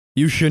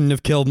You shouldn't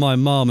have killed my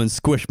mom and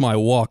squished my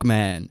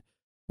Walkman.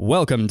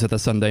 Welcome to the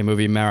Sunday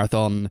Movie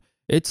Marathon.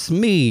 It's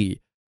me,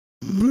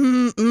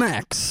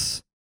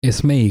 Max.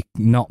 It's me,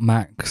 not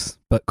Max,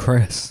 but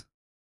Chris.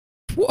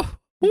 What?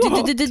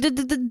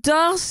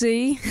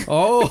 Darcy.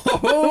 Oh,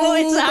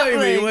 What's happening?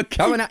 baby, we're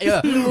coming at you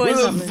with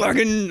a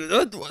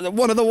fucking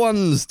one of the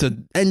ones to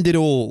end it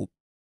all.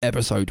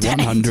 Episode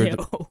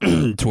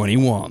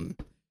 121.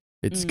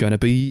 It's gonna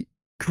be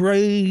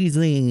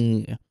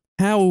crazy.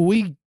 How are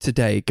we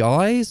today,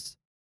 guys?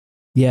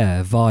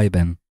 Yeah,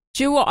 vibing.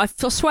 Do you know what? I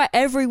swear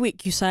every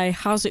week you say,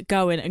 how's it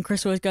going? And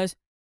Chris always goes,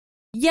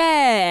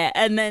 yeah.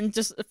 And then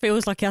just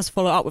feels like he has to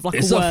follow up with like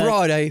It's a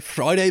word.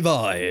 Friday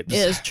vibes. It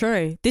is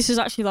true. This is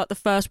actually like the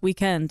first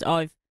weekend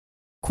I've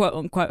quote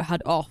unquote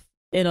had off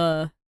in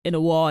a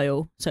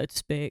while, so to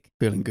speak.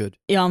 Feeling good.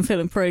 Yeah, I'm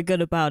feeling pretty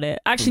good about it.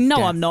 Actually,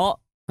 no, I'm not.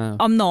 Oh.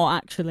 I'm not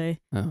actually.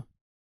 Oh.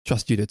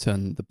 Trust you to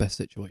turn the best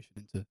situation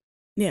into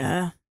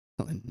Yeah.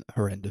 something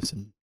horrendous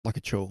and like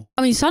a chore.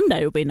 I mean,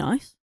 Sunday will be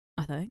nice,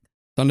 I think.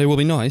 Sunday will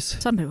be nice.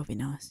 Sunday will be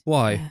nice.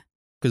 Why?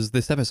 Because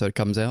this episode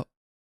comes out.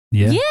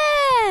 Yeah.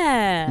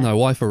 Yeah. No,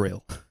 why for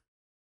real?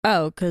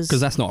 Oh, because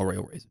that's not a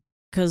real reason.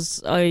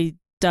 Because I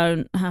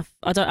don't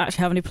actually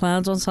have any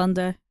plans on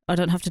Sunday. I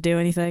don't have to do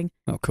anything.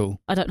 Oh,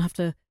 cool. I don't have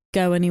to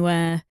go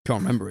anywhere.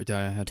 Can't remember a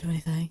day I had Do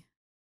anything.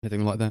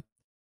 anything like that.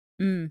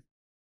 Mm.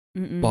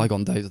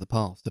 Bygone days of the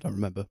past. I don't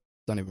remember.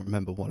 Don't even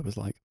remember what it was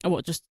like. Oh,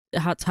 what, just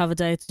had to have a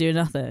day to do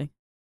nothing?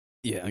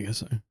 Yeah, I guess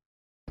so.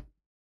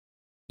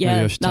 Yeah,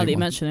 Maybe I should now take that you one.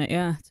 mention it,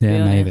 yeah. to be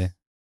Yeah, honest. maybe.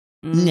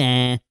 Mm.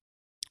 Nah.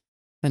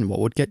 Then what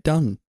would get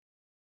done?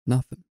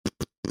 Nothing.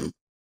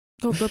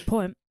 Oh, good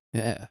point.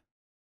 Yeah.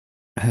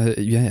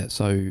 Yeah,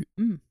 so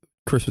Mm.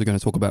 Chris was going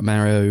to talk about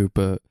Mario,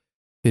 but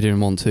he didn't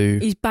want to.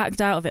 He's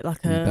backed out of it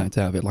like He a... backed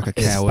out of it like a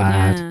It's coward.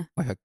 bad. Yeah.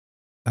 Like a...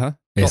 Huh?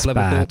 It's Top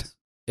level bad. thoughts?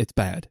 It's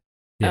bad.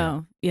 Yeah.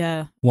 Oh,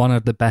 yeah. One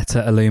of the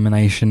better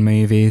Illumination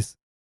movies,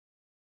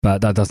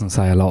 but that doesn't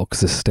say a lot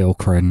because it's still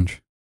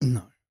cringe.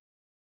 No.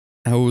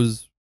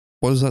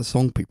 What was that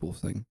song people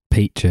sing?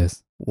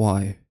 Peaches.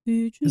 Why?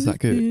 Is that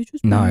good?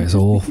 No, it's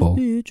awful.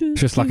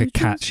 It's just like a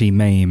catchy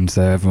meme,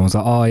 so everyone's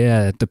like, oh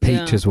yeah, the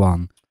Peaches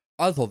one.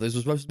 I thought this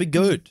was supposed to be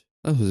good.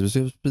 I thought this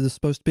was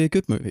supposed to be a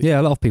good movie. Yeah,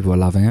 a lot of people are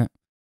loving it.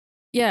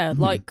 Yeah,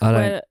 like, I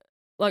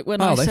don't-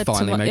 when Oh, I they said to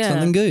finally my, made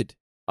something good.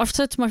 I've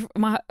said to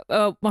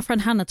my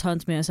friend Hannah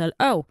turned to me and said,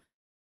 "Oh,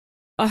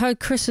 I heard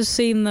Chris has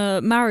seen the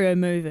Mario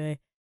movie.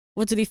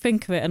 What did he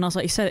think of it?" And I was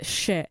like, "He said it's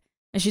shit."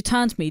 And she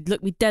turned to me,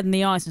 looked me dead in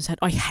the eyes, and said,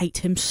 "I hate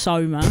him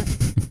so much."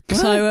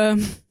 So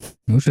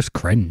It was just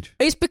cringe.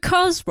 it's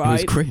because It was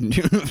right. cringe.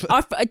 Do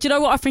you know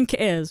what I think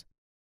it is?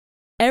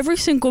 Every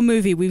single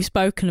movie we've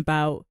spoken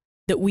about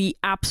that we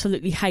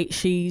absolutely hate,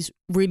 she's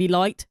really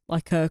liked,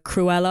 like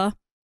Cruella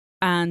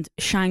and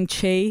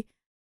Shang-Chi,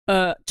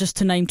 just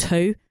to name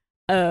two.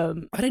 I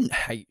didn't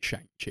hate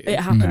Shang-Chi. It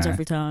happens Nah.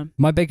 every time.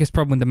 My biggest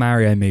problem with the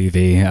Mario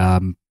movie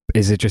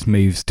is it just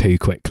moves too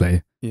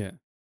quickly. Yeah.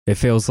 It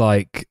feels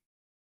like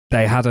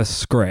they had a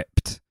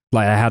script.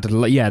 Like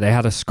they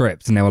had a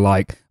script and they were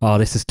like, oh,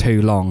 this is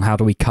too long. How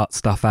do we cut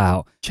stuff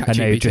out? And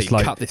they ChatGPT, just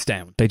like cut this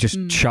down. they just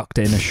chucked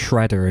it in a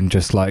shredder and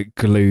just like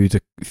glued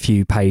a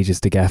few pages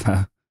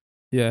together.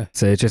 Yeah.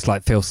 So it just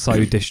like feels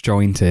so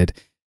disjointed.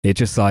 It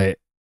just like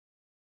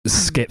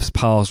skips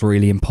past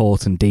really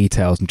important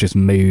details and just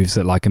moves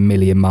at like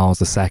 1,000,000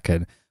 miles a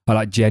second. I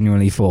like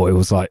genuinely thought it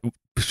was like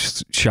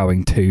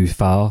showing too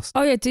fast.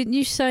 Oh yeah, didn't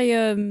you say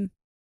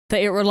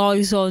that it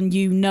relies on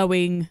you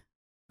knowing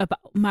about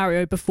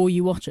Mario before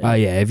you watch it? Oh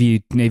yeah, if you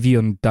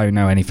don't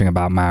know anything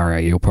about Mario,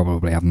 you'll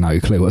probably have no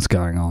clue what's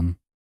going on.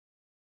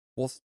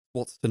 What's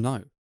to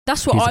know?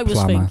 That's what He's a I was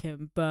plumber.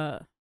 thinking,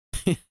 but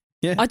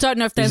Yeah. I don't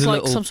know if there's He's a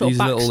like little- some sort of he's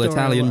a little backstory or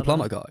Italian whatever.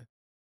 plumber guy.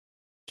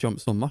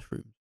 Jumps on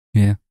mushrooms.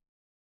 Yeah.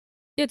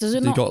 Yeah, does it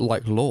He not? got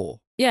like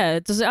lore. Yeah,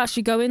 does it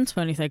actually go into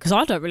anything? Because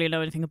I don't really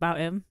know anything about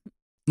him.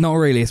 Not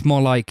really. It's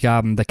more like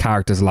the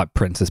characters are like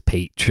Princess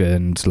Peach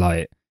and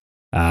like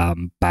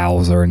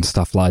Bowser and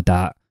stuff like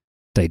that.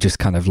 They just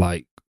kind of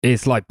like,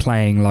 it's like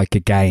playing like a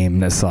game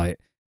that's like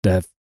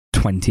the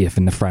 20th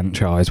in the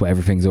franchise where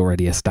everything's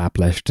already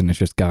established and it's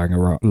just going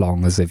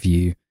along as if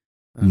you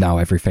know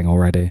everything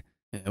already.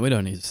 Yeah, we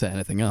don't need to set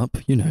anything up.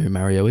 You know who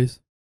Mario is.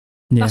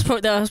 Yeah.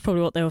 That's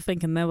probably what they were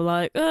thinking. They were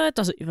like, it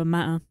doesn't even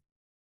matter.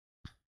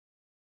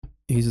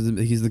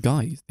 He's the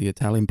guy. He's the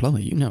Italian plumber.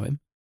 You know him.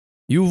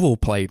 You've all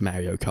played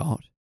Mario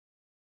Kart.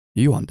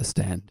 You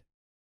understand.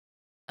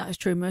 That is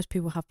true. Most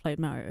people have played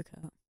Mario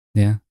Kart.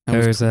 Yeah. That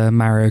was There is a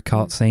Mario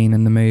Kart scene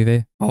in the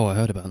movie Oh, I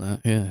heard about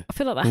that. Yeah. I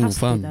feel like that Ooh, has to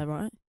fun. be there,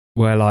 right?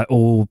 where like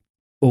all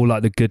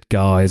like the good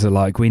guys are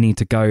like, we need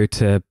to go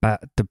to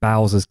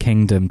Bowser's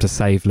kingdom to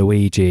save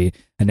Luigi,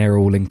 and they're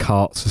all in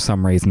carts for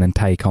some reason, and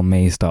Take On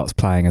Me starts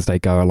playing as they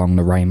go along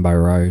the Rainbow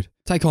Road.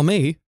 Take On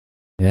Me?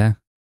 Yeah,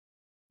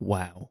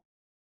 Wow.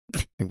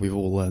 I think we've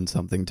all learned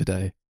something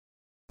today.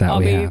 that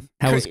we have.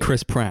 How was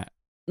Chris Pratt?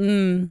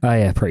 Mm. Oh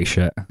yeah, pretty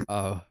shit.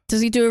 Oh.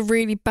 Does he do a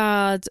really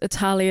bad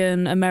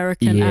Italian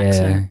American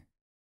accent?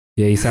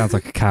 Yeah, he sounds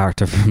like a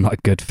character from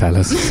like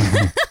Goodfellas or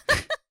something.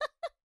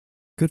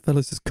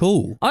 Goodfellas is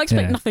cool. I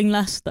expect Yeah. nothing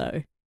less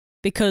though,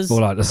 because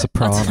Or like The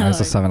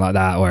Sopranos or something like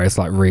that, where it's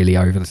like really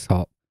over the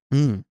top.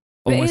 Mm.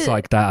 But Almost it-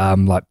 like that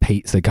like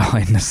pizza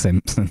guy in The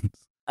Simpsons.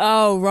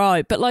 oh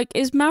right, but like,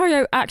 is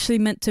Mario actually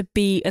meant to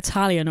be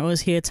Italian, or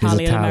is he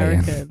Italian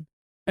American?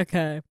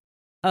 Okay.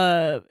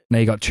 Now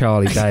you got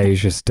Charlie Day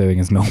who's just doing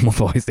his normal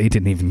voice. He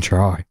didn't even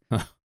try.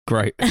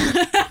 Great.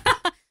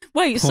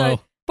 Wait,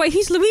 wait,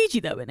 he's Luigi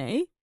though, isn't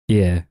he?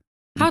 Yeah.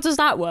 How does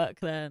that work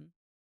then?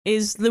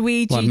 Is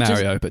Luigi Like Mario,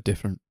 just, but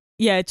different.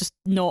 just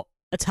not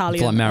Italian?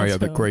 It's like Mario, at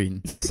but all?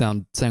 green.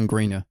 Sound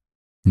greener.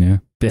 Yeah.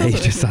 But he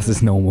Does it just really? has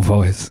his normal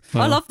voice.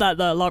 I love that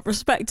though. Like,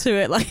 respect to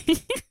it. Like,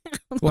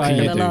 I'm What not can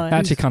you gonna do? lie. It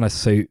actually kind of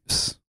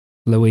suits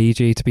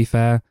Luigi, to be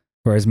fair.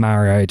 Whereas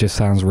Mario just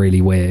sounds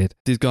really weird.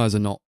 These guys are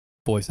not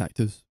voice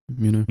actors,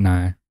 you know?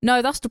 No.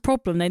 No, that's the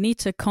problem. They need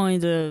to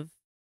kind of.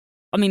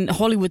 I mean,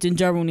 Hollywood in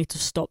general need to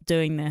stop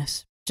doing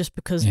this just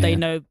because they Yeah.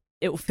 know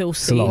it will fill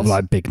It's a lot of seats.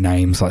 like big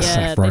names like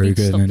Yeah, Seth they need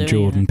to stop Rogen and doing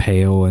Jordan it.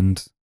 Peele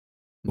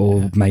or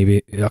Yeah.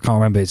 maybe, I can't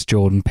remember, it's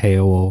Jordan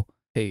Peele or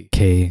Key.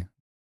 Key.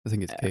 I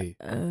think it's Key.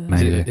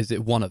 Maybe. Is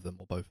it one of them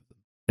or both of them?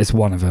 It's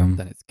one of them.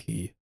 Then it's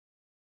Key.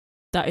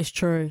 That is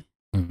true.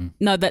 Mm.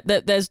 No,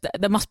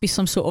 there must be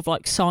some sort of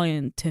like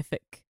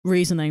scientific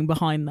reasoning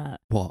behind that.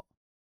 What?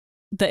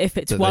 That if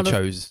it's That one they of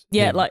chose.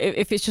 yeah, him. like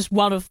if it's just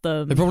one of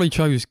them. They probably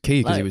chose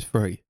Key because he like- was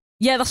free.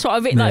 Yeah, that's what I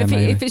mean. Like, Yeah,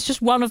 maybe. if it's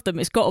just one of them,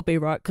 it's got to be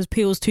right because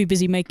Peele's too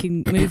busy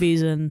making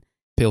movies and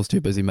Peele's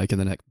too busy making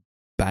the next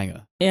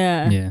banger.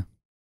 yeah. Yeah.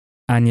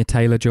 Anya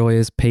Taylor-Joy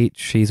is Peach.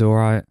 She's all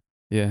right.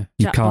 Yeah,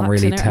 You Jack can't Black's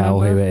really in it, tell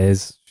who remember? it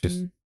is.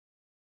 Just Mm.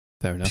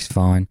 fair enough. she's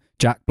fine.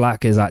 Jack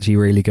Black is actually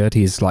really good.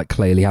 He's like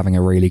clearly having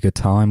a really good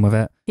time with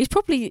it. He's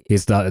probably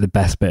He's like the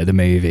best bit of the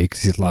movie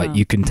because he's like Wow.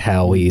 you can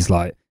tell he's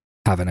like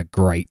having a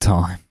great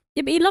time.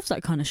 yeah, but he loves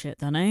that kind of shit,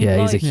 doesn't he? Yeah,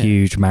 he's a Like, Yeah.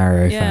 huge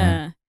Mario fan.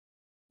 yeah.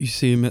 You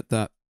see him at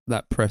that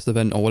press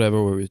event or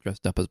whatever where he was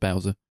dressed up as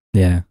Bowser.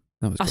 Yeah.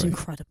 That was That's great.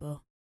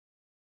 incredible.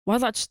 Well,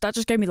 that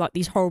just gave me like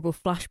these horrible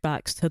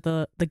flashbacks to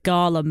the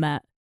gala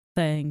Met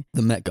thing.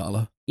 The Met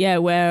Gala. Yeah,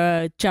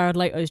 where Jared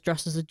Leto's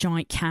dressed as a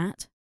giant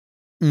cat.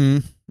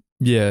 Mm.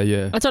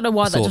 Yeah. I don't know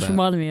why I that saw just that.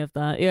 reminded me of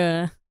that.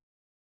 Yeah,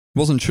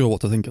 Wasn't sure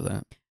what to think of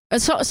that.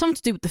 it's something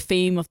to do with the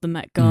theme of the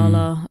Met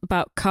Gala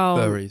about Karl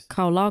Furries.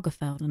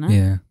 Lagerfeld, isn't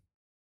it?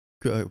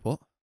 Yeah. What?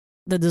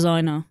 The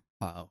designer,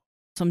 Wow.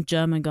 some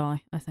German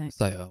guy, I think.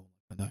 Say, oh,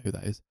 I know who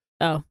that is.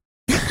 Oh,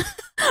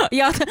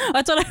 yeah.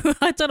 I don't know.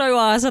 I don't know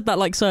why I said that.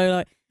 Like, so,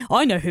 like,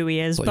 I know who he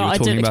is, Thought but you were I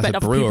talking didn't about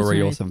expect a other people to brewery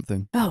know. or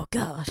something. Oh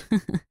God.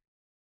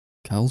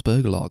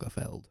 Carlsberg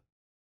Lagerfeld.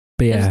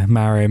 But yeah,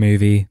 Mario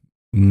movie.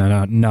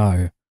 No.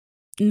 No,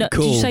 did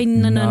Cool. you say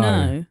no?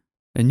 No.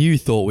 And you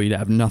thought we'd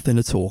have nothing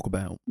to talk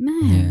about.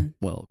 Man,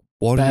 Well,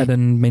 what Better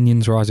than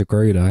Minions Rise of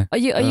Gru though. are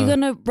you Uh,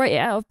 gonna rate it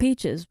out of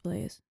peaches,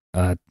 please?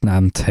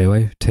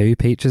 Two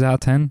peaches out of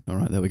 10. All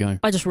right, there we go.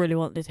 I just really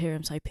wanted to hear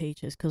him say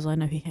peaches because I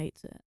know he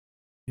hates it.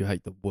 You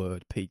hate the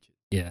word peaches.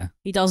 Yeah.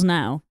 He does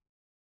now.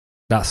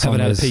 That song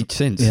Haven't had a was, peach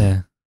since.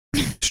 Yeah.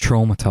 It's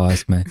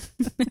traumatized me.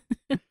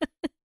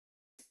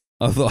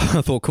 I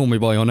thought Call Me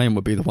By Your Name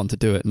would be the one to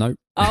do it. Nope.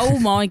 Oh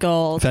my If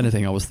God.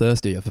 anything, I was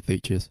thirstier for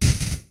peaches.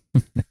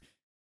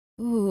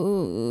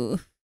 Ooh.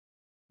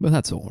 But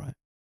that's all right.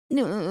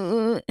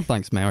 No.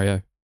 Thanks,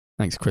 Mario.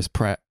 Thanks, Chris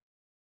Pratt.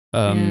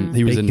 Yeah.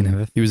 He was Speaking in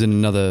of- he was in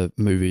another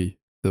movie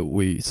that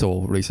we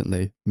saw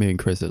recently. Me and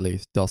Chris, at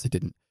least. Darcy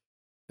didn't.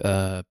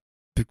 Too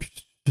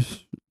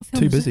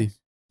busy.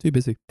 Too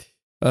busy.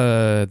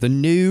 The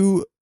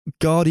new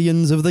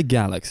Guardians of the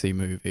Galaxy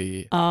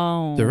movie,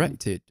 Oh.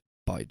 directed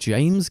by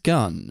James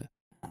Gunn,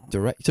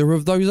 director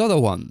of those other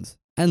ones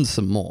and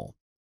some more.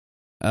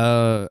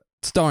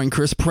 Starring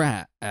Chris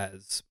Pratt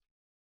as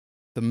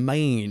the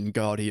main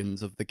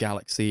Guardians of the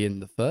Galaxy in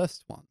the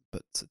first one,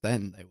 but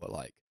then they were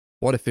like,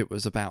 what if it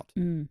was about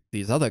Mm.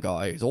 these other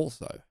guys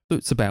also? So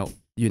it's about,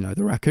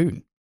 the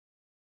raccoon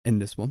in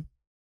this one.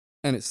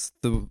 And it's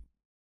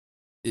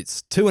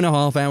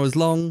 2.5 hours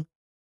long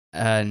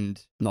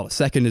and not a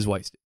second is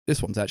wasted.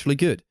 This one's actually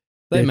good.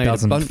 They It made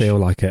doesn't a bunch feel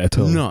like it at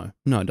all. No,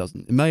 it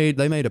doesn't.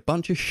 They made a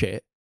bunch of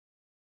shit.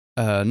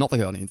 Not the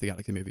Guardians of the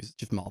Galaxy movies,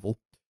 just Marvel.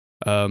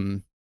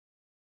 And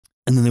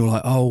then they were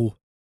like, oh,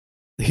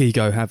 here you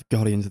go, have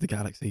Guardians of the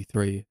Galaxy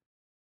 3.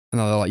 And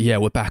they're like, yeah,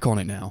 we're back on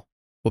it now.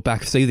 We're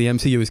back. See, the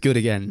MCU is good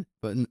again.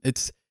 But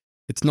it's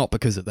not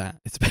because of that.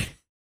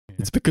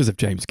 It's because of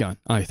James Gunn,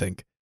 I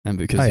think. And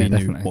because Oh, yeah, he knew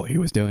definitely. what he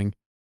was doing.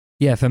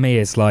 Yeah, for me,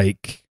 it's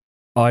like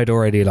I'd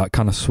already like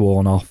kind of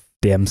sworn off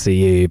the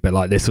MCU, but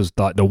like this was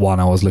like the one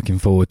I was looking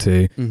forward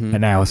to. Mm-hmm.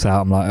 And now it's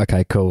out. I'm like,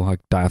 okay, cool. I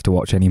don't have to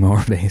watch any more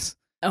of these.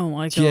 Oh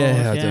my God.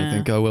 Yeah, I don't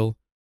think I will.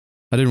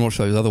 I didn't watch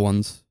those other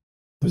ones.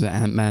 Was it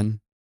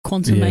Ant-Man?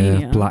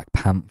 Quantumania. Yeah, Black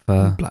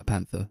Panther. Black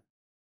Panther.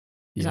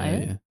 Is that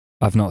it? Yeah.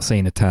 I've not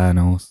seen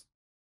Eternals.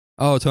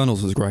 Oh,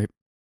 Eternals was great.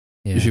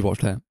 Yeah. You should watch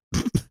that.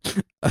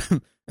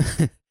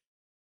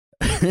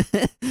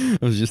 I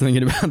was just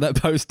thinking about that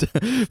poster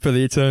for the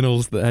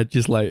Eternals that had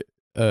just like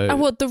Oh,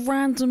 what, the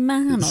random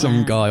man? on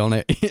some it? guy on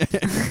it.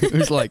 It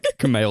was like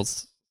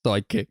Kumail's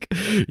sidekick.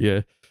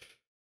 Yeah.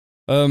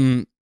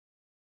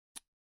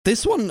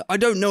 This one, I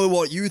don't know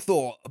what you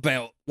thought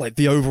about like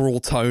the overall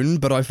tone,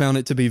 but I found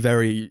it to be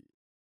very.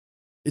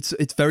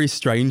 It's very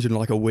strange and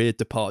like a weird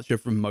departure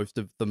from most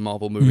of the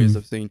Marvel movies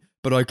I've seen.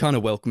 But I kind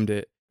of welcomed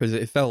it because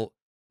it felt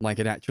like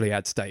it actually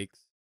had stakes.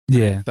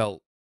 Yeah. It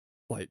felt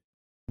like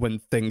when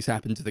things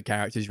happen to the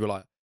characters, you were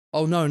like,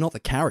 oh no, not the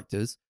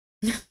characters.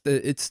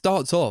 It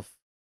starts off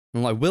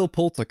and like Will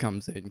Poulter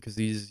comes in because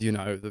he's, you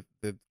know,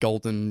 the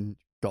golden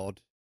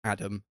god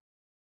Adam,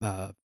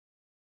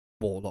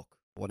 Warlock,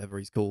 whatever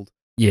he's called.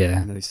 Yeah.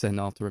 And then they send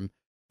after him.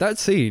 That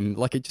scene,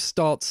 like it just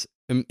starts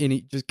and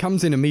it just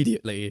comes in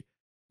immediately.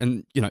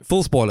 And, you know,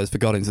 full spoilers for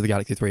Guardians of the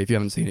Galaxy 3. If you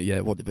haven't seen it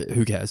yet,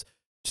 who cares?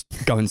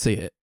 Just go and see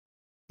it.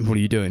 What are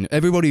you doing?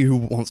 Everybody who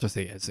wants to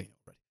see it has seen it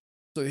already.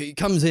 So he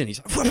comes in,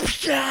 he's like,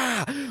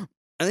 and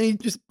then he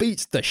just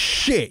beats the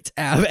shit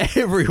out of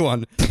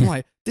everyone. I'm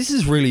like, this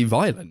is really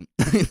violent.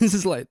 This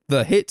is like,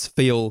 the hits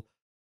feel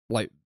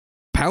like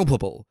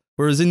palpable.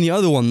 Whereas in the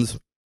other ones,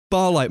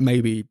 bar like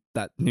maybe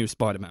that new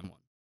Spider-Man one,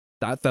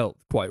 that felt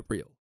quite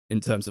real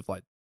in terms of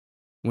like,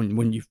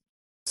 when you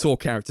saw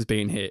characters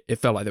being hit, it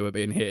felt like they were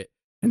being hit.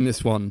 In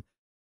this one,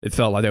 it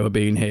felt like they were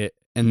being hit.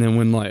 And then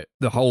when like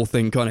the whole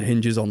thing kind of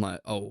hinges on like,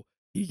 oh,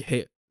 he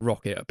hit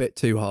Rocket a bit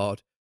too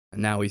hard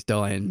and now he's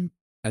dying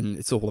and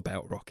it's all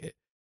about Rocket.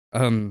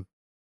 I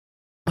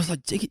was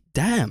like,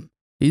 damn.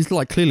 He's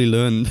like clearly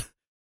learned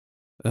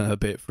a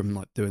bit from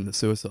like doing the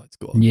Suicide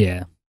Squad.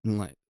 Yeah. And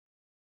like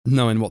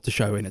knowing what to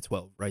show in a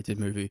 12-rated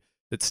movie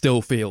that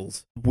still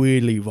feels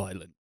weirdly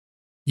violent.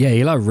 Yeah,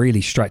 he like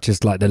really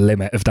stretches like the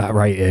limit of that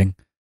rating.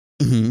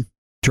 Mm-hmm.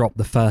 Drop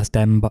the first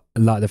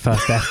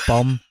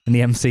F-bomb in the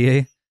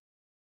MCU.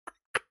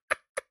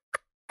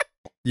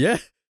 Yeah.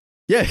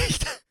 Yeah.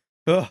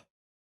 Oh.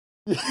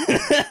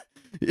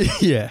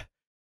 Yeah.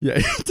 Yeah.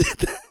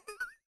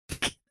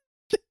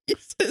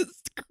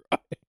 Jesus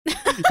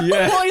Christ.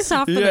 Yeah. What is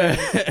happening?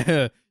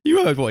 Yeah.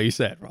 You heard what he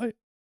said, right?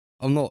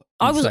 I'm not.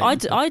 I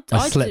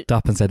slipped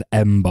up and said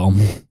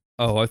M-bomb.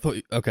 Oh, I thought.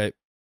 Okay.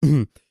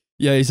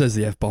 Yeah, he says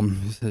the F-bomb.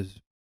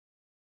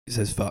 He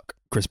says fuck.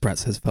 Chris Pratt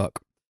says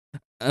fuck.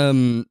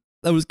 That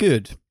was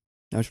good.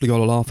 Actually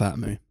got a laugh out of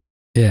me.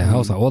 Yeah, I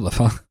was like, what the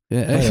fuck?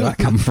 Yeah, where did that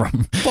come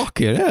from?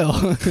 Fucking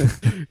hell.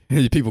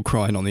 People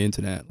crying on the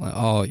internet, like,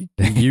 oh, you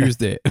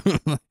used it.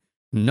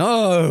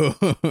 No.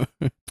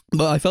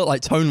 But I felt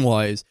like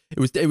tone-wise, it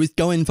was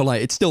going for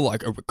like, it's still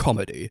like a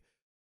comedy,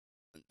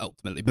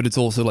 ultimately, but it's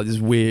also like this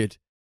weird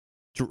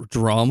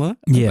drama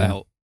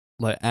about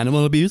like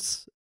animal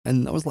abuse.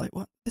 And I was like,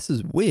 what? This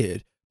is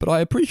weird. But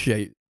I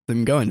appreciate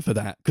them going for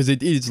that, because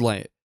it is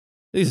like,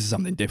 this is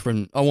something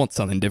different. I want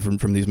something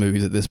different from these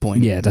movies at this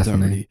point. Yeah,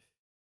 definitely.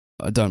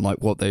 I don't like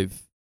what they've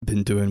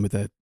been doing with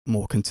their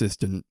more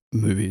consistent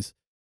movies.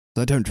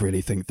 I don't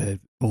really think they're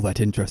all that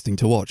interesting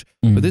to watch.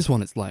 But this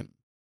one, it's like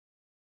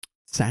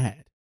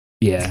sad.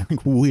 Yeah. It's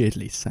like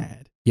weirdly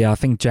sad. Yeah, I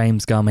think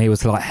James Gunn, he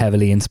was like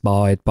heavily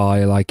inspired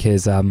by like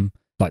his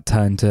like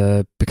turn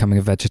to becoming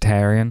a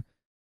vegetarian.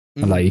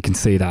 And like you can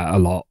see that a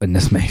lot in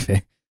this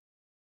movie.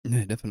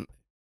 Yeah, definitely.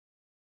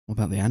 What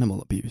about the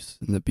animal abuse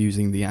and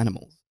abusing the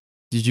animals?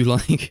 Did you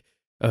like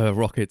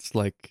Rocket's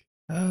like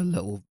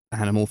little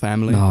animal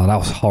family? Oh, that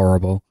was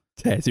horrible.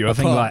 Tears you I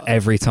think like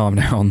every time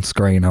they're on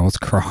screen, I was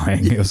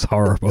crying. It was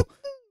horrible.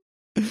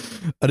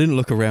 I didn't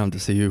look around to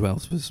see who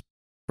else was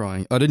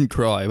crying. I didn't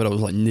cry, but I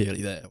was like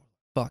nearly there.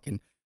 Fucking,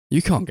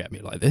 you can't get me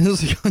like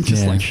this. You can't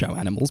just like show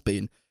animals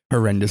being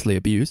horrendously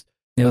abused.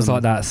 It was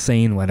like that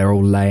scene where they're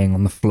all laying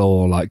on the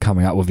floor, like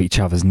coming up with each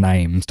other's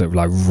names that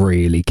like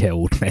really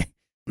killed me.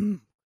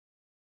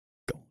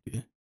 God,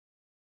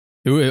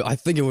 yeah. I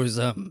think it was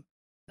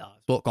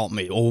what got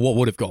me, or what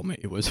would have got me.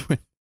 It was when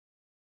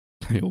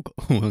they all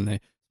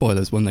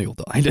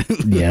died.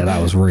 Yeah,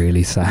 that was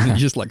really sad. He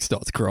just like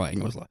starts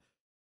crying. I was like,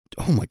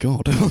 oh my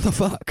God, what the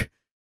fuck?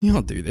 You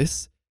can't do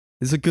this.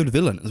 He's a good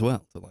villain as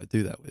well to like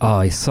do that with.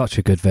 Oh, he's such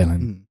a good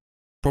villain.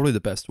 Probably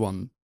the best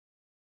one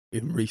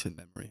in recent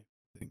memory.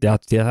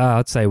 Yeah,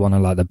 I'd say one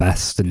of like the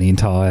best in the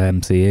entire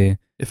MCU.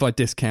 If I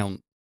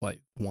discount like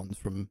ones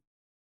from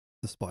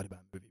the Spider-Man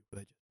movie where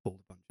they just pulled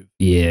a bunch of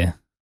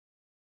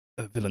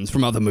villains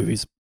from other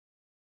movies.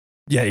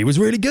 Yeah, he was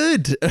really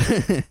good.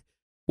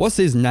 What's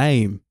his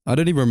name? I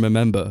don't even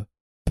remember.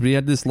 But he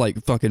had this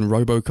like fucking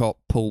RoboCop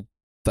pull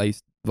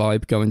face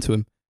vibe going to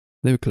him.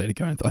 They were clearly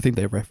going. I think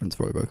they reference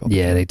RoboCop.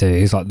 Yeah, they do.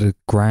 He's like the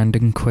Grand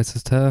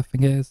Inquisitor, I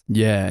think it is.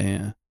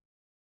 Yeah.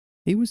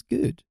 He was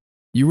good.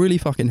 You really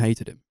fucking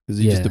hated him because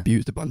he just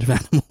abused a bunch of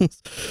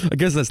animals. I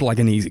guess that's like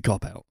an easy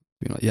cop-out.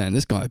 You're like, yeah, and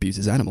this guy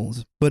abuses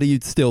animals. But he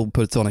still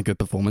puts on a good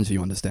performance so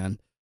you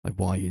understand like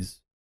why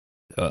he's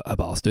a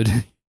bastard.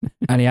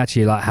 And he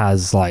actually like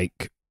has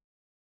like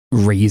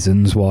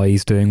reasons why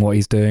he's doing what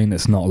he's doing.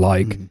 It's not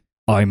like,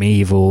 I'm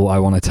evil, I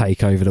want to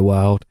take over the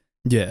world.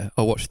 Yeah,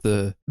 I watched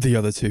the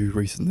other two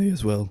recently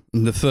as well.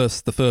 And the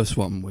first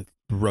one with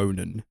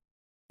Ronan,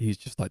 he's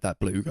just like that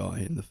blue guy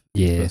in the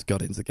first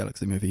Guardians of the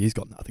Galaxy movie. He's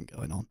got nothing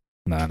going on.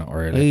 No, not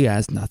really. He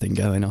has nothing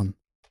going on.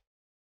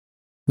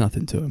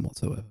 Nothing to him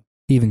whatsoever.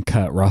 Even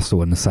Kurt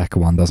Russell in the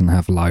second one doesn't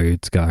have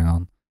loads going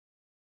on.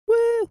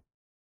 Well,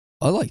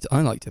 I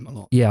liked him a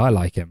lot. Yeah, I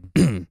like him.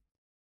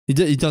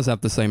 He does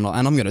have the same like,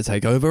 and I'm going to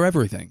take over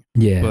everything.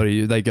 Yeah. But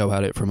they go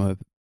at it from a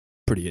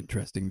pretty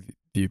interesting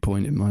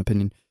viewpoint, in my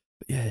opinion.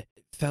 But yeah, it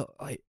felt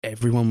like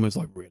everyone was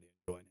like really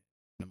enjoying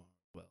it as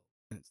well.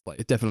 And it's like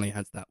it definitely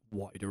has that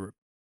wider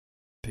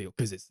appeal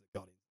because it's the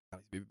Guardians of the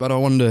Galaxy movie. But I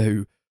wonder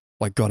who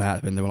like got out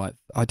of it and they were like,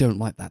 I don't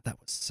like that. That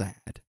was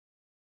sad.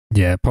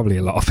 Yeah, probably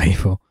a lot of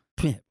people.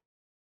 Yeah.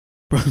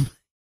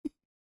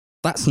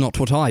 That's not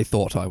what I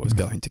thought I was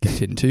going to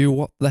get into.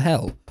 What the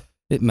hell?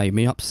 It made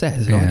me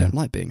upset. Yeah. I don't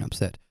like being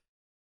upset.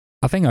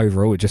 I think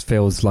overall it just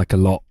feels like a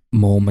lot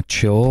more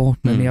mature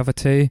than the other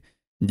two.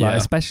 Like,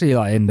 especially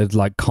like in the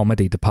like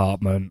comedy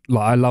department.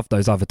 Like I love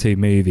those other two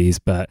movies,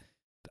 but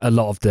a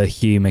lot of the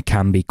humor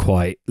can be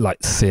quite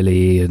like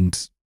silly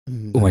and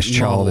almost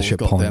childish at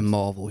got points. their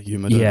Marvel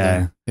humor.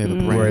 Yeah. They have a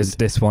brand. Whereas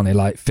this one, it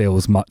like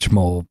feels much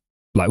more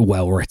like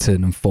well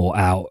written and thought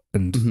out,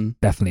 and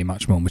definitely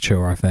much more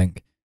mature, I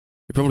think.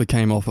 It probably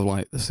came off of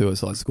like the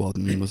Suicide Squad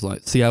and was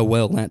like, see how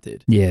well that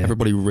did. Yeah.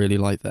 Everybody really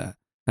liked that.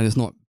 And it's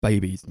not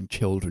babies and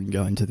children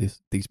going to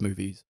these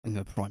movies.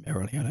 And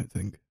primarily, I don't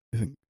think. I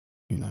think,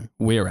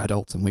 we're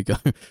adults and we go,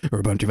 or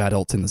a bunch of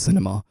adults in the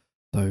cinema.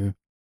 So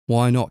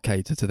why not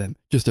cater to them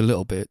just a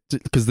little bit?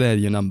 Because they're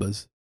your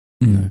numbers.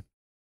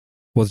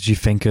 What did you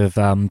think of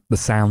the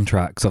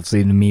soundtracks?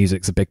 Obviously, the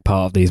music's a big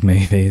part of these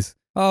movies.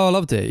 Oh, I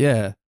loved it.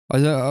 Yeah.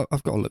 I've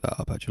got to look that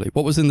up, actually.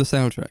 What was in the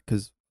soundtrack?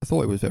 Because I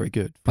thought it was very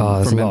good.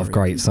 There's a lot of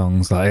great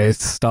songs. Like it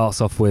starts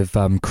off with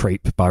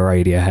 "Creep" by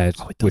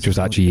Radiohead, which was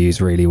actually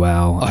used really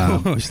well. I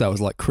wish that was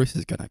like Chris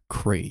is gonna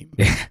cream.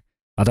 Yeah,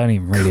 I don't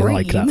even really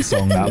like that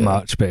song that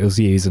much, but it was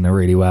used in a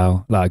really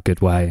a good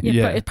way.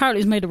 Yeah, but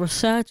apparently it's made a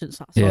resurgence.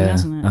 That song,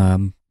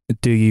 hasn't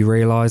it? "Do You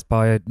Realise"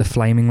 by the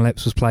Flaming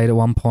Lips was played at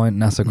one point,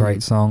 and that's a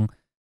great song.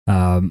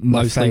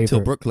 My favorite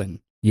till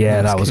Brooklyn.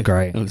 Yeah, that was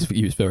great. That was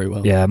used very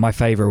well. Yeah, my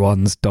favourite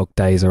one's "Dog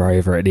Days Are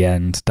Over" at the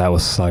end. That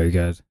was so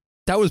good.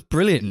 That was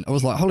brilliant. I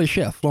was like, holy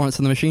shit, a Florence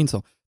and the Machine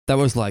song. That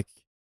was like,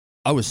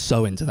 I was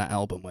so into that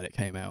album when it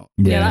came out.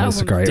 Yeah, that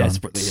was a great one.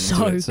 Desperately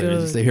into it. So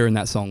just hearing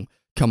that song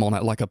come on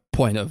at like a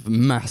point of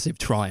massive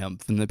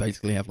triumph, and they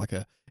basically have like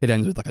it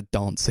ends with like a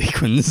dance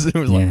sequence. It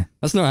was like,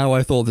 that's not how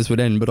I thought this would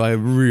end, but I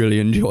really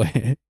enjoy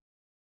it.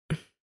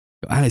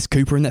 Alice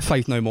Cooper in that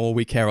Faith No More,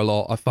 We Care a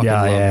Lot. I fucking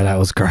love that. That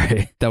was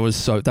great. That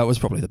was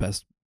probably the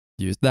best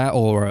used. That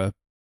or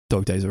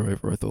Dog Days Are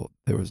Over, I thought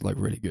it was like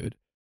really good.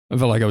 I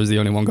felt like I was the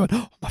only one going,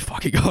 oh my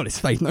fucking God, it's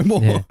Faith No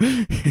More.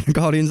 Yeah.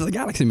 Guardians of the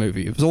Galaxy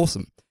movie. It was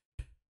awesome.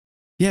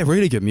 Yeah,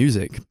 really good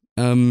music.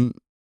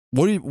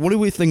 What do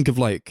we think of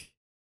like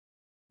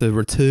the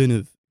return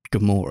of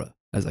Gamora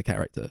as a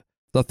character?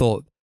 I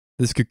thought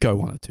this could go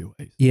one of two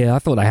ways. Yeah, I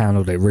thought they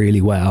handled it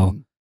really well.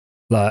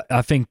 Like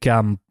I think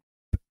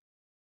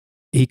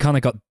he kind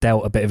of got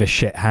dealt a bit of a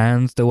shit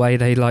hand the way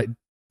they like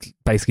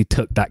basically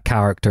took that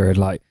character and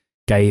like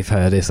gave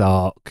her this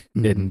arc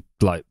in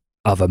like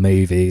other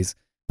movies.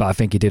 But I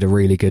think he did a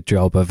really good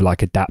job of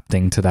like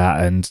adapting to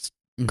that and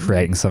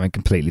creating something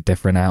completely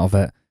different out of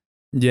it.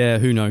 Yeah,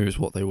 who knows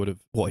what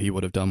he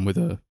would have done with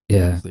her.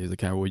 Obviously, as a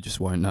character, we just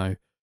won't know.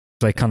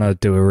 They kind of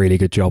do a really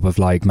good job of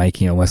like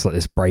making it almost like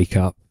this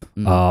breakup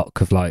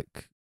arc of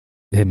like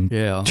him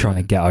trying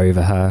to get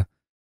over her.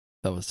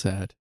 That was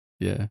sad.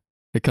 Yeah,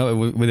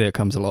 with it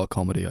comes a lot of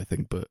comedy, I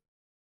think, but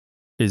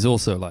it's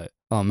also like,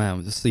 oh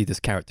man, to see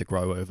this character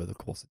grow over the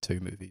course of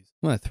 2 movies,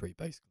 well, 3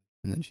 basically,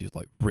 and then she's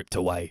like ripped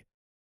away.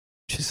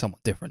 Which is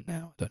somewhat different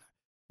now. I don't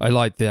know. I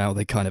liked how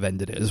they kind of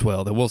ended it as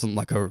well. There wasn't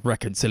like a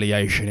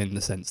reconciliation in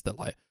the sense that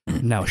like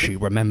now she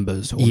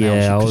remembers, or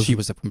now she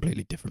was a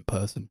completely different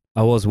person.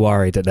 I was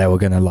worried that they were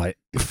going to like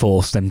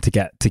force them to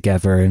get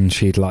together and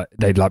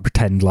they'd like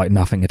pretend like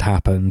nothing had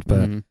happened.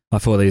 But I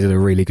thought they did a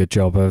really good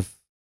job of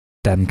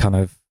them kind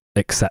of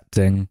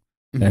accepting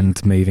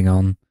and moving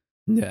on.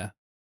 Yeah,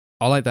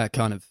 I like that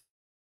kind of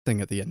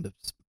thing at the end of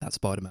that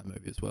Spider-Man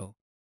movie as well.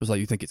 It was like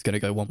you think it's going to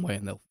go one way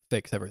and they'll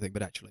fix everything,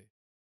 but actually.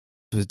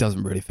 Because it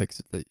doesn't really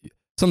fix it.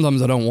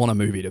 Sometimes I don't want a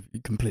movie to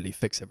completely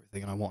fix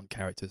everything, and I want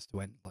characters to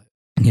end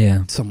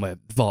like somewhere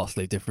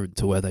vastly different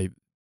to where they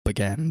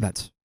began.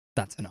 That's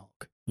an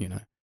arc,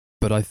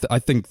 But I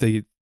think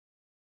the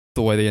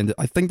way they ended,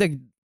 I think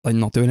they're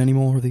not doing any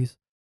more of these.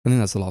 I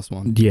think that's the last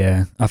one.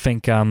 Yeah, I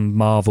think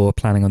Marvel are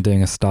planning on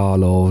doing a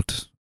Star-Lord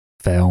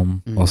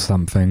film or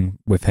something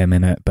with him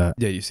in it. But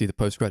yeah, you see the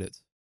post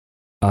credits.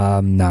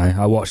 No,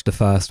 I watched the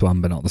first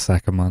one, but not the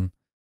second one.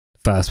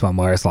 First one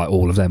where it's like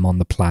all of them on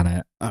the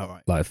planet,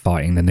 like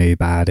fighting the new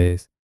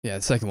baddies. Yeah,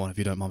 the second one, if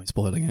you don't mind me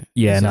spoiling it.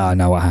 Yeah, no, I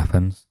know what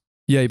happens.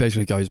 Yeah, he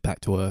basically goes back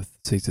to Earth,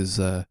 sees his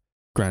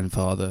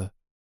grandfather,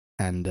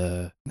 and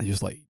they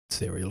just like eat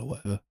cereal or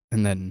whatever,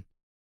 and then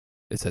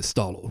it says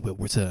Star-Lord will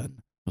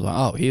return. I was like,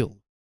 oh,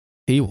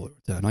 he will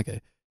return.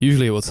 Okay.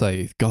 Usually it will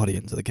say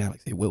Guardians of the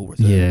Galaxy will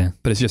return. Yeah,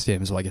 but it's just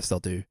him, so I guess they'll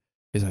do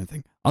his own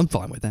thing. I'm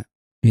fine with that.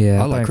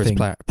 Yeah, I like Chris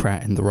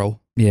Pratt in the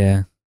role.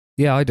 Yeah.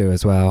 Yeah, I do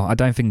as well. I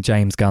don't think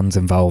James Gunn's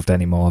involved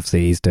anymore.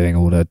 Obviously, he's doing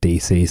all the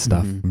DC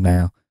stuff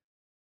now.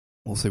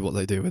 We'll see what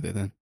they do with it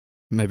then.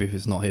 Maybe if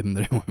it's not him,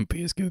 then it won't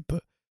be as good.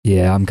 But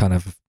yeah, I'm kind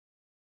of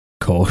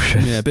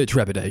cautious. Yeah, a bit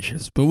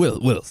trepidatious, but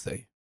we'll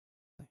see.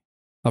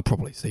 I'll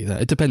probably see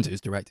that. It depends who's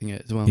directing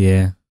it as well.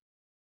 Yeah.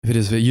 If it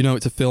is,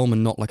 it's a film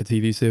and not like a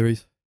TV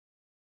series.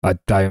 I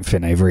don't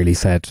think they've really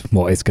said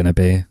what it's going to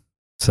be.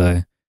 So,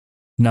 It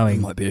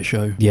knowing might be a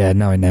show. yeah,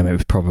 knowing them,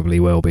 it probably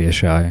will be a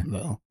show.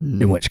 Well,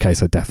 In which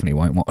case, I definitely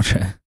won't watch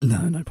it.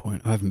 no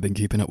point. I haven't been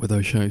keeping up with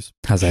those shows.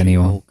 Has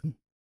anyone? She-Hulk and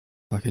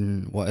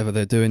Fucking whatever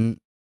they're doing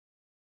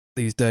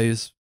these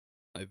days.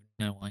 I have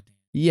no idea.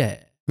 Yeah.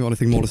 You got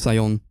anything more to say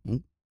on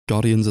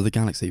Guardians of the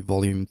Galaxy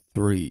Volume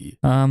 3?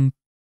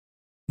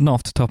 Not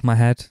off the top of my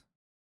head.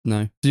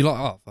 No. Do you like...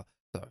 Oh,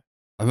 sorry.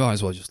 I might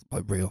as well just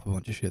reel off a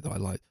bunch of shit that I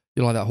like.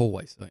 You like that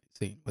hallway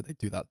scene where they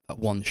do that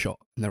one shot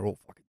and they're all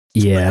fucking...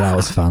 Yeah, that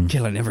was fun.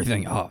 Killing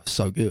everything. Oh,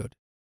 so good.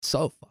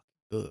 So fucking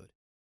good.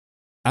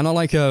 And I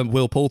like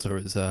Will Poulter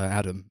as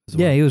Adam as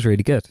well. Yeah, he was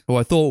really good. Who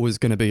I thought was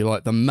going to be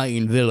like the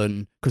main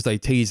villain because they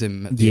tease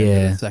him at the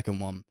end of the second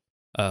one.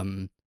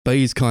 But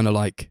he's kind of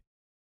like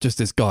just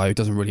this guy who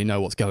doesn't really know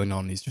what's going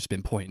on. He's just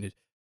been pointed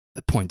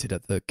at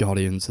the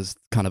Guardians as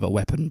kind of a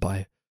weapon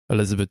by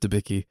Elizabeth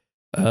Debicki.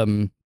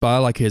 But I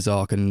like his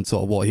arc and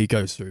sort of what he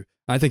goes through.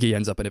 I think he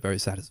ends up in a very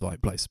satisfying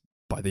place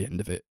by the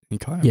end of it. He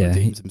kind of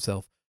redeems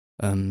himself.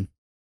 But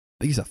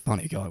he's a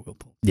funny guy, Will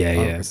Poulter. Yeah,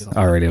 he is.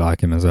 I really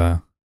like him as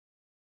well.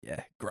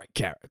 Yeah, great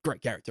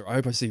character. I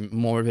hope I see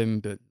more of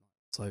him, but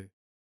so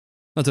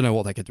I don't know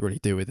what they could really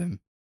do with him.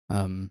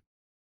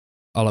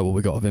 I like what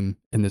we got of him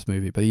in this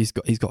movie, but he's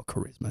got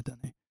charisma,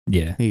 doesn't he?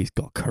 Yeah. He's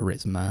got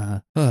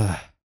charisma.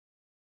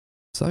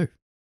 So,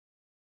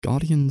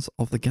 Guardians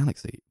of the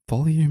Galaxy,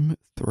 Volume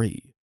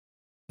 3.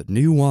 The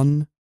new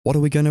one. What are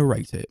we going to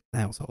rate it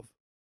out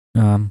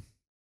of?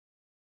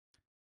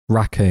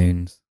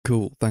 Raccoons.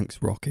 Cool,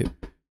 thanks, Rocket.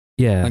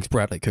 Yeah. Thanks,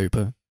 Bradley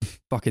Cooper.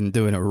 Fucking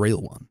doing a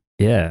real one.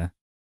 Yeah.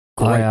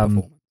 Great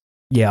performance.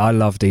 Yeah, I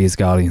love these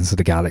Guardians of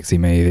the Galaxy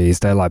movies.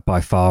 They're like by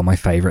far my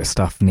favourite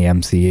stuff in the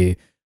MCU.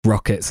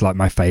 Rocket's like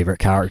my favourite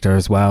character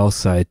as well,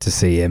 so to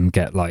see him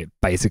get like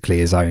basically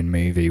his own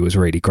movie was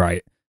really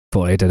great.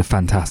 Thought they did a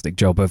fantastic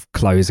job of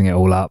closing it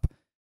all up.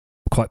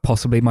 Quite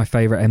possibly my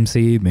favourite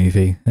MCU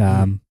movie.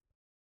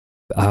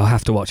 I'll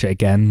have to watch it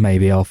again.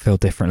 Maybe I'll feel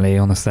differently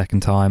on the second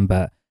time,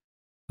 but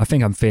I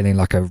think I'm feeling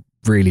like a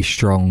really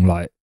strong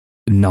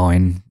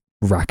 9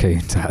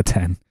 raccoons out of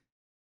 10.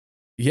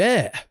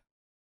 Yeah.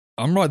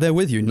 I'm right there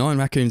with you. 9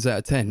 raccoons out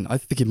of 10. I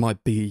think it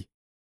might be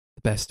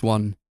the best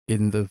one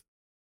in the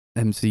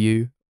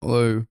MCU.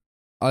 Although,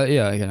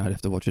 again, I'd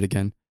have to watch it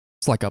again.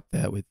 It's like up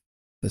there with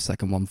the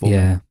second one for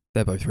me.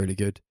 They're both really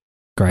good.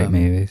 Great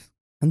movies.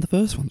 And the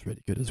first one's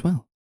really good as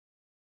well.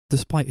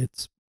 Despite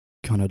its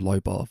kind of low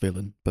bar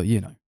villain. But,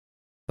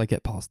 they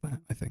get past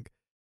that, I think.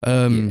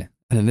 And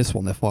in this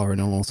one, they're firing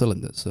on all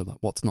cylinders. So,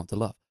 what's not to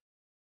love?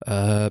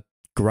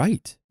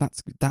 Great.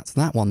 That's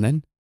that one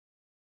then.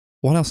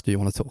 What else do you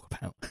want to talk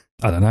about?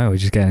 I don't know. We're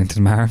just getting into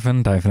the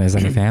marathon. Don't think there's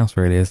anything else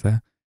really, is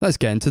there? Let's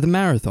get into the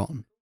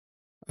marathon.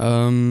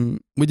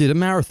 We did a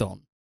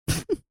marathon.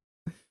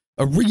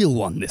 A real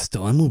one this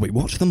time, where we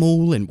watched them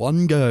all in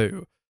one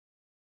go.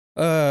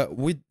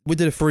 We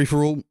did a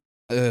free-for-all.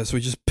 So we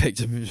just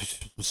picked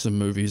some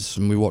movies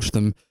and we watched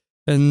them.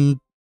 And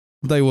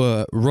they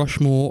were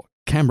Rushmore,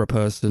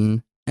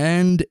 Cameraperson,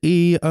 and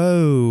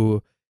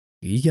EO.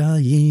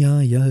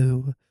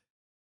 E-I-E-I-O.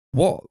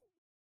 What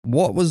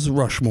was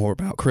Rushmore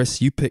about,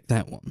 Chris? You picked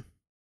that one.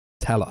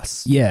 Tell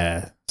us.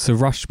 Yeah. So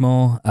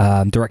Rushmore,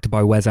 directed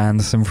by Wes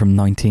Anderson from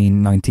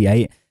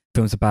 1998.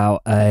 Film's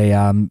about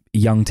a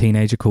young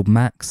teenager called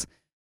Max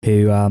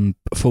who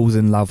falls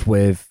in love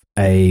with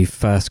a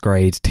first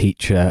grade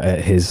teacher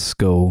at his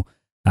school.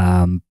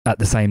 At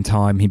the same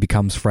time, he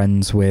becomes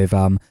friends with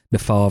the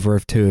father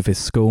of 2 of his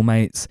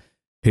schoolmates,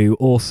 who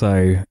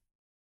also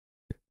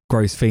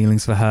grows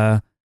feelings for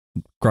her,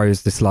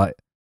 grows this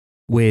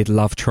weird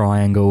love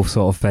triangle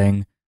sort of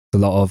thing. A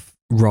lot of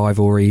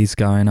rivalries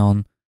going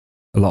on,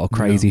 a lot of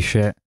crazy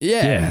shit.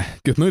 Yeah.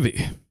 Good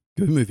movie.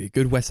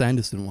 Good Wes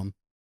Anderson one.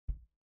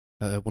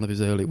 One of his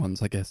early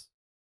ones, I guess.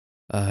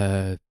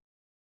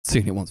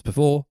 Seen it once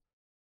before.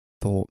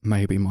 Thought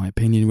maybe my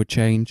opinion would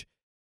change.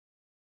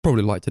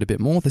 Probably liked it a bit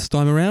more this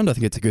time around. I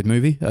think it's a good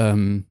movie.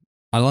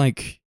 I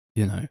like,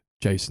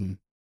 Jason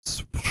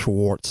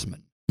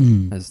Schwartzman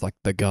as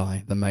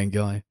the main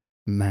guy,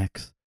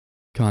 Max.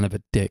 Kind of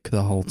a dick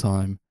the whole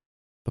time,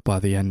 but by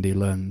the end he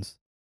learns,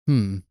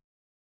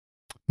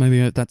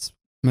 maybe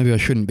I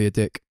shouldn't be a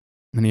dick,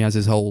 and he has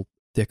his whole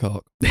dick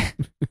arc.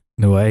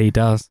 The way he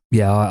does.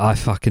 Yeah, I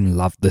fucking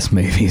love this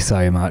movie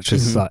so much.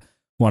 It's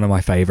one of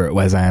my favourite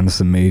Wes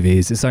Anderson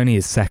movies. It's only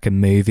his second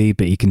movie,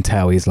 but you can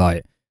tell he's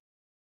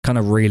kind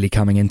of really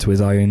coming into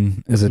his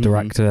own as a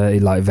director.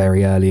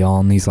 Very early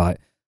on, he's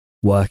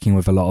working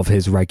with a lot of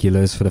his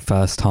regulars for the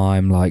first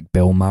time, like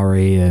Bill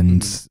Murray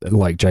and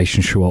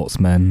Jason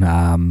Schwartzman.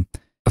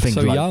 I think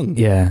so young.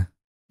 Yeah,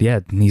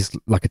 and he's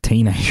like a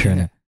teenager in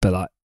it.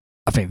 But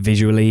I think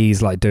visually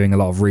he's doing a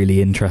lot of really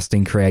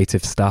interesting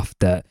creative stuff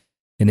that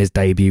in his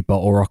debut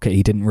Bottle Rocket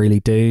he didn't really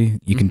do.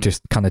 You can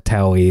just kind of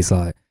tell he's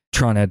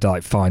trying to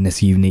like find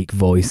this unique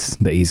voice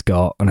that he's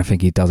got, and I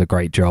think he does a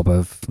great job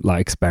of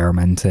like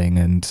experimenting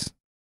and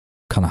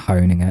kind of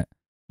honing it.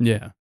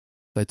 Yeah,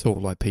 they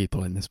talk like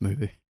people in this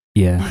movie.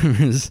 Yeah.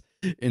 Whereas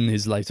in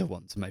his later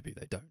ones, maybe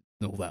they don't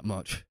all that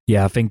much.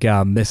 Yeah, I think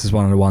this is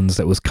one of the ones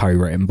that was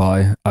co-written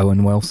by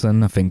Owen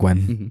Wilson. I think when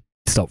he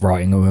stopped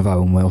writing with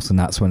Owen Wilson,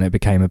 that's when it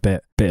became a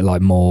bit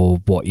like more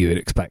what you would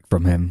expect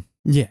from him.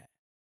 Yeah,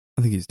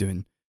 I think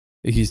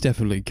he's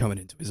definitely coming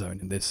into his own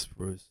in this,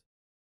 whereas,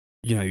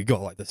 you know, you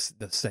got like the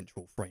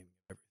central frame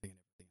of everything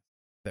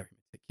very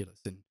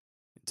meticulous in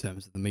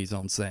terms of the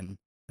mise-en-scène,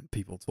 and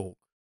people talk.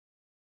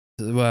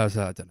 Well,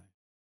 I don't know.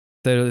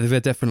 They're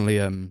definitely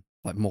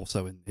like more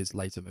so in his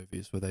later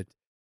movies where they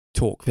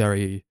talk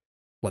very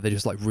like they're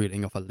just like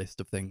reading off a list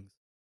of things.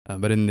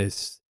 But in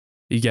this,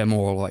 you get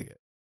more like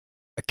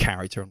a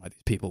character, and like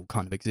these people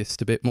kind of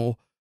exist a bit more.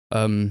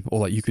 Or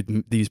like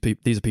these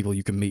are people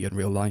you can meet in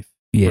real life.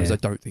 Yeah. Whereas I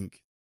don't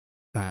think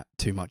that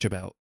too much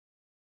about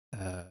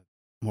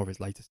more of his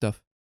later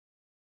stuff.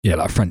 Yeah,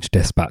 like French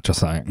Dispatch or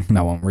something.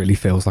 No one really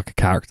feels like a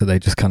character. They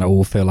just kind of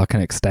all feel like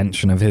an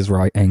extension of his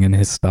writing and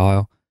his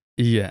style.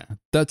 Yeah,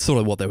 that's sort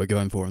of what they were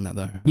going for in that,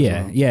 though.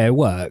 Yeah, well. yeah, it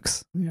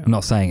works. Yeah. I'm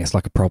not saying it's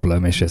like a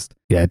problem. It's just,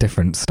 yeah, a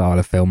different style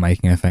of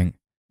filmmaking, I think.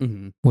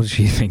 Mm-hmm. What did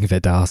you think of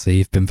it, Darcy?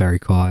 You've been very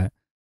quiet.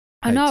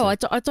 I know. I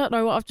don't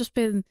know. I've just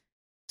been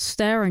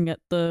staring at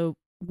the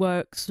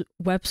Works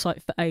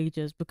website for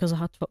ages because I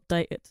had to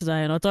update it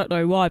today, and I don't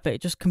know why, but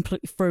it just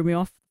completely threw me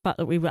off the fact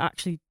that we were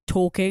actually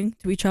talking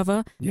to each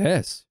other.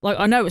 Yes. Like,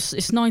 I know it's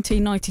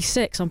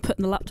 1996. I'm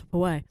putting the laptop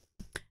away.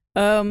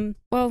 So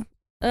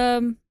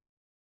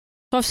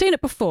I've seen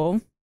it before,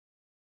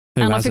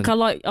 and I think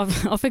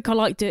I think I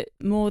liked it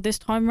more this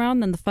time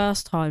round than the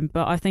first time.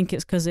 But I think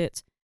it's because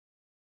this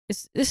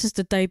is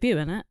the debut,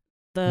 isn't it?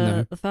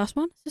 The first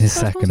one. His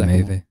second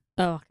movie.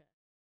 Oh, okay.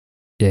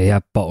 Yeah, he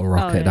had Bottle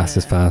Rocket. That's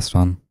his first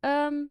one.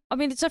 I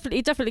mean, it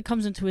definitely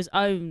comes into his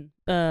own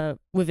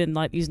within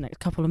like these next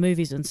couple of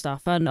movies and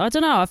stuff. And I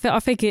don't know. I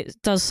think it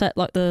does set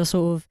like the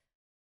sort of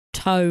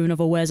tone of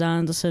a Wes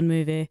Anderson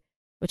movie,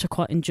 which I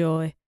quite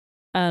enjoy.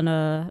 And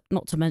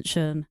not to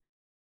mention,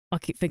 I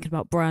keep thinking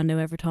about Brand New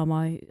every time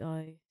I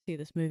see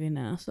this movie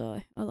now,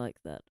 so I like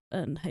that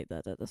and hate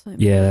that at the same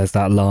time. Yeah, there's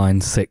that line,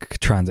 Sick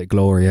Transit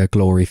Gloria,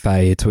 Glory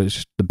Fades,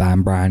 which the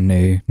band Brand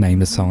New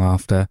named a song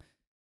after.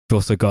 We've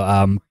also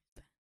got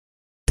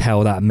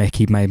Tell That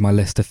Mickey Made My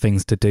List of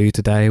Things to Do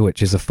Today,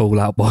 which is a Fall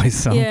Out Boy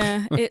song.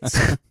 Yeah, it's...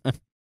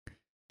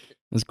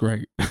 That's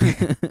great. I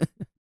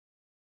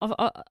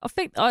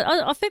think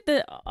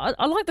that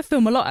I like the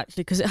film a lot,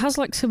 actually, because it has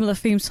like similar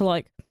themes to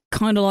like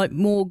kind of like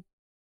more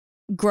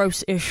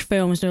gross-ish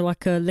films, you know,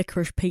 like a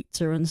Licorice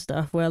Pizza and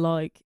stuff, where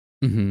like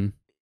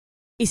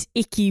it's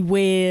icky,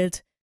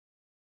 weird.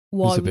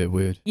 It's a bit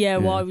weird. Yeah,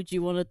 why would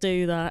you want to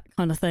do that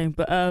kind of thing?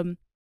 But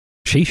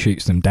she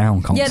shoots them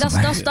down constantly.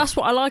 Yeah, that's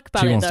what I like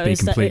about it. She wants to be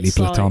completely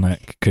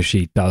platonic because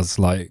she does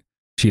like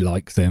she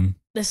likes him.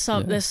 There's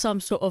some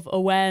sort of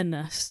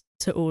awareness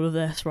to all of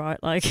this, right?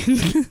 Like,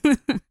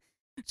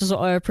 just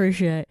what I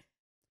appreciate.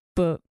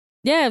 But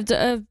yeah,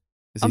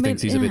 he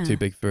thinks he's a bit too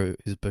big for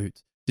his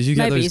boots. Did you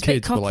get those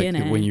kids for like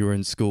when you were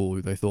in school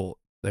who they thought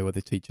they were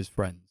the teacher's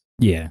friends?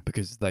 Yeah,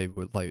 because they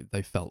were like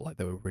they felt like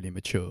they were really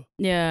mature.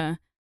 Yeah,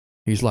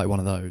 he's like one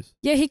of those.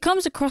 Yeah, he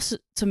comes across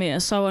to me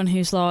as someone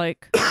who's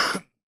like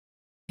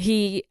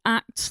he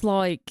acts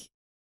like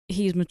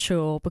he's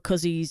mature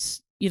because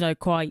he's, you know,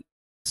 quite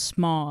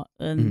smart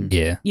and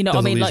you know,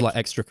 I mean, like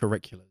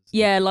extracurriculars.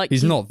 Yeah, like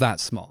he's not that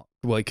smart.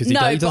 Well, because he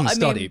doesn't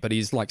study, but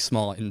he's like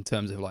smart in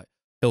terms of like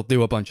he'll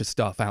do a bunch of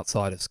stuff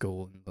outside of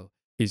school and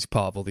he's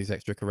part of all these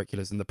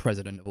extracurriculars and the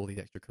president of all these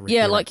extracurricular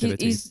yeah, like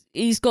activities.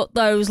 he's got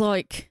those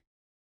like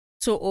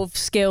sort of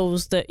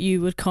skills that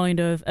you would kind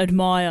of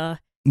admire.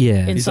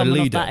 Yeah, in someone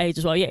of that age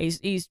as well. Yeah,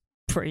 he's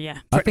pretty. Yeah,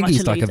 I think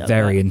he's like a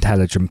very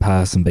intelligent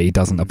person, but he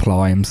doesn't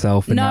apply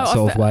himself in that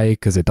sort of way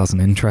because it doesn't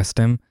interest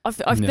him. I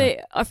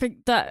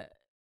think that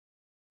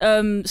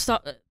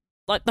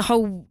like the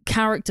whole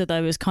character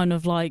though is kind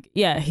of like,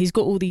 yeah, he's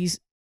got all these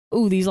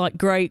like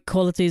great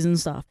qualities and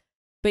stuff,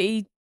 but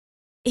he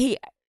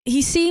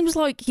seems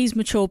like he's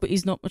mature, but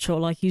he's not mature.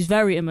 Like he's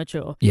very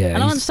immature. Yeah,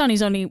 and I understand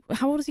he's only,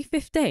 how old is he?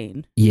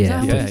 15.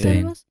 Yeah,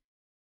 15.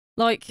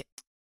 Like,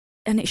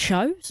 and it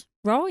shows,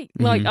 right?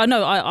 Like I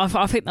know,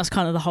 I think that's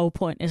kind of the whole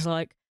point. Is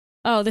like,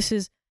 oh, this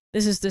is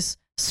this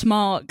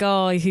smart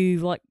guy who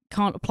like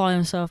can't apply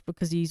himself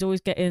because he's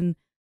always getting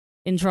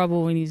in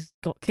trouble and he's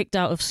got kicked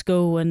out of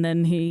school, and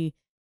then he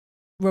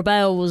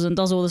rebels and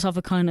does all this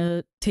other kind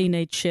of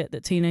teenage shit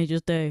that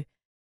teenagers do.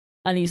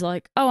 And he's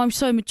like, oh, I'm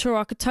so mature,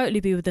 I could totally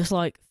be with this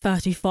like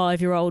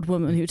 35-year-old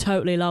woman who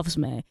totally loves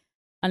me.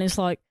 And it's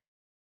like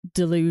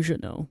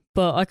delusional.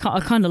 But I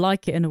kind of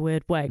like it in a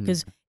weird way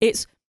because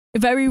it's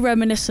very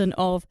reminiscent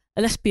of,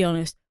 let's be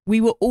honest,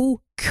 we were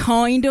all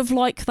kind of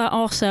like that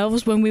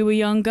ourselves when we were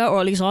younger, or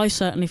at least I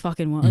certainly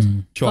fucking was.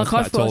 Like,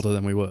 I thought older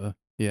than we were.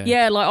 Yeah.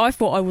 Yeah, like I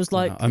thought I was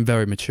like... No, I'm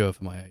very mature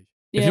for my age.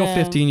 If you're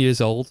 15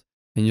 years old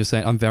and you're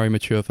saying I'm very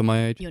mature for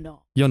my age... You're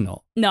not. You're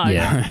not. No.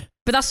 Yeah.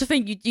 But that's the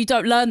thing, you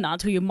don't learn that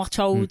until you're much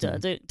older,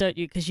 don't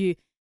you? Because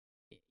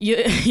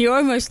you're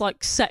almost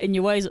like set in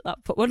your ways at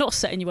that point. Well, not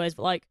set in your ways,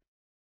 but like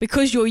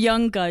because you're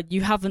younger,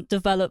 you haven't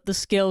developed the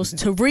skills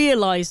to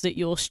realise that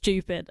you're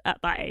stupid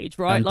at that age,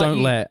 right? And like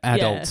don't let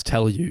adults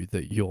tell you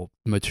that you're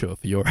mature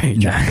for your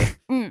age,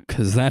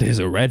 because that is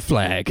a red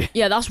flag.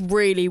 Yeah, that's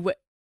really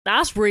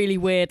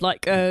weird,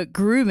 like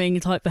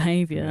grooming type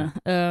behaviour.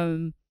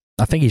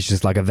 I think he's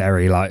just like a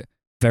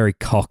very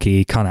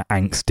cocky, kind of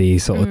angsty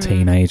sort of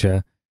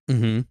teenager.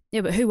 Mm-hmm.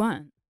 Yeah, but who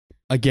won't?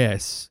 I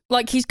guess.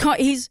 Like it's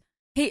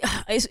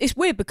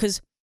weird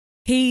because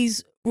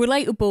he's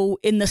relatable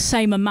in the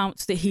same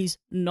amounts that he's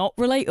not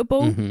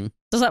relatable. Mm-hmm.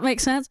 Does that make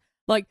sense?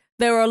 Like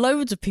there are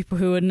loads of people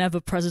who are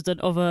never president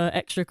of a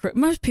extracurricular.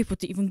 Most people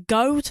didn't even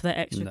go to their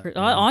extracurricular.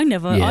 No. I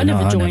never I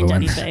joined never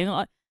anything.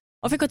 I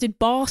think I did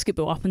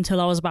basketball up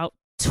until I was about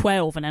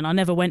 12, and then I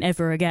never went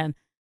ever again.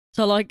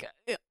 So like,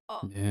 yeah,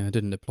 I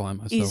didn't apply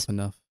myself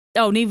enough.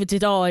 Oh, neither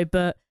did I.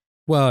 But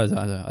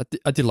well,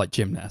 I did like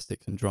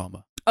gymnastics and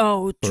drama.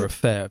 Oh, for a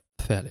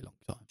fairly long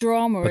time.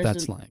 Drama, but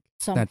that's like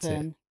something. That's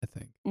it, I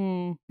think.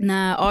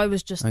 Nah, I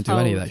was just. I don't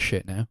do any of that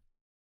shit now.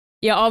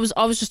 Yeah, I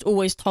was just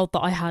always told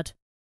that I had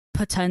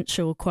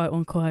potential, quote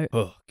unquote.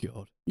 Oh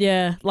God.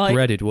 Yeah, like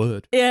dreaded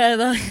word.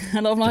 Yeah,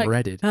 and I'm like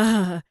dreaded.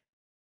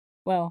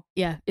 Well,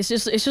 yeah, it's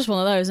just one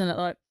of those, isn't it?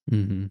 Like,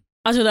 mm-hmm.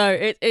 I don't know.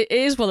 It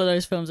is one of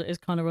those films that is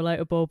kind of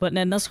relatable, but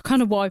then that's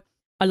kind of why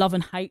I love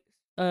and hate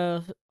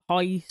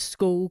high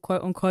school,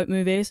 quote unquote,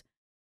 movies.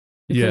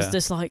 Because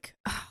there's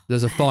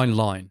a fine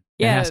line.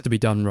 Yeah, it has to be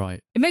done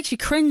right. It makes you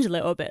cringe a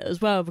little bit as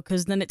well,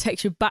 because then it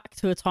takes you back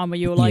to a time where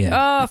you were like,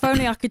 oh, if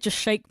only I could just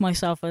shake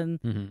myself and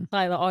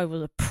say that I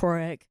was a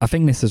prick. I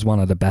think this is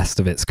one of the best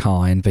of its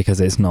kind, because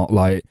it's not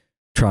like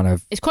trying to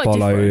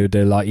follow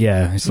different.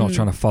 it's not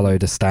trying to follow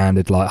the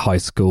standard like high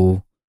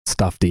school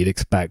stuff that you'd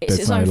expect.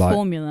 It's no own like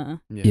formula.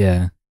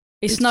 Yeah.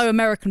 It's no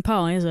American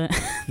Pie, is it?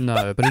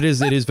 No, but it is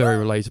very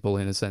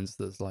relatable in a sense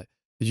that's like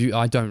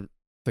I don't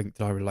think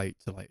that I relate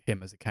to like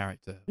him as a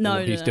character.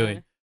 What he's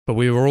doing. But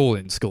we were all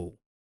in school.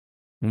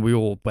 And we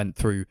all went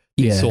through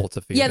these sorts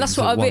of feelings that's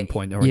what at one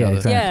point or another.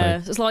 Exactly. Yeah,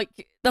 it's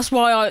like that's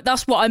what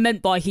I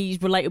meant by he's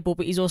relatable,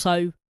 but he's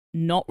also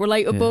not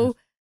relatable. Yeah.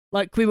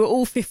 Like we were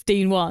all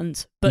 15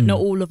 once, but not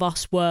all of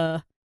us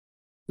were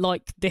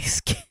like this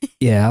kid.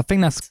 Yeah, I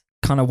think that's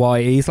kind of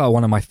why he's like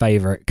one of my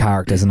favourite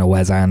characters in a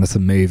Wes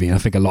Anderson movie. And I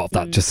think a lot of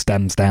that just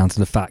stems down to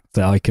the fact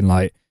that I can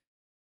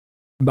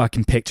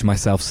picture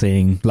myself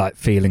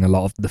feeling a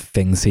lot of the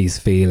things he's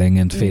feeling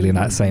and feeling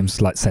that same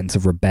like sense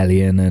of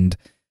rebellion and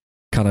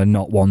kind of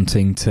not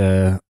wanting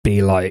to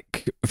be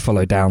like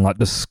follow down like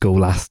the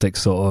scholastic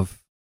sort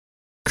of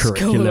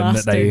curriculum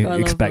that they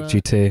expect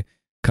you to,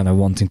 kind of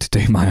wanting to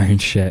do my own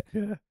shit.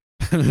 Yeah.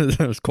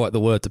 That was quite the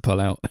word to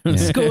pull out. Yeah.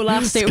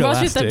 Scholastic.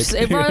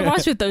 It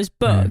rhymes with those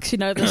books, you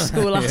know, the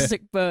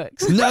scholastic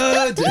books.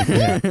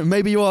 Nerd!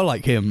 Maybe you are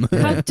like him.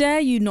 How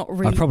dare you not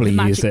read I probably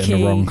used it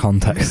in the wrong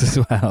context as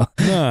well.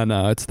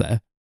 No, it's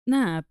there.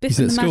 Nah, Biff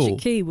and the Magic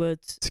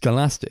Keywords.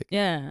 Scholastic.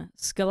 Yeah,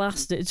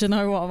 scholastic. Do you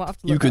know what? I'm have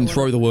to you can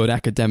throw the word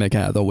academic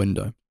out of the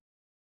window.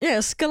 Yeah,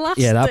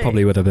 scholastic. Yeah, that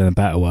probably would have been a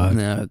better word.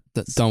 No,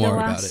 don't worry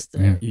about it.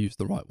 Yeah. Use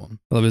the right one.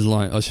 I was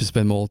like, I should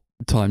spend more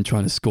time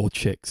trying to score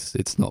chicks.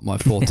 It's not my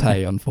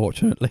forte,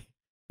 unfortunately.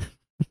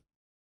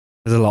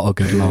 There's a lot of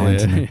good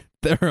lines. Yeah.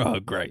 There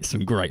are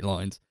some great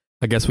lines.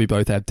 I guess we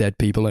both have dead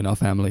people in our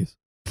families.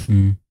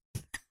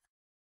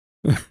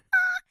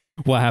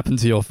 What happened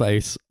to your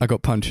face? I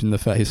got punched in the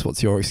face.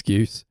 What's your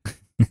excuse?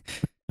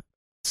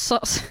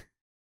 Some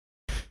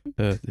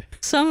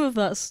of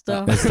that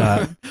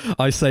stuff.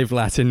 I saved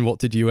Latin. What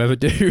did you ever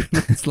do?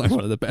 It's like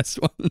one of the best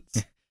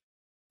ones.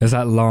 There's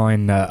that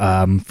line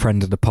that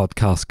friend of the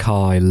podcast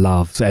Kai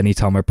loves.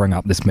 Anytime I bring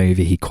up this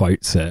movie, he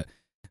quotes it,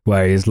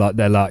 where he's like,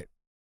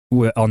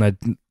 we're on a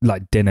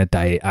like dinner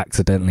date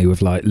accidentally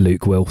with like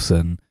Luke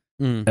Wilson,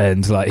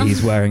 and like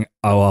he's wearing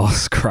OR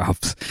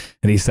scrubs,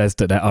 and he says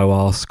that they're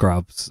OR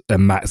scrubs,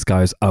 and Max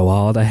goes, "Oh,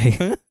 are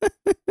they?"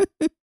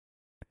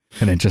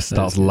 And then just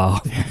starts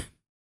laughing.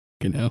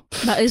 You know,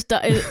 that is.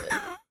 I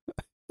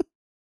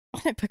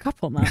didn't pick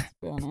up on that, to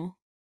be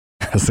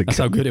honest. That's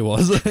how good it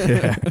was.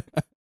 Yeah.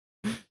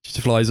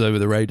 Just flies over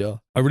the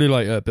radar. I really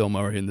like Bill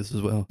Murray in this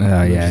as well.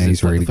 Oh yeah,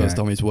 he's really the first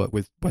good. time he's worked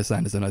with Wes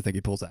Anderson. I think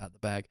he pulls it out of the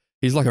bag.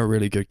 He's like a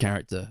really good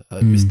character,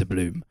 Mr.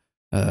 Bloom.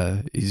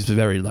 He's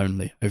very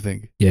lonely, I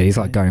think. Yeah, he's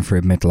like going through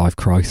a midlife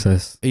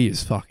crisis. He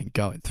is fucking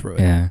going through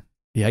it. Yeah.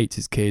 He hates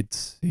his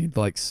kids. He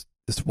likes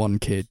this one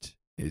kid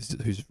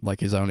who's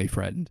like his only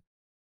friend,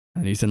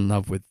 and he's in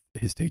love with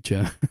his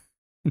teacher.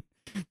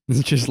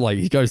 It's just like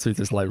he goes through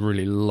this like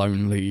really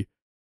lonely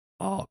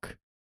arc,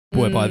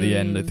 where by the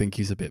end I think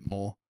he's a bit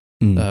more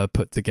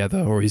put together,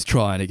 or he's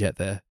trying to get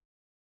there.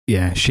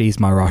 Yeah, she's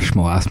my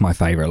Rushmore. That's my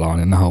favourite line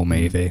in the whole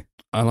movie.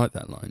 I like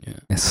that line, yeah.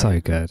 It's so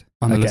good.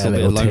 I'm I get a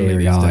little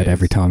teary-eyed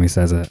every time he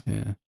says it.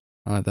 Yeah,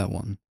 I like that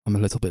one. I'm a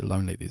little bit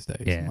lonely these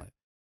days. Yeah. Like,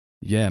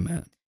 yeah,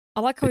 man.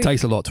 I like how it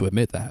takes a lot to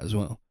admit that as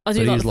well. I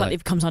do like the fact that he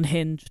becomes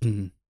unhinged.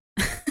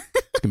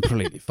 It's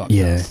completely fucked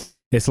Yeah. up.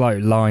 It's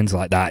like lines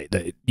like that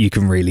you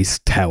can really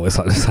tell it's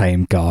like the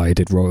same guy who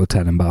did Royal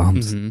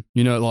Tenenbaums. Mm-hmm.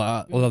 You know,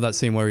 like I love that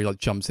scene where he like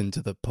jumps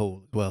into the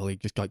pool as well. He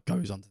just like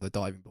goes onto the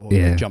diving board,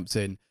 Yeah. and jumps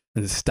in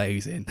and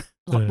stays in.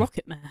 Like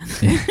Rocket Man.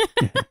 Yeah.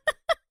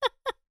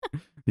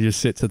 He just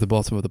sits at the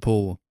bottom of the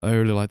pool. I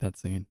really like that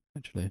scene,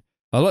 actually.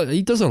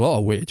 He does a lot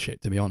of weird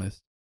shit, to be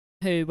honest.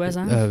 Who? Where's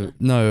that?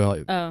 No,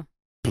 like Oh.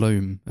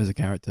 Bloom as a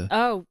character.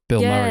 Oh.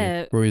 Bill yeah.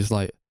 Murray, where he's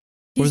like,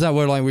 what is that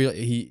where like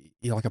he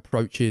like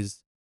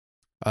approaches,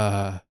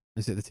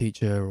 is it the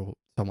teacher or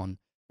someone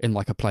in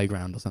like a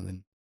playground or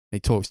something? He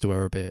talks to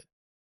her a bit,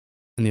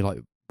 and he like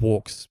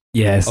walks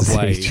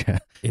away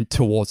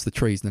towards the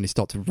trees, and then he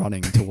starts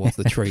running towards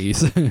the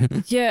trees.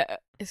 Yeah,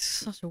 it's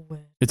such a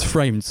weird. It's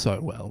framed so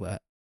well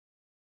that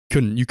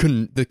you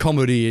couldn't. The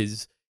comedy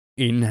is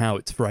in how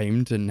it's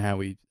framed and how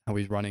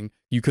he's running.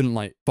 You couldn't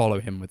like follow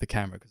him with the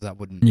camera because that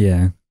wouldn't.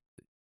 Yeah.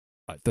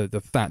 Like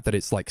the fact that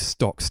it's like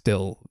stock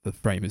still, the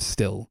frame is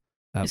still.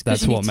 It's 'cause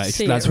That's you need what to makes.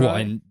 see That's it, what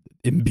right?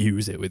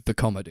 imbues it with the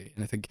comedy,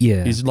 and I think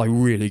Yeah. he's like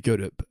really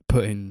good at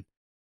putting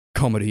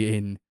comedy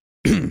in.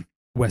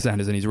 Wes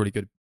Anderson, he's really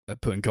good at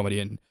putting comedy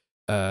in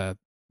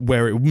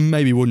where it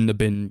maybe wouldn't have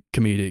been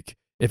comedic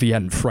if he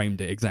hadn't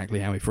framed it exactly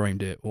how he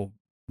framed it, or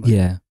like,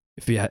 Yeah.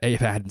 if it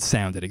hadn't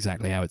sounded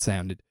exactly how it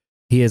sounded.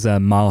 He is a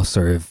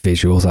master of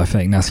visuals, I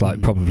think. That's like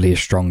Mm. probably his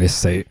strongest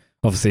suit.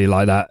 Obviously,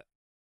 like that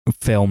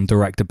film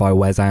directed by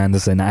Wes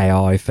Anderson,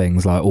 AI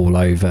things like all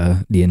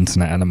over the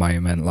internet at the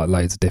moment, like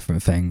loads of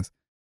different things.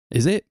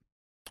 Is it?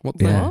 What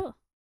the Yeah. What?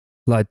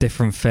 Like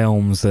different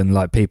films, and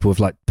like people have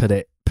like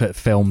put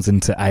films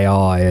into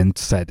AI and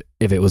said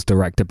if it was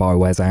directed by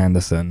Wes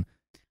Anderson.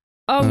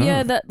 Oh, Oh.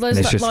 yeah, there's And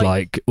it's that, just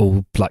like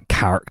all like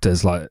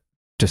characters like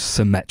just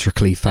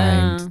symmetrically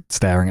framed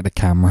staring at the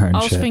camera and I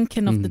was shit.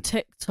 thinking of the Mm.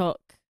 TikTok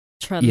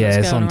trend. Yeah, that's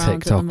it's going on around at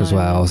the TikTok as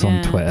well. It's on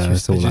moment. Twitter. I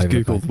It's all just over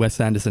the googled place. Wes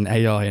Anderson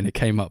AI and it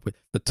came up with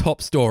the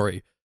top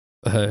story.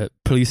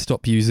 Please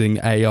stop using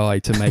AI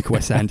to make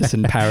Wes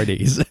Anderson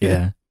parodies.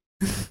 Yeah.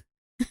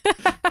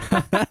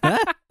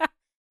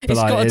 It's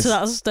like, got it's- to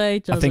that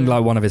stage. I think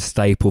like one of his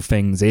staple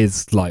things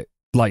is like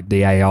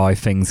the AI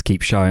things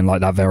keep showing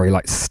like that very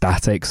like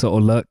static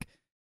sort of look.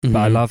 But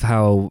I Mhm. love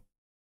how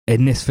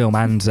in this film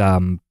and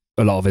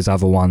a lot of his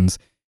other ones,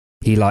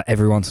 he like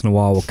every once in a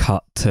while will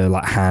cut to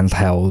like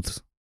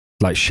handheld,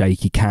 like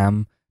shaky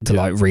cam to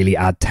Yeah. like really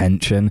add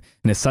tension.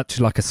 And it's such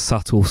like a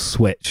subtle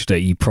switch that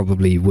you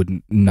probably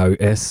wouldn't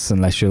notice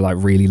unless you're like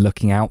really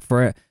looking out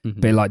for it.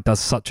 Mhm. But it like does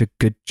such a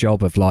good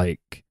job of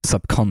like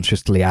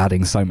subconsciously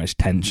adding so much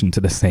tension to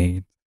the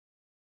scene.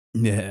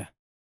 Yeah.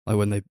 Like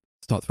when they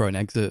start throwing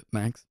eggs at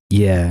Max.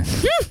 Yeah.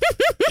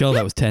 God,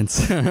 that was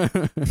tense. That's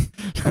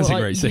Well, a like,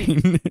 great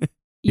scene.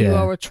 You Yeah.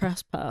 are a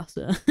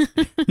trespasser.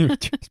 You're a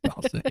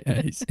trespasser.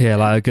 Yeah, Yeah,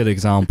 like a good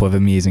example of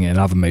him using it in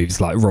other movies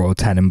like Royal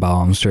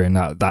Tenenbaums during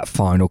that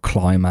final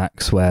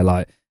climax where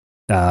like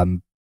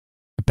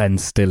Ben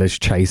Stiller's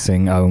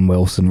chasing Owen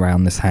Wilson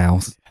around this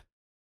house.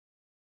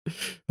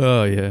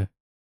 Oh, yeah.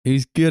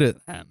 He's good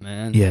at that,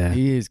 man. Yeah.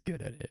 He is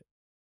good at it.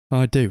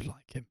 I do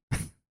like him.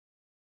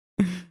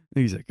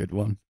 He's a good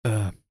one.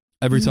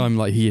 Every time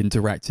like he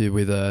interacted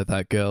with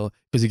that girl,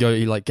 because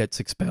he like gets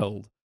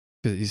expelled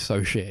because he's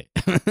so shit,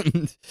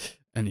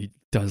 and he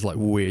does like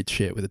weird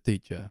shit with a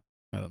teacher.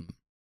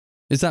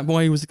 Is that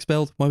why he was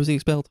expelled? Why was he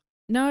expelled?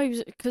 No,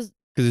 because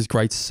Because his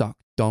grades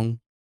sucked. Dong.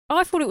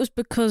 I thought it was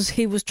because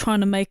he was trying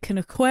to make an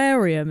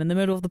aquarium in the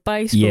middle of the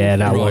baseball. Yeah,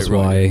 that field. was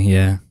Right. why.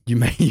 Yeah. You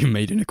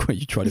made an aquarium.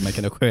 You tried to make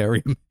an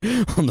aquarium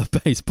on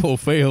the baseball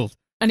field.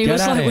 And he Get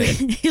was outta like,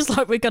 here. he's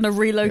like, we're going to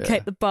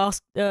relocate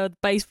Yeah. the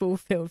baseball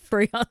field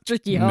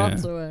 300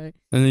 yards Yeah. away.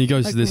 And then he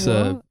goes Like, to this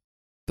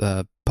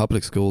what?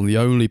 public school, and the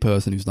only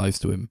person who's nice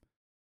to him,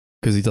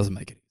 because he doesn't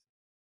make it easy.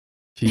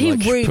 She He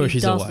like really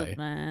pushes doesn't, away.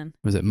 man.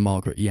 Was it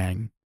Margaret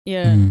Yang?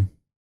 Yeah. Mm.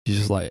 She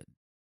just like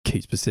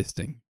keeps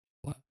persisting.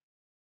 Like,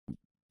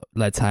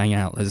 let's hang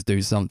out. Let's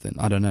do something.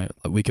 I don't know.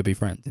 Like we could be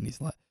friends. And he's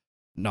like,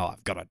 no,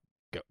 I've got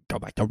to go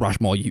back to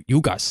Rushmore.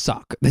 You guys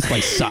suck. This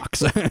place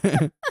sucks.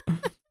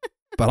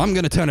 But I'm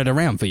going to turn it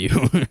around for you.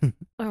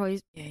 Oh,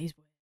 he's weird.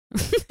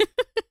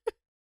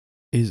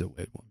 He's a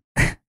weird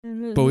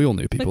one. But we all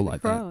knew people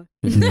like that.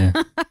 Yeah.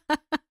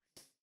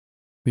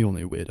 We all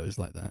knew weirdos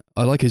like that.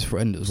 I like his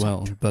friend as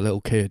well, the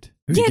little kid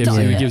who Yeah, who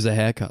he yeah. gives a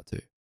haircut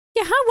to.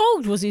 Yeah, how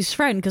old was his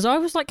friend? Because I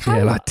was like, how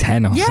Yeah, like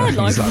 10 or Yeah,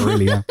 something. He's like- like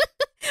really young.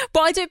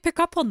 But I didn't pick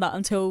up on that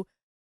until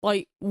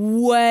like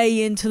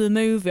way into the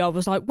movie. I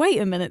was like, wait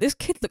a minute, this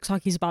kid looks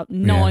like he's about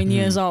 9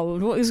 Yeah. years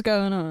old. What is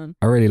going on?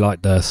 I really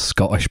like the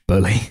Scottish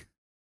bully.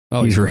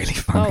 Oh, He's yeah. really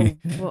funny.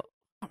 Oh,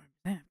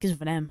 what? Gives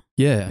of an M.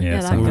 Yeah.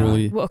 Yeah, that same guy.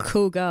 Really- What a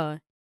cool guy.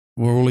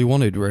 Well, all he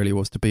wanted really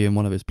was to be in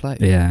one of his plays.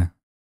 Yeah.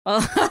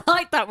 I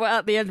like that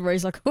at the end where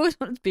he's like, I always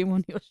wanted to be in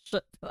one of your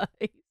shit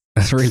plays.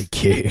 That's really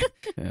cute.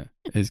 Yeah,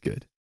 it's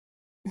good.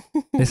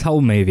 This whole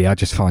movie I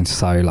just find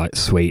so like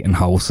sweet and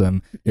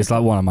wholesome. It's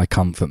like one of my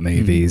comfort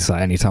movies.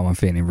 Like anytime I'm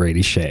feeling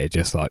really shit, it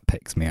just like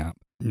picks me up.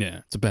 Yeah,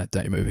 it's a bad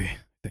day movie, I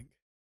think.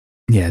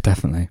 Yeah,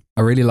 definitely.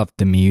 I really love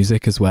the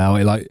music as well.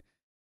 It like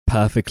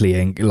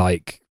perfectly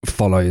like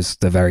follows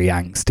the very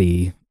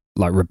angsty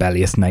like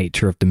rebellious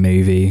nature of the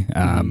movie,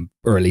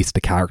 or at least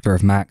the character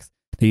of Max.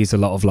 They use a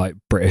lot of like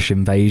British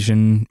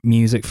invasion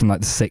music from like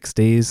the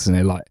 60s, and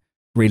it like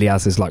really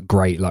has this like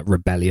great like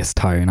rebellious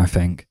tone, I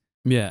think.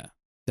 Yeah,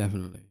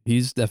 definitely.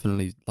 He's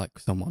definitely like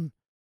someone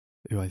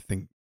who I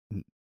think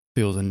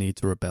feels a need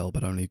to rebel,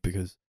 but only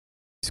because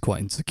he's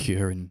quite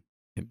insecure in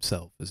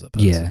himself as a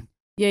person. Yeah.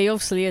 Yeah, he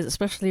obviously is,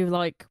 especially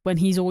like when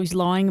he's always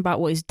lying about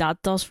what his dad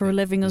does for a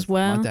living as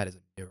well. My dad is a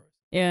hero.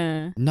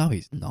 Yeah. No,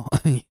 he's not.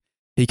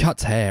 He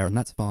cuts hair, and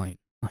that's fine.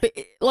 But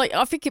like,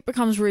 I think it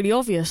becomes really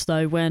obvious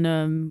though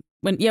when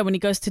he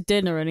goes to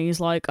dinner and he's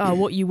like, "Oh,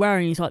 what are you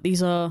wearing?" He's like,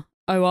 "These are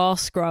OR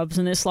scrubs,"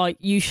 and it's like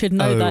you should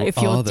know that if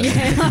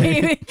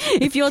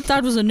if your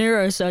dad was a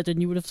neurosurgeon,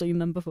 you would have seen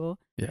them before.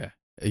 Yeah,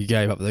 he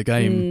gave up the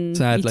game.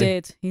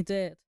 Sadly, He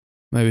did.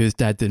 Maybe his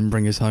dad didn't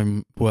bring his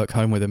work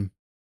home with him.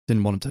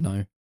 Didn't want him to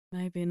know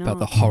Maybe not about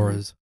the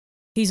horrors.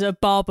 He's a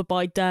barber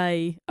by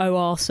day,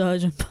 OR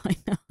surgeon by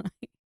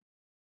night.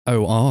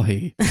 Oh, are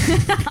he?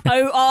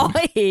 Oh, are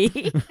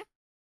he?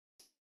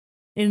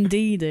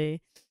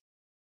 Indeedy.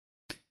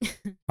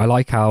 I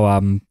like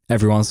how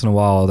every once in a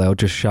while they'll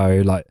just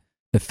show like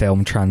the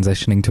film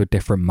transitioning to a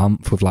different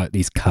month with like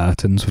these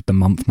curtains with the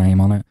month name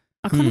on it.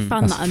 I kind of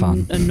found That's that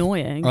fun.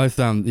 annoying. I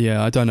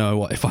don't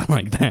know if I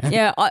like that.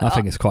 Yeah, I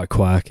think it's quite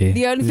quirky.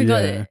 the only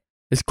thing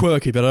It's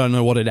quirky, but I don't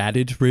know what it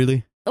added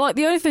really.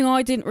 the only thing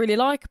I didn't really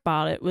like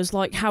about it was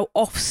like how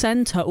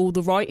off-center all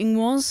the writing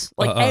was.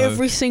 Like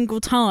every single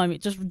time,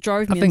 it just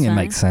drove me I think insane. it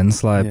makes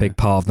sense. Like a big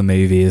part of the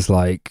movie is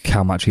like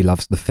how much he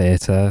loves the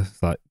theatre,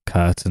 like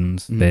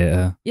curtains,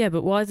 theatre. Yeah,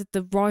 but why did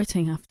the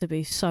writing have to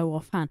be so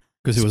offhand?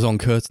 Because it was on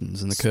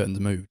curtains and the curtains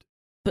moved.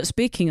 But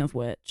speaking of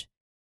which,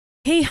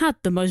 he had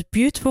the most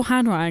beautiful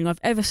handwriting I've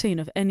ever seen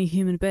of any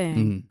human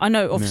being. I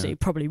know, obviously, it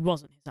probably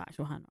wasn't his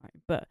actual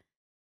handwriting, but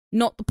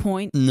not the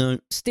point. No.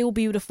 Still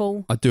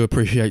beautiful. I do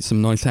appreciate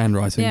some nice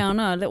handwriting. Yeah, I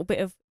know. A little bit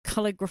of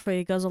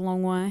calligraphy goes a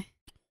long way.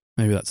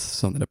 Maybe that's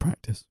something to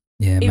practice.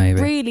 Yeah, It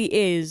maybe. really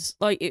is.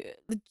 Like,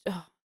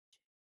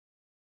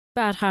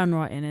 bad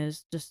handwriting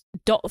is just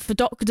for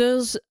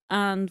doctors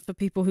and for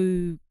people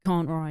who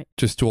can't write.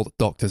 Just to all the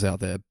doctors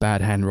out there,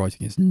 bad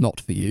handwriting is not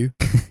for you.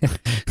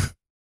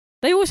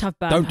 They always have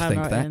bad Don't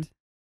handwriting. think that.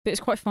 But it's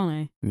quite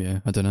funny.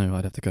 Yeah, I don't know.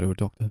 I'd have to go to a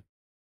doctor.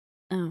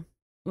 Oh,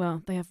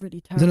 well, they have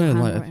really I terrible don't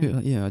know. Like, I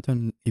handwriting. feel, I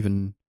don't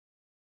even.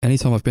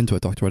 Anytime I've been to a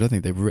doctor, I don't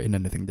think they've written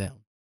anything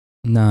down.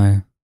 No.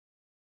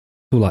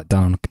 It's all like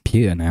done on a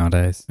computer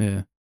nowadays.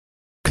 Yeah,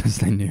 because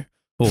they knew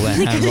all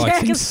their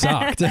handwriting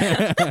sucked.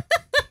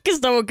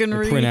 Because no one can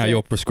read Print out it.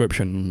 your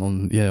prescription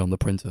on the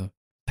printer.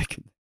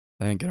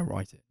 They ain't gonna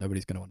write it.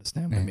 Nobody's gonna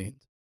understand what it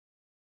means.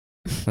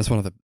 That's one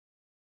of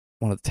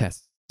the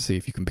tests to see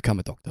if you can become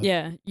a doctor.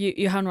 Yeah,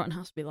 your handwriting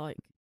has to be like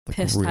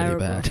piss really terrible.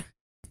 bad.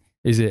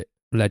 Is it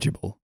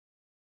legible?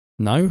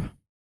 No.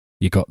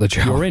 You got the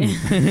job. You're in.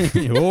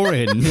 You're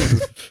in.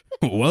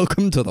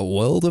 Welcome to the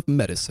world of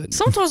medicine.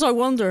 Sometimes I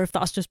wonder if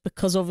that's just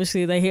because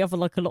obviously they have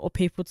like a lot of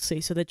people to see,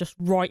 so they're just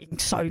writing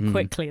so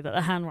quickly that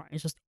the handwriting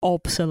is just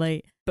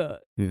obsolete.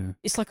 But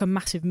it's like a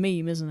massive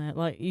meme, isn't it?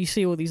 Like you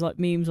see all these like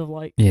memes of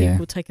like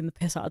people taking the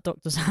piss out of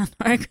doctors'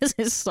 handwriting because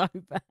it's so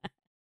bad.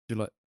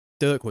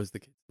 Dirk was the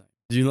kid's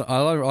name.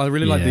 I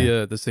really like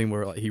the scene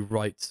where like he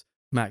writes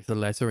Max a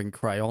letter in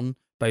crayon,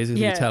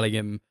 basically telling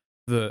him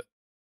that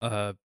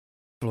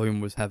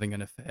Bloom was having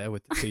an affair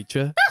with the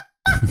teacher.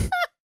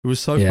 It was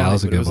so funny,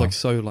 but it was like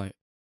so like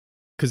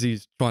because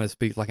he's trying to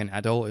speak like an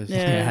adult. It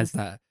has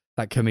that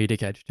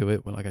comedic edge to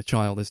it, where like a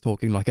child is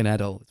talking like an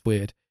adult. It's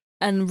weird.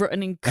 And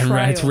written in crayon.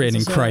 And it's written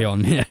in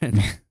crayon. Yeah,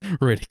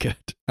 really good.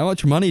 How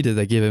much money did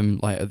they give him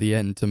like at the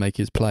end to make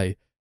his play?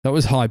 That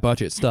was high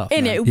budget stuff.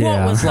 In man. it,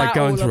 what was it's like that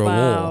going all through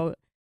about? a war.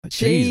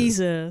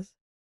 Jesus.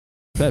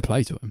 Fair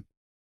play to him.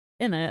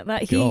 In it,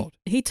 that God.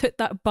 he took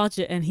that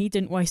budget and he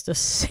didn't waste a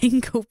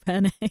single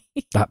penny.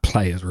 That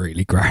play is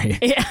really great.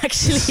 It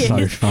actually It's is.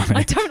 so funny.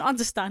 I don't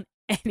understand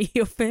any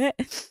of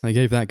it. They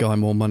gave that guy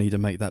more money to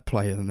make that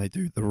play than they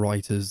do the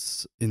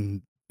writers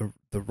in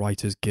the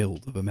Writers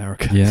Guild of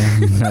America. Yeah,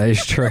 that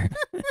is true.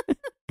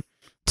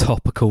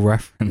 Topical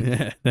reference.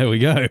 Yeah, there we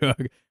go.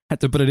 Had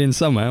to put it in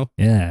somehow.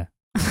 Yeah.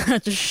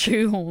 Just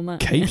shoehorn that.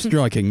 Keep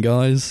striking,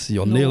 guys.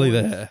 You're nearly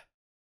Nice. there.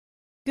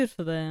 Good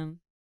for them.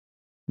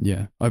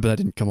 Yeah, I hope that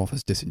didn't come off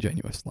as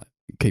disingenuous. Like,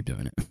 keep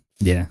doing it.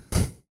 Yeah.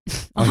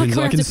 I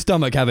can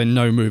stomach having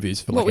no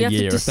movies for like we a have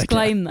year to if they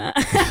disclaim that.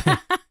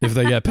 if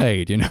they get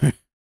paid, you know.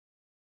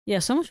 Yeah,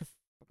 someone should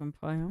fucking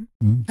pay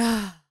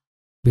them.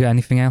 We got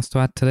anything else to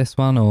add to this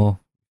one, or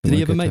Did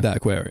he ever make that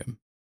aquarium?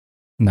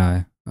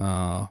 No.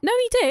 No,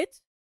 he did.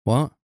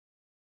 What?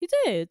 He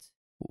did.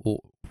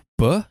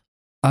 But?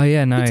 Oh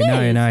yeah, no,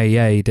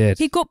 yeah, he did.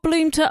 He got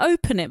Bloom to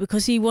open it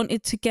because he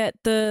wanted to get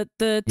the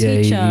Yeah,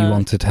 teacher he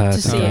wanted her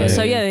to see Oh, it. yeah.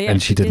 So yeah, he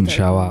and she actually didn't did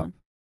show open up.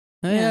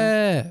 one.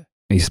 Yeah.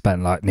 He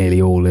spent like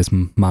nearly all his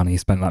money. He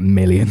spent like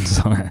millions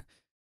on it.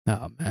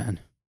 Oh man.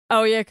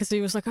 Oh yeah, because he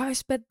was like, I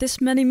spent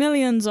this many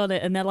millions on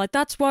it, and they're like,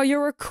 that's why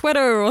you're a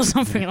quitter or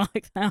something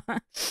like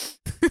that.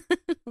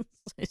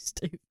 So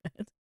stupid.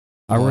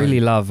 I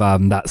really love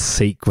that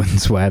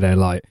sequence where they're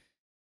like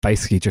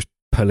basically just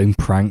pulling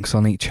pranks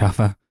on each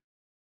other.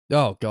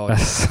 Oh god,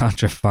 That's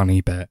such a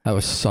funny bit. that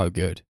was so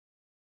good.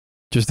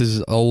 Just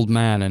this old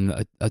man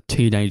and a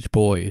teenage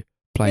boy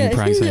playing Yeah,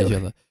 pranks on it's each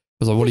other. I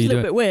was like, what are you It's a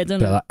little doing? bit weird, isn't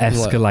But it? that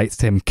escalates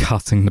to him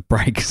cutting the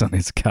brakes on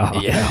his car.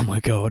 Yeah, oh my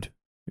god.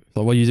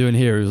 Like, what are you doing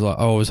here? He was like,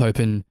 oh, I was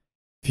hoping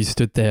if you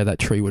stood there, that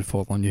tree would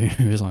fall on you.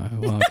 He was like,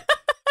 well,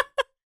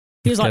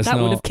 He was like, guess that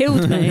would not. have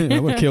killed me.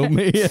 That would have killed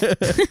me.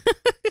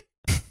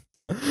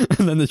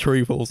 And then the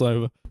tree falls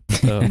over.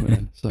 Oh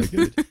man, so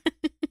good.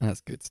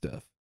 That's good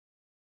stuff.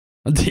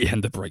 At the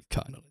end, the brake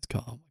cutting on his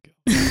car. Oh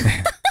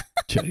my god.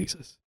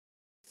 Jesus.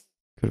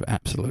 Could have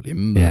absolutely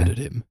murdered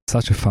him.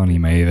 Such a funny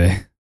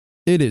movie.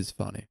 It is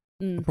funny.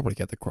 I'll Mm. probably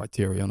get the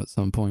Criterion at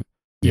some point.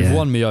 You've Yeah.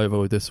 won me over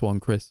with this one,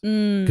 Chris.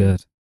 Mm.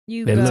 Good.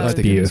 You It go. looks think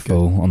it is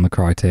beautiful on the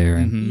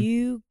Criterion. Mhm.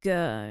 You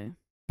go.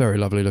 Very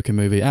lovely looking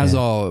movie, as Yeah.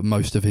 are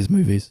most of his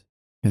movies.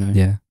 You know.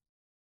 Yeah.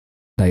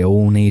 They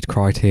all need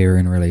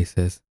Criterion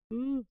releases.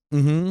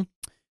 Mm-hmm.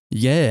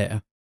 Yeah.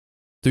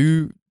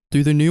 Do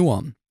the new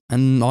one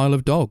and Isle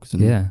of Dogs.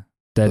 And Yeah.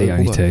 They're the all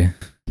only those. two.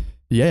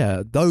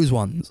 Yeah, those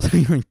ones.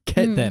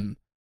 Get Mm. them.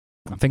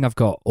 I think I've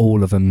got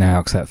all of them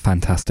now except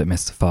Fantastic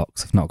Mr.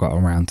 Fox. I've not got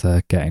around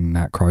to getting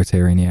that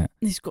Criterion yet.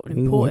 He's got an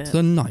Oh, important. it's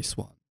a nice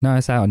one. No,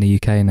 it's out in the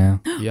UK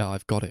now. Yeah,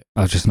 I've got it.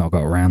 I've just not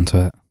got around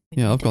to it.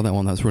 Yeah, I've got that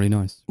one. That's really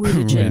nice. We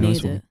legit Really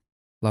nice need one. it.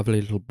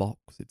 Lovely little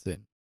box it's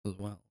in as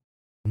well.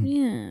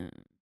 Yeah.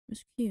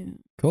 It's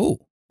cute.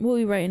 Cool. What are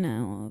we rating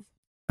out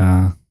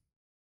of?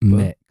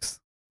 Mix.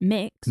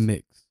 Mix?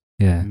 Mix.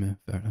 Yeah. Yeah,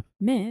 fair enough.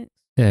 Mix?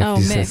 Yeah, Oh,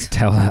 because Mick. says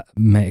tell that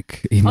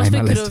Mick he I was made my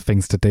thinking list of- of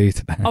things to do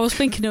today. I was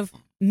thinking of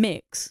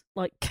mix,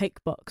 like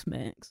cake box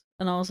mix.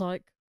 And I was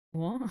like,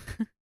 what?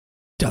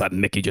 Tell that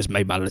Mickey just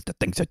made my list of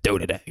things to do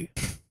today.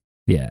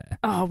 Yeah.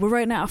 Oh, we're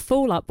rating out of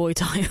Fall Out Boy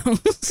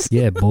titles.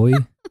 Yeah, boy.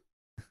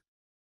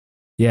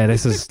 Yeah,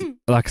 this is,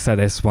 like I said,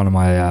 it's one of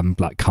my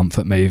like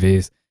comfort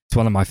movies. It's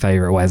one of my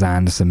favourite Wes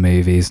Anderson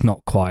movies.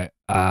 Not quite.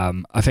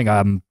 I think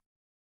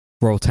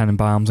Royal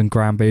Tenenbaums and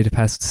Grand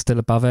Budapest are still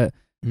above it.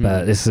 Hmm.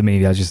 But this is a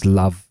movie I just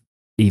love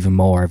even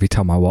more every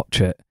time I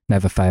watch it.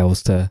 Never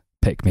fails to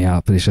pick me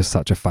up. It's just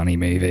such a funny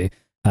movie.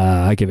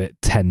 I give it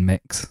 10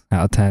 mix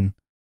out of 10.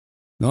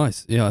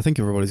 Nice. Yeah, I think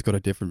everybody's got a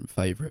different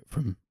favourite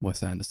from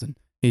Wes Anderson.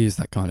 He is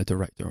that kind of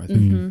director, I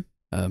think.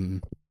 Mm-hmm.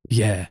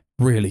 Yeah,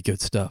 really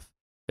good stuff.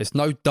 It's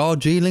no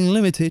Darjeeling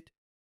Limited,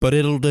 but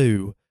it'll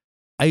do.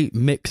 8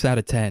 mix out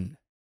of 10.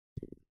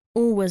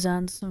 All Wes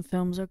Anderson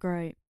films are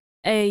great.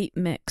 8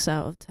 mix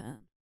out of 10.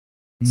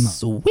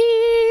 Sweet.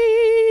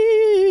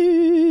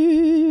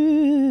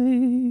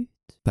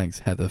 Thanks,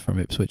 Heather from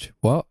Ipswich.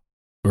 What?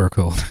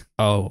 Record.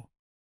 Oh,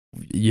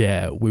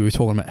 yeah, we were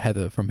talking about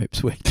Heather from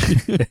Ipswich.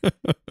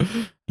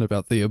 And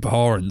about the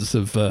abhorrence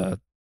of the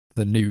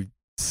new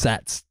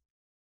SATs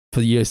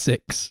for year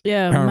 6.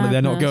 Yeah, Apparently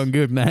they're not madness. going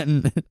good,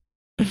 man.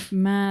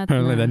 Madness.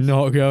 Apparently they're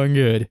not going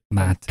good.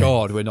 Mad.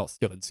 God, we're not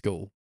still in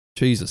school.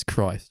 Jesus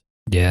Christ.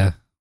 Yeah.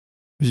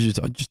 Just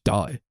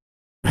die.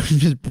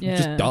 just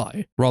Yeah.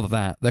 die. Rather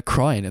that. They're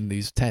crying in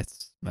these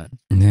tests, man.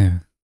 Yeah.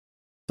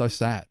 So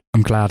sad.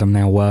 I'm glad I'm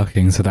now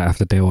working so I don't have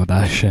to deal with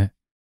that shit.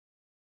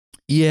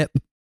 Yep.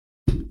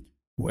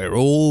 We're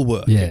all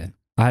working. Yeah.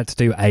 I had to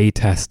do a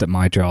test at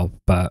my job,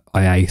 but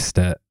I aced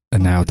it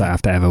and now I don't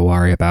have to ever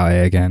worry about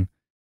it again.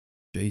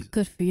 Jesus.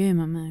 Good for you,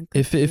 my man.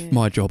 Good for If you.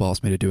 my job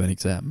asked me to do an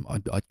exam,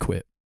 I'd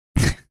quit.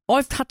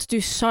 I've had to do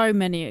so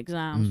many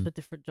exams Mm. for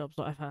different jobs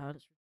that I've had.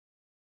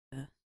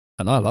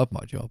 And I love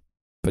my job.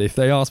 But if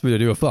they asked me to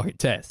do a fucking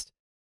test,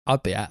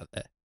 I'd be out of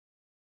there.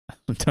 I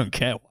don't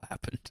care what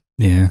happened.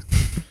 Yeah.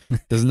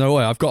 There's no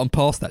way. I've gotten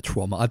past that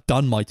trauma. I've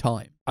done my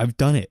time. I've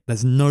done it.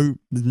 There's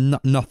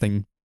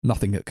nothing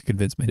that could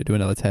convince me to do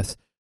another test.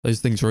 Those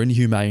things are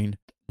inhumane.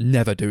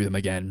 Never do them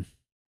again.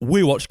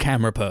 We watched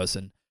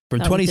Cameraperson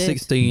from Oh, we did.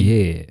 2016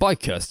 Yeah. by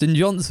Kirsten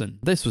Johnson.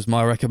 This was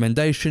my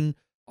recommendation.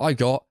 I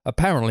got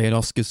apparently an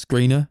Oscar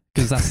screener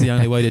because that's the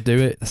only way to do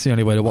it. That's the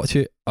only way to watch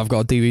it. I've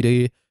got a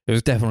DVD. It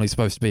was definitely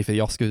supposed to be for the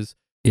Oscars.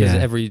 Because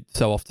Yeah. every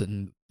so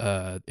often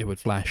it would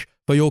flash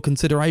for your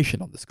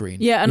consideration on the screen.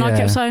 Yeah, and I Yeah.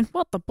 kept saying,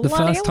 what the The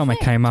bloody first time hell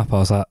it is came up, I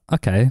was like,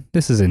 okay,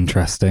 this is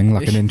interesting,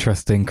 like an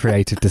interesting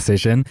creative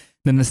decision.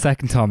 Then the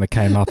second time it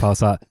came up, I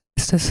was like,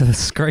 is this a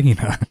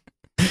screener?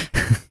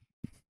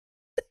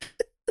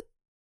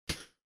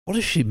 What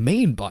does she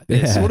mean by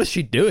this? Yeah. What is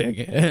she doing?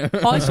 it?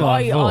 That's what I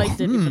I thought.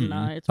 didn't even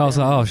know. to I be was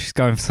like, oh, honest. she's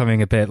going for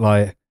something a bit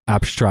like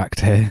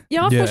abstract here.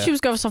 Yeah, I Yeah. thought she was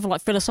going for something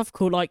like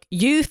philosophical, like,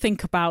 you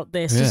think about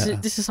this. Yeah.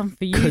 This is something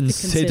for you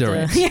Consider to consider.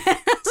 it. Yeah,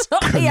 that's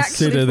what I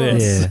actually Consider thought.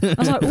 this. Yeah.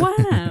 I was like,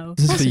 wow.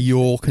 This is what's for it-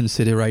 your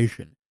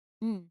consideration.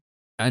 Mm.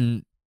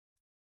 And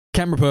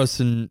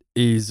Cameraperson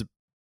is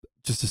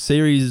just a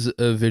series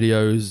of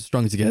videos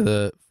strung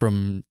together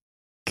from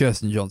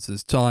Kirsten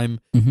Johnson's time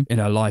Mhm. in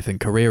her life and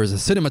career as a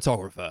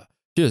cinematographer.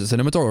 She was a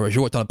cinematographer. She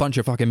worked on a bunch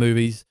of fucking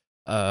movies.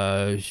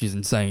 She's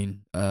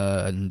insane.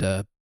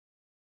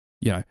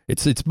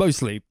 It's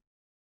mostly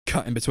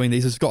cut in between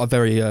these. It's got a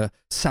very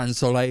Sans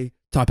Soleil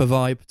type of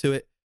vibe to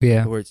it,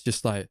 Yeah. where it's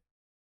just like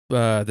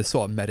this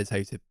sort of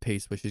meditative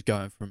piece where she's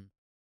going from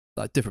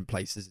like different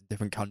places in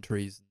different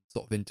countries, and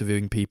sort of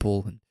interviewing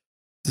people and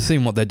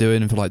seeing what they're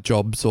doing for like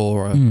jobs.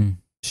 Or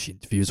she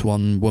interviews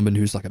one woman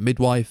who's like a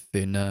midwife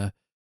in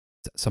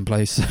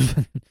someplace.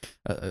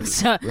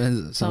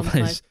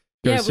 Someplace.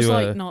 Yeah, it was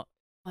like not.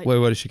 Like,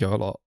 where does she go a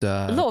lot?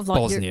 A lot of like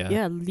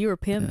Bosnia.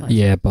 European places.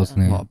 Yeah,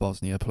 Bosnia. A lot of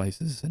Bosnia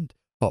places and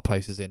a lot of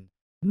places in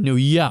New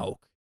York.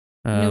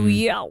 New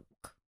York.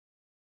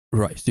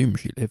 Right, I assume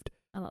she lived.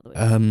 I like the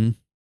way.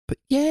 But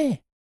yeah,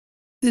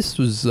 this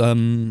was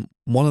one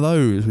of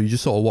those where you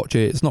just sort of watch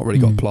it. It's not really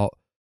got a plot.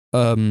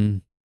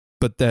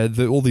 But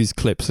all these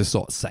clips are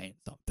sort of saying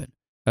something.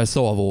 They're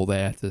sort of all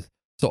there to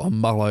sort of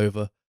mull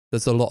over.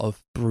 There's a lot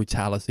of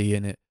brutality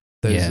in it.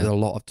 There's a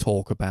lot of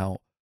talk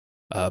about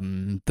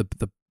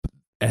the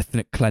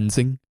ethnic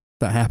cleansing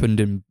that happened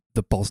in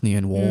the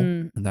Bosnian War,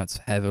 and that's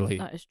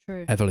that is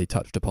true. heavily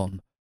touched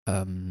upon.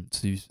 So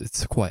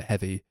it's a quite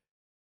heavy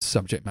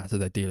subject matter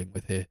they're dealing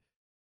with here,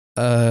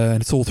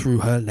 and it's all through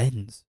her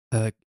lens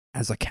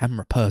as a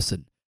camera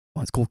person.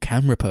 Well, it's called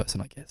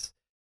Cameraperson, I guess.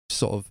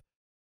 Sort of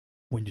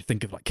when you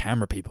think of like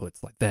camera people,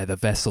 it's like they're the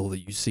vessel that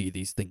you see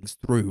these things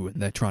through, and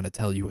they're trying to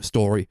tell you a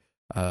story,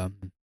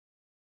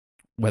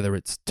 whether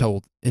it's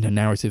told in a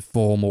narrative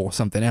form or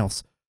something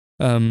else.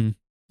 But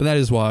that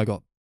is why I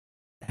got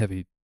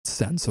heavy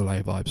Sans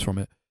Soleil vibes from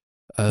it.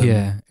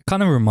 It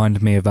kind of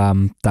reminded me of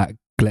that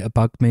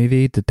Glitterbug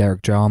movie, the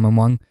Derek Jarman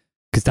one,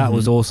 because that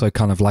was also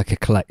kind of like a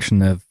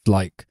collection of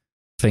like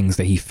things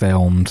that he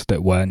filmed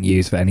that weren't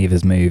used for any of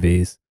his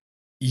movies.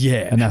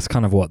 Yeah, and that's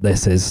kind of what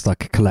this is,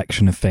 like a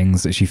collection of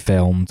things that she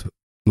filmed,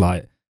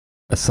 like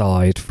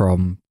aside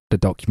from the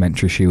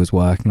documentary she was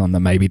working on that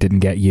maybe didn't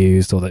get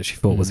used or that she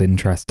thought was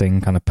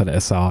interesting, kind of put it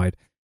aside.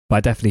 But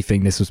I definitely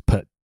think this was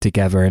put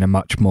together in a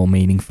much more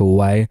meaningful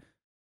way.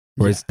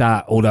 Whereas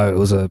that, although it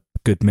was a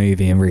good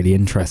movie and really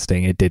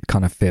interesting, it did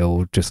kind of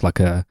feel just like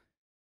a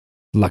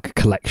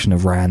collection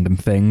of random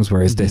things.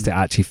 Whereas this, it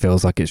actually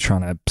feels like it's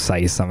trying to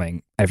say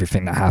something.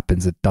 Everything that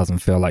happens, it doesn't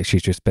feel like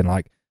she's just been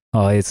like,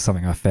 oh, here's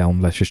something I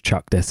filmed, let's just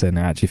chuck this in.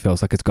 It actually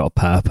feels like it's got a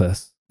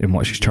purpose in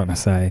what she's trying to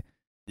say.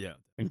 Yeah.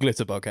 And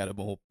Glitterbug had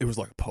it was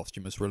like a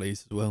posthumous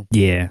release as well.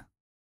 Yeah.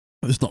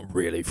 It's not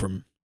really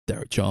from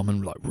Derek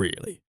Jarman, like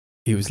really.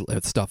 It was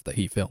stuff that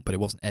he filmed, but it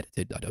wasn't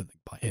edited, I don't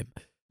think, by him.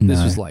 No.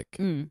 This was like,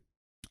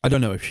 I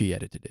don't know if she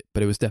edited it,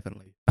 but it was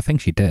definitely. I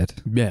think she did.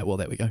 Yeah, well,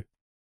 there we go.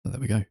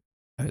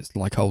 It's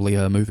like wholly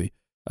a movie.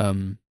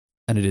 And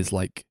it is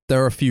like,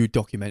 there are a few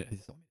documentary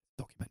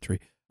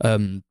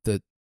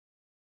that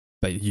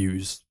they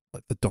use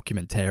like the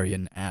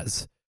documentarian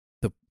as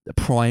the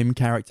prime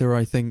character,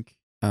 I think,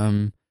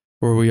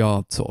 where we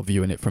are sort of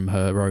viewing it from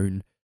her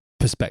own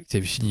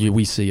perspective.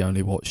 We see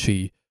only what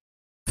she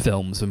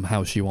films and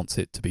how she wants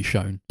it to be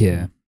shown.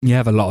 Yeah. You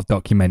have a lot of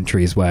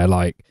documentaries where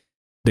like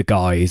the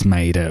guy who's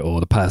made it or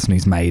the person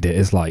who's made it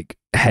is like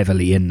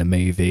heavily in the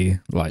movie,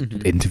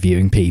 like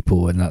interviewing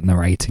people and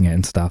narrating it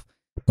and stuff.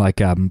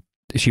 Like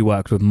she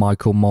worked with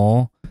Michael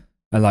Moore,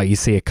 and like you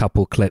see a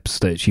couple clips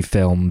that she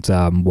filmed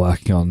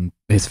working on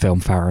his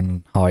film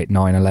Fahrenheit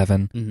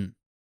 9/11.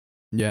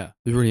 Yeah,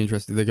 it's really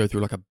interesting. They go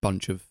through like a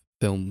bunch of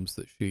films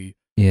that she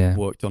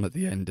worked on at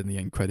the end, and the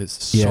end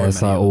credits. Yeah,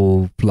 it's like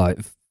all like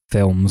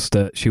films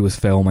that she was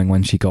filming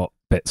when she got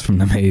bits from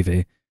the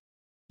movie.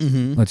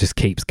 It just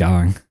keeps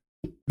going.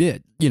 Yeah,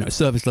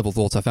 surface level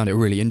thoughts. I found it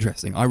really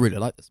interesting. I really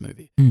like this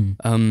movie.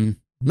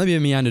 Maybe it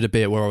meandered a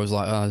bit where I was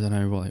like, I don't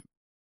know, like,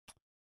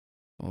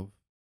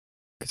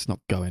 it's not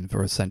going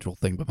for a central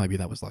thing, but maybe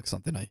that was like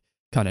something I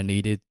kind of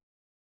needed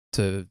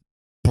to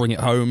bring it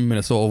home in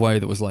a sort of way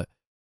that was like,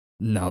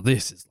 no,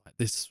 this is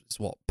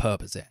what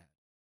purpose it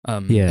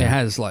has. It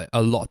has like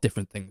a lot of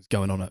different things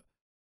going on at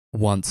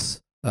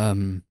once.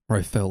 Where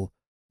I feel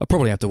I'll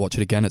probably have to watch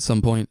it again at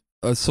some point.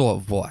 Sort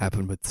of what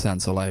happened with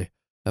Sans Soleil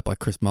by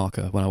Chris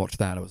Marker. When I watched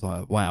that, I was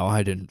like, wow,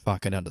 I didn't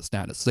fucking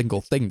understand a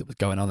single thing that was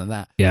going on in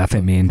that. Yeah, I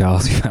think me and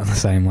Darcy felt the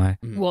same way.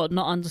 What,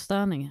 not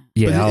understanding it?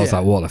 Yeah, I was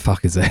like, what the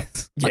fuck is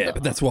this? Yeah,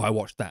 but that's why I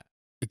watched that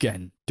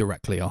again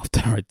directly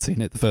after I'd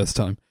seen it the first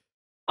time.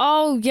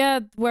 Oh, yeah,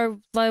 where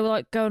they were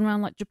like going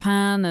around like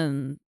Japan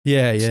and...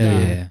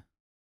 Yeah.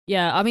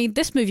 Yeah, I mean,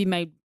 this movie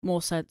made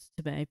more sense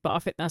to me, but I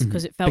think that's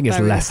because it felt it's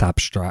less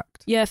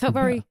abstract. Yeah, it felt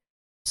very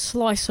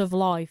slice of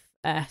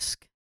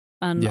life-esque.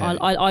 And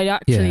I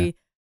actually...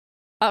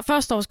 At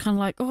first I was kind of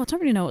like, I don't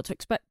really know what to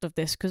expect of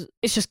this because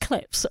it's just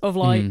clips of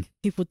like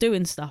people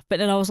doing stuff. But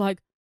then I was like,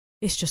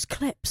 it's just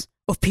clips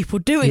of people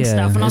doing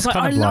stuff. And I was like,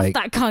 I love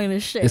that kind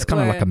of shit. It's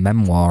kind of like a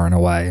memoir in a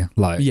way.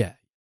 Like,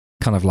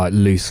 kind of like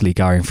loosely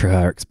going through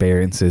her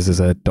experiences as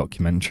a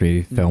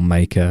documentary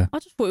filmmaker. I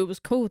just thought it was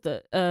cool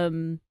that,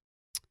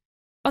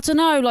 I don't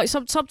know, like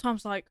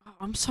sometimes like,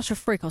 I'm such a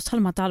freak. I was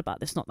telling my dad about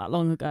this not that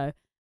long ago.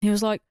 He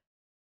was like,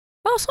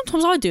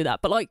 sometimes I do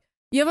that. But like,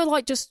 you ever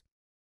like just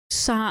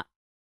sat,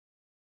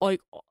 like,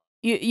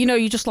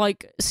 you just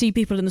like see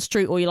people in the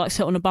street or you like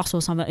sit on a bus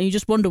or something and you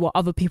just wonder what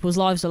other people's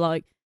lives are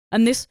like.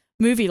 And this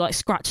movie like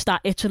scratched that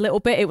itch a little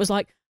bit. It was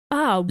like,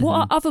 what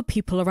are other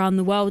people around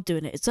the world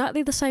doing at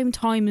exactly the same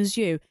time as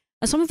you?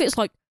 And some of it's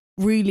like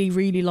really,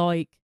 really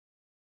like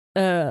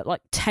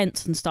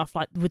tense and stuff,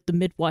 like with the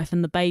midwife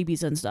and the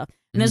babies and stuff.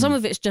 And then some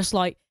of it's just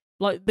like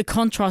the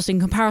contrast in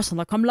comparison.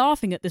 Like I'm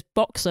laughing at this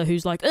boxer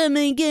who's like, oh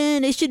my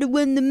god, I should have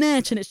won the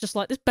match, and it's just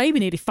like this baby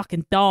nearly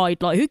fucking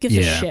died. Like who gives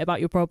a shit about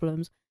your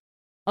problems?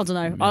 I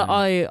don't know.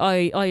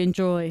 I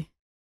enjoy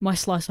my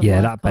slice of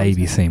life. That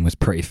baby scene was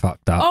pretty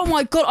fucked up. Oh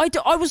my god,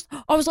 I was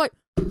like,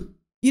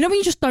 you know when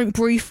you just don't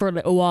breathe for a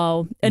little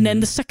while, and then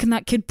the second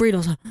that kid breathed, I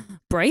was like,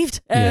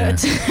 braved? I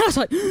was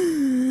like...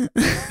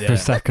 For a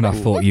second I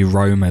thought you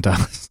Roma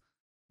us.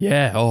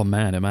 Yeah, oh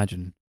man,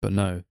 imagine. But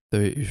no,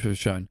 it was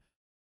shown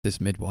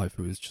this midwife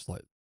who was just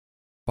like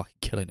fucking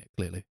killing it,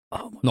 clearly.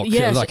 Oh my Not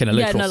killing, like in a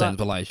literal sense,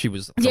 but like she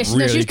was a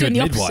really good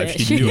midwife.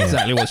 She knew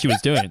exactly what she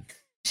was doing.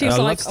 She was I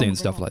like, love seeing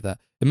stuff like that.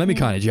 It made me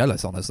kind of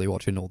jealous, honestly,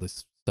 watching all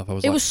this stuff. I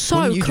was like, was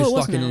so cool,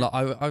 wasn't it?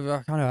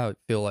 I kind of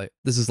feel like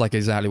this is like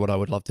exactly what I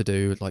would love to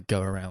do, like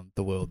go around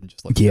the world and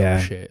just like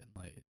film shit and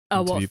like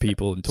interview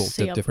people and talk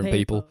to different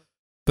people.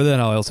 But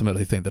then I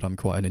ultimately think that I'm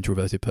quite an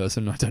introverted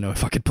person. I don't know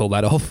if I could pull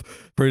that off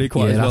really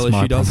quite as well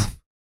as she does.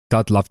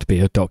 I'd love to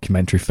be a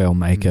documentary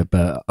filmmaker,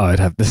 but I'd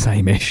have the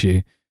same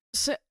issue.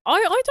 So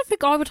I don't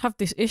think I would have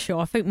this issue.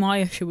 I think my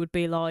issue would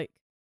be like,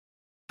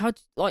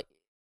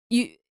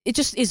 it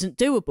just isn't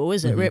doable,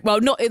 is it? Mm-hmm. Well,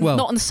 not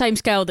on the same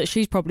scale that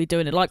she's probably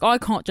doing it. Like I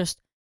can't just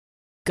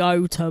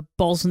go to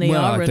Bosnia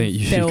and think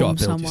you've got to build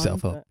someone,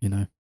 yourself up, you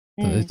know.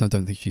 I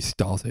don't think she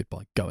started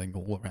by going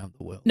all around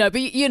the world. No,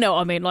 but you know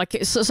what I mean. Like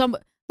it's some.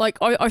 Like,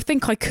 I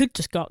think I could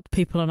just go up to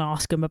people and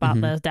ask them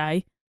about their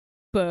day,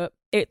 but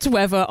it's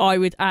whether I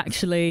would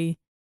actually,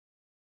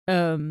 I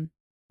don't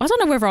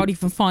know whether I'd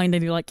even find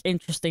any, like,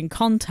 interesting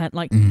content.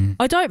 Like,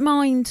 I don't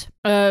mind,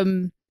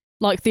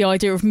 like, the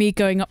idea of me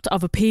going up to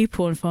other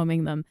people and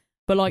filming them,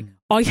 but, like,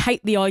 I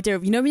hate the idea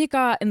of, you know, when you go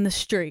out in the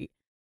street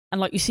and,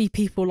 like, you see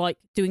people, like,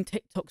 doing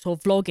TikToks or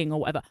vlogging or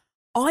whatever,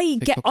 I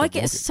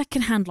get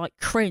secondhand like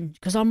cringe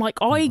because I'm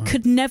like I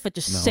could never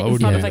just sit in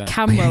front of a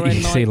camera and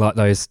you see like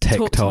those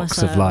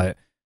TikToks of like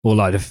or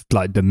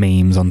like the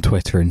memes on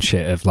Twitter and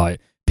shit of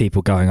like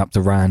people going up to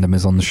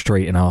randomers on the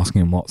street and asking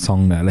them what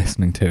song they're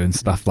listening to and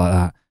stuff like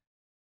that.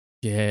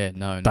 Yeah,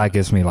 no. That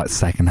gives me like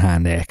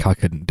secondhand ick. I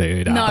couldn't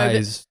do that. No,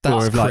 that's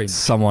or if like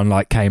someone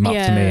like came up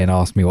to me and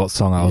asked me what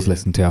song I was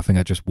listening to, I think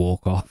I'd just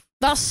walk off.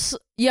 I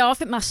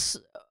think that's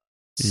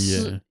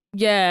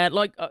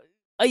like.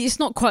 It's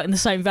not quite in the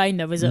same vein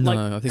though, is it? No, like,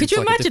 I think could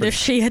you imagine if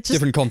she had just...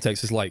 Different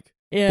context is like,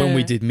 when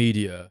we did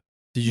media,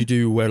 did you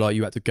do where like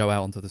you had to go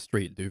out onto the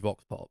street and do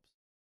vox pops,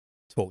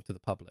 talk to the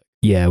public?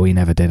 Yeah, we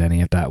never did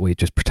any of that. We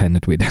just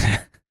pretended we did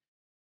it.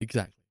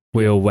 Exactly.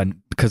 We all went,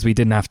 because we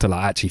didn't have to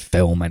like actually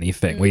film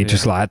anything. We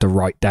just like had to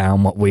write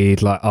down what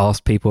we'd like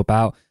asked people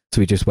about.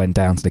 So we just went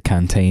down to the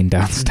canteen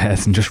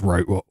downstairs and just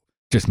wrote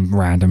just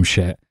random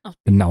shit.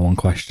 And no one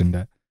questioned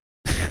it.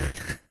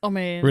 I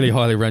mean... Really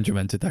highly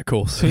regimented, that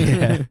course.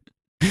 Yeah.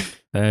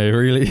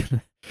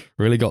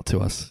 Really got to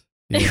us.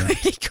 Yeah. It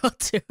really got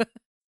to us.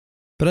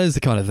 But that is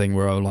the kind of thing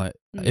where I'm like,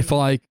 if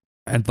I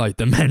had like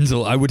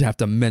I would have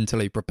to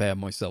mentally prepare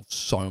myself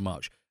so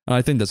much. And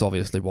I think that's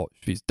obviously what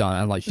she's done.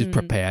 And like she's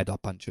prepared a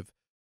bunch of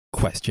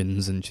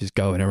questions and she's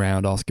going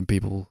around asking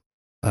people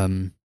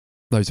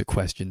loads of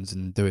questions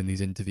and doing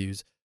these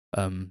interviews,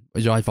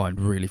 which I find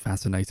really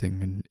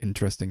fascinating and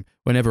interesting.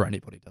 Whenever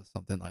anybody does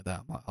something like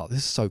that, I'm like, oh, this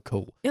is so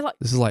cool. Yeah, like,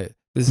 this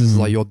is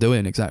like you're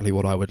doing exactly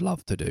what I would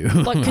love to do.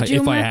 Like, could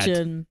you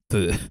imagine?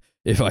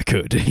 If I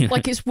could. You know?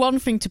 Like, it's one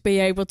thing to be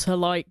able to,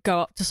 like,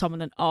 go up to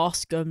someone and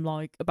ask them,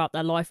 like, about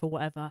their life or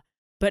whatever.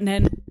 But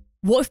then,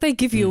 what if they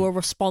give you a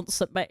response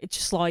that it's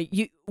just, like,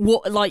 you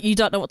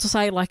don't know what to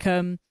say? Like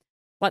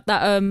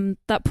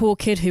that poor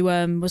kid who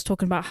was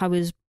talking about how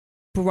his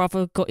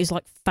brother got his,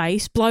 like,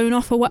 face blown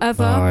off or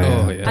whatever.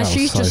 Oh, yeah. And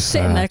she's just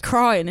sitting there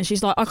crying. And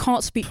she's like, I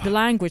can't speak the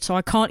language, so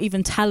I can't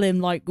even tell him,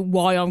 like,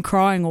 why I'm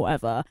crying or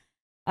whatever.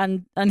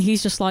 And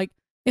he's just like,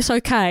 it's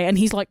okay. And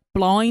he's, like,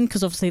 blind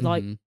because obviously,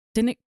 like,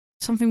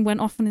 something went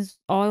off in his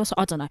eye or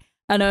something? I don't know.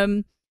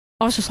 And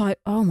I was just like,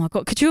 oh my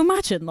God, could you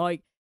imagine?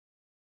 Like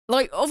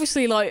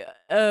obviously, like,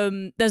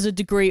 there's a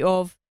degree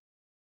of,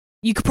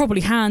 you could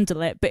probably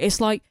handle it, but it's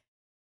like,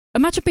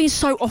 imagine being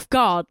so off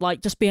guard,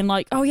 like just being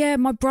like, oh yeah,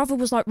 my brother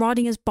was like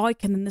riding his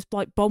bike and then this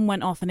like bomb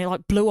went off and it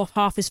like blew off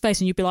half his face,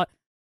 and you'd be like,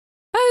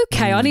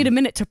 okay, I need a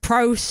minute to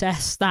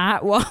process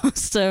that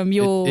whilst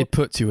you're... It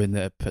puts you in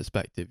their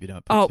perspective, you know.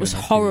 It was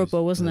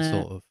horrible, wasn't it?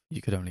 Sort of,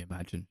 you could only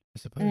imagine, I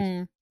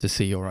suppose, to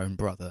see your own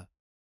brother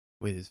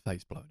with his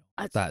face blown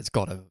off. That's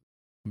got to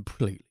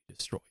completely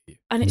destroy you.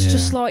 And it's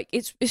just like,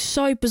 it's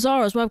so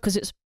bizarre as well, because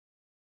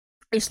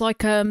it's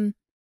like,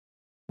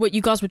 what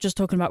you guys were just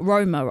talking about,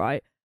 Roma,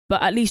 right?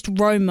 But at least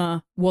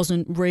Roma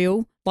wasn't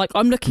real. Like,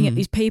 I'm looking at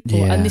these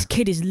people and this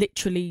kid is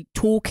literally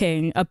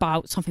talking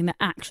about something that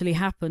actually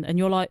happened, and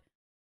you're like,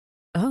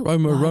 oh.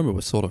 Roma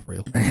was sort of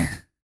real. It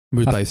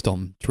was based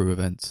on true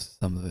events,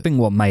 some of it. I think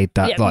what made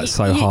that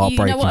so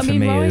heartbreaking for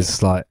me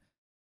is like,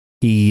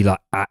 he like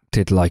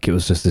acted like it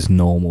was just this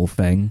normal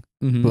thing.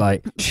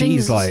 Like,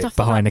 she's like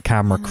behind a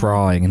camera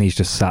crying and he's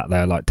just sat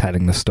there like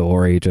telling the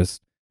story,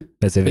 just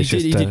as if it's he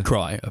just did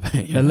cry a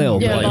bit. a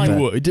little Yeah, bit. like- you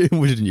would,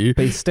 wouldn't you?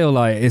 But it's still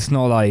like, it's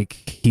not like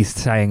he's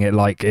saying it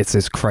like it's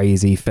this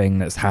crazy thing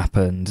that's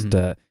happened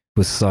that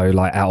was so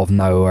like out of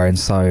nowhere and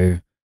so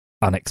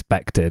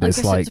unexpected. I It's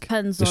guess like it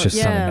depends it's on just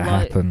something that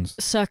like happens.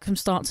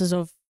 circumstances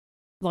of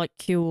like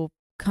your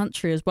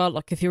country as well.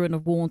 Like if you're in a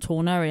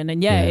war-torn area, and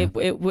then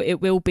it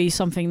will be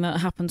something that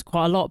happens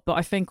quite a lot. But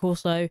I think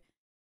also,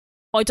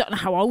 I don't know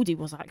how old he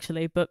was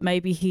actually, but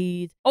maybe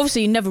he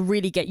obviously you never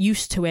really get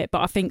used to it.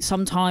 But I think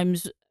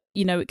sometimes,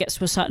 you know, it gets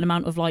to a certain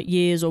amount of like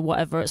years or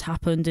whatever it's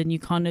happened, and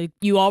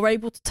you are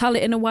able to tell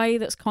it in a way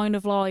that's kind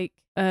of like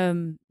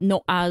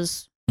not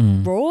as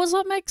raw. Does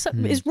that make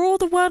sense? Is raw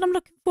the word I'm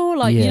looking for?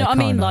 Like, you know what I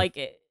mean? kinda.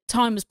 Like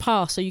time has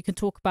passed, so you can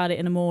talk about it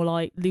in a more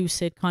like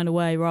lucid kind of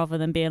way rather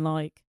than being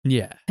like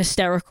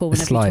hysterical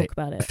whenever It's you like talk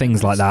about it.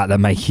 things like that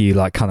make you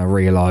like kind of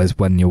realize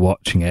when you're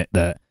watching it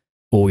that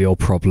all your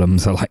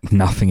problems are like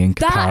nothing in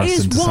That comparison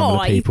is to some of the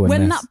why people in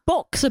when this. that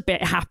boxer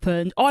bit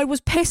happened, I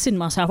was pissing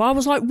myself. I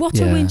was like, what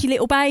a Yeah. whingy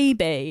little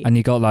baby. And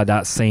you got like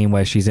that scene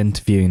where she's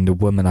interviewing the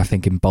woman, I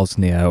think in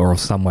Bosnia or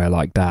somewhere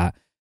like that,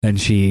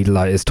 and she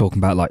like is talking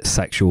about like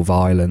sexual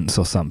violence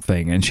or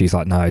something, and she's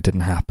like, no, it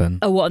didn't happen.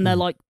 Oh, what? And they're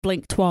like,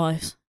 blink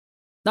twice.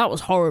 That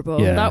was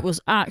horrible. Yeah. That was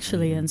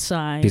actually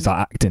insane. She's like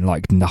acting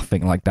like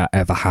nothing like that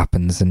ever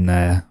happens in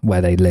there where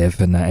they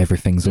live, and that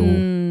everything's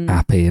all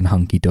happy and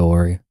hunky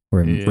dory.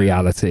 Where in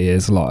reality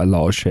is a lot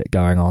of shit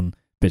going on,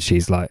 but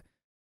she's like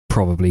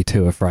probably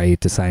too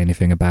afraid to say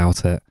anything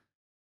about it.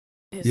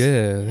 I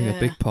think a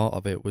big part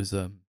of it was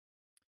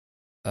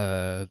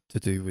to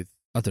do with,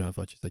 I don't know if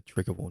I should say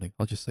trigger warning.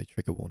 I'll just say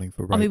trigger warning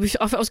for rape. I mean,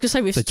 I was going to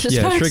say we've So,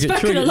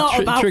 spoken a lot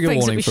about trigger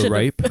things that warning we for should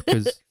rape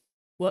because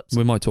Whoops.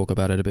 we might talk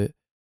about it a bit.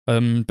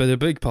 But a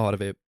big part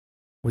of it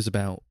was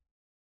about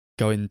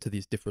going to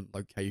these different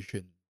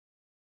locations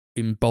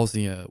in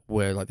Bosnia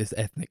where like this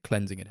ethnic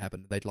cleansing had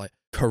happened. They'd like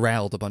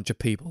corralled a bunch of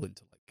people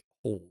into like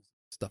halls,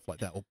 stuff like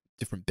that, or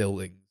different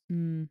buildings,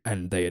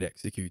 and they had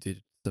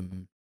executed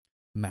some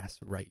mass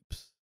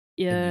rapes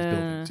in these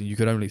buildings. And you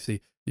could only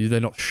see,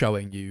 they're not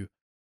showing you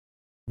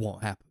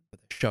what happened, but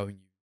they're showing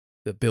you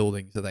the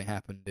buildings that they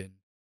happened in.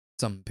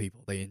 Some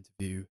people they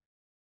interview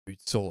who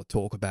sort of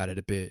talk about it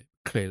a bit.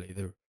 Clearly,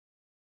 they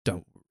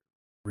don't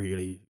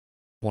really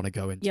want to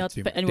go into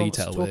too much detail wants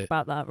to with talk it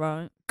about that,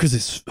 right? because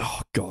it's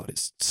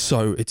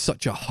it's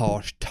such a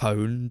harsh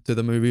tone to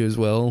the movie as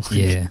well.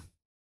 Yeah.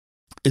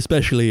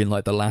 Especially in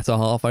like the latter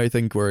half, I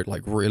think, where it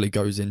like really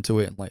goes into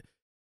it, and like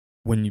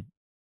when you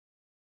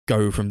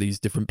go from these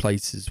different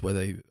places where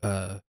they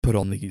put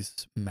on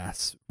these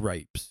mass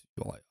rapes,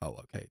 you're like, oh,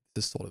 okay,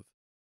 this is sort of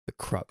the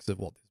crux of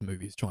what this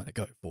movie is trying to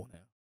go for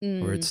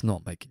now, where it's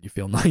not making you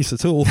feel nice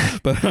at all,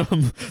 but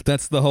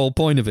that's the whole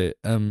point of it.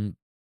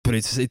 But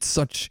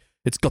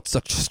it's got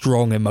such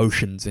strong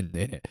emotions in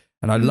it,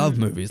 and I love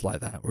movies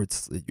like that where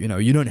it's, you know,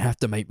 you don't have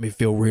to make me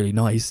feel really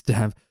nice to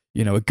have,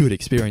 you know, a good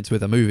experience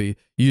with a movie.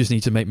 You just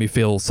need to make me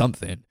feel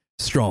something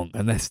strong,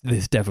 and this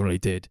definitely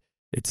did.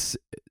 It's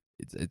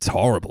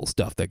horrible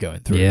stuff they're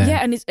going through. Yeah. Yeah,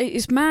 and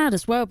it's mad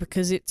as well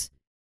because it's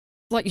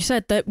like you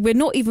said that we're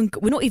not even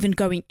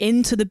going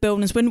into the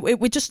buildings when we're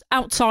just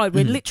outside.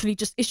 We're literally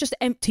it's just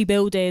empty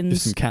buildings.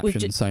 Just some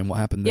captions saying what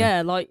happened there.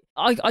 Yeah, like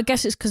I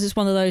guess it's because it's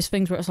one of those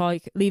things where it's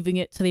like leaving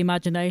it to the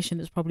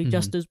imagination is probably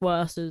just as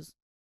worse as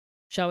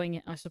showing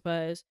it, I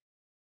suppose.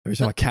 Every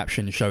time a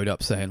caption showed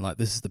up saying like,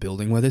 "This is the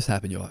building where this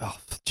happened," you're like, "Oh,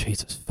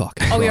 Jesus fuck!"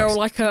 Oh yeah, or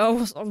like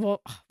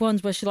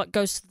ones where she like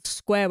goes to the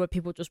square where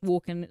people just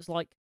walk in. And it's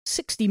like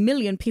 60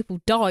 million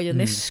people died in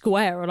this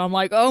square, and I'm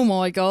like, oh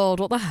my god,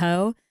 what the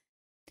hell?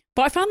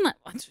 But I found that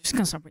it's just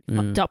gonna sound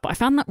really fucked up, but I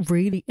found that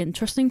really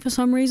interesting for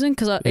some reason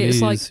because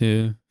it's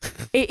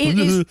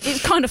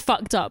it's kind of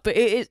fucked up, but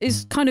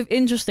it's kind of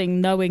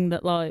interesting knowing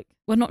that like,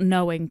 well, not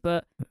knowing,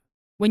 but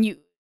when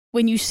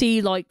you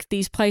see like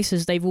these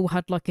places, they've all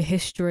had like a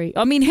history.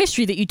 I mean,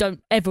 history that you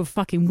don't ever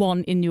fucking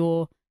want in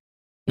your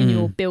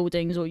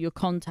buildings or your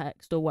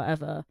context or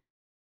whatever.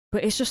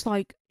 But it's just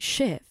like,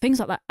 shit, things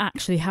like that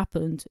actually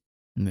happened.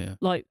 Yeah.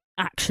 Like,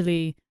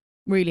 actually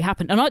really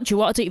happened. And I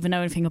didn't even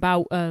know anything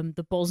about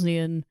the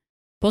Bosnian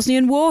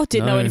War.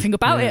 Didn't know anything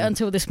about it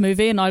until this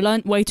movie, and I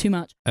learned way too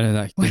much. And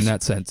in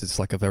that sense, it's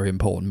like a very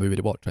important movie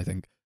to watch, I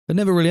think. I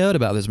never really heard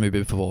about this movie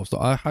before, so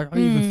I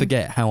even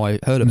forget how I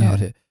heard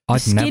about it. The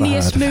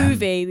skinniest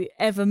movie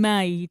ever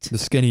made. The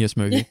skinniest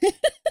movie.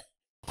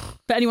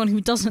 For anyone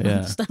who doesn't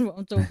understand what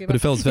I'm talking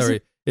about.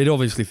 But it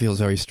obviously feels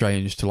very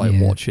strange to like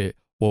watch it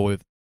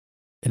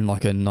in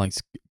like a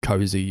nice,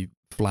 cozy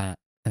flat,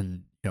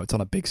 and you know, it's on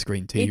a big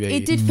screen TV.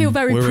 It did feel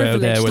very privileged. We're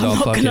there with I'm our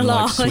not fucking gonna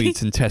lie. like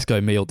sweets and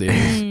Tesco meal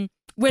deals.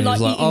 We're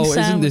like,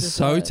 eating isn't this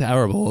so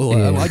terrible?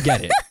 Yeah. I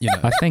get it. You know,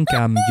 I think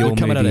you're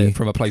coming at it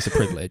from a place of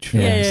privilege.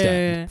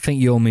 Yeah. I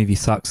think Your Movie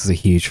Sucks is a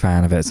huge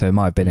fan of it, so it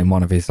might have been in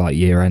one of his like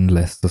year-end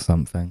lists or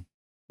something.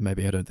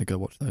 Maybe I don't think I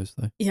watched those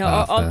though.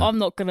 Yeah, I'm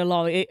not gonna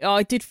lie.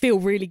 I did feel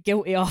really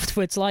guilty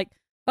afterwards. Like,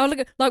 oh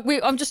look,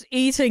 I'm just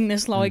eating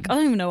this. Like, I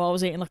don't even know. I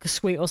was eating like a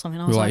sweet or something.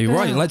 I was like,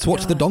 right, let's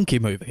watch the donkey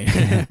movie.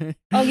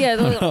 Oh yeah,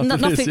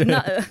 nothing.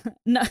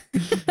 No,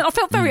 I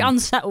felt very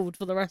unsettled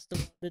for the rest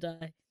of the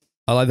day.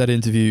 I like that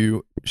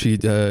interview she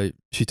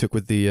took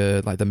with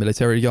the like the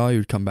military guy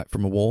who'd come back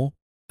from a war.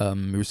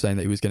 Who was saying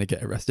that he was going to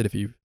get arrested if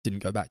he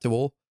didn't go back to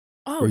war.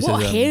 Oh, Or he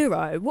what a says,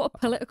 hero! What a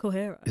political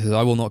hero! He says,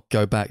 "I will not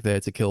go back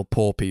there to kill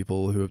poor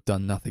people who have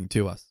done nothing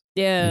to us."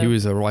 Yeah, And he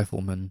was a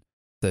rifleman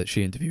that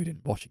she interviewed in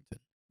Washington.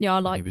 yeah, I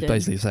And like. he was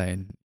basically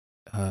saying,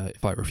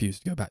 if I refuse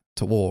to go back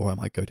to war, I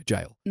might go to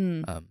jail.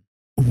 Mm.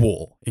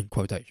 War in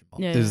quotation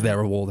marks. Yeah. Is there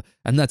a war?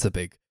 And that's a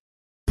big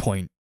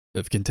point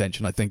of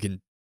contention, I think,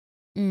 in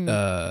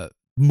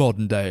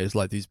modern days,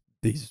 like these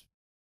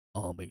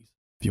armies,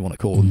 if you want to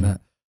call them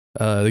that,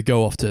 they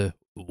go off to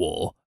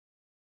war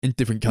in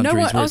different countries. No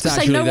one, I was going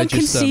to say, no one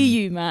can see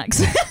you,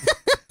 Max.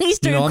 He's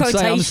doing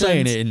quotations. I'm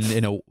saying it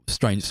in a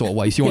strange sort of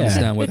way, so you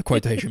understand where the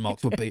quotation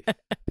marks would be.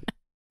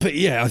 But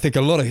yeah, I think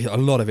a lot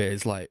of it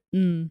is like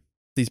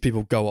these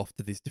people go off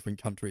to these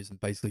different countries and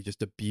basically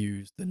just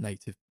abuse the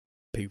native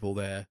people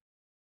there,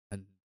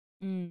 and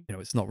you know,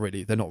 it's not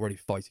really, they're not really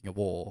fighting a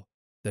war.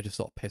 They're just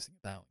sort of pissing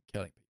about and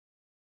killing people.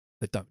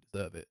 They don't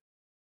deserve it.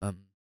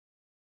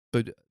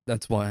 But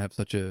that's why I have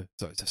such a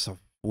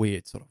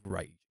weird sort of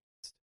rage,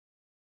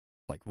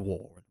 like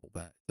war and all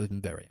that.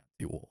 I'm very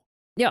anti-war.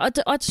 Yeah,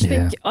 I just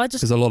think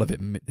because a lot of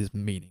it is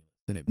meaningless,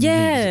 and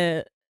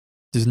it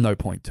there's no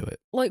point to it.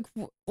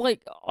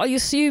 Like I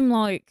assume,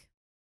 like,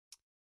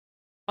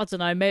 I don't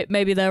know,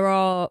 maybe there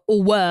are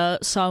or were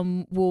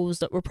some wars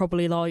that were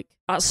probably like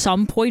at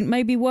some point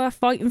maybe worth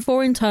fighting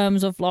for in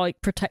terms of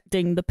like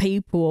protecting the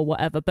people or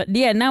whatever. But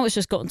yeah, now it's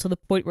just gotten to the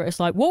point where it's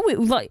like, what we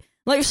like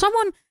if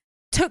someone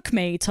took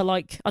me to,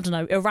 like, I don't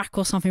know, Iraq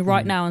or something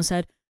right now and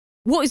said,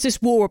 what is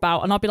this war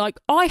about? And I'd be like,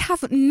 I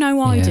have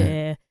no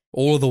idea.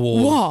 All of the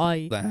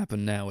wars that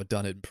happen now are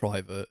done in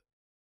private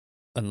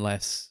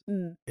unless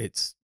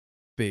it's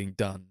being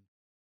done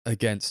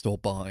against or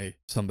by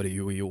somebody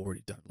who we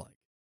already don't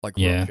like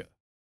Russia.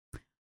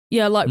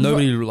 Yeah, like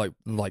nobody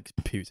likes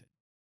Putin,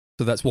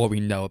 so that's what we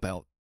know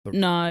about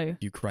the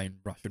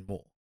Ukraine-Russian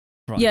war.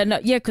 Right? Yeah,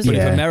 because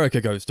if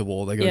America goes to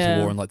war, they go to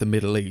war in like the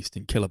Middle East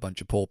and kill a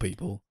bunch of poor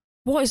people.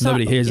 What is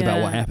Nobody that? hears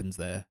about what happens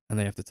there, and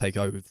they have to take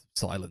oath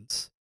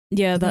silence.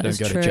 Yeah, that is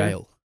true. They don't go to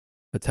jail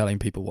for telling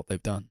people what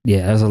they've done.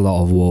 Yeah, there's a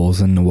lot of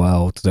wars in the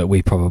world that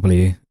we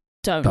probably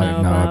don't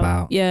know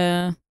about.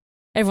 Yeah,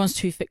 everyone's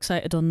too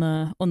fixated on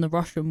the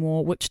Russian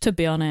war, which, to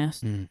be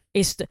honest,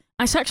 it's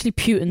actually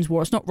Putin's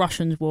war. It's not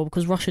Russian's war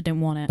because Russia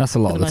didn't want it. That's a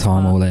lot of the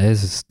time. All it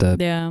is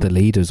the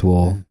leaders'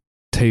 war.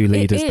 Two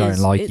leaders don't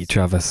like each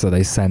other, so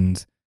they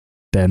send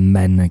their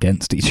men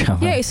against each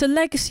other. Yeah, it's a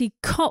legacy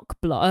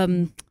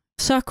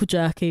circle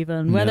jerk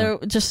even, where they're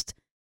just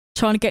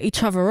trying to get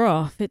each other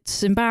off.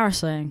 It's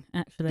embarrassing,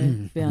 actually.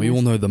 To be honest. We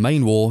all know the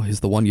main war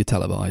is the one you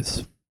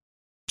televise.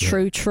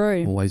 True.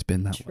 Always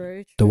been that way.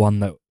 True. The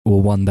one that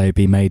will one day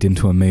be made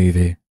into a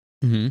movie.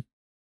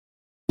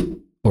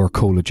 Or a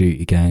Call of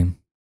Duty game.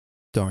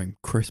 Starring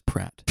Chris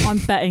Pratt. I'm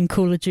betting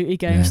Call of Duty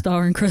game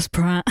starring Chris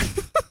Pratt.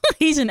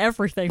 He's in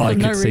everything. I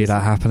could see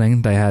that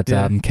happening. They had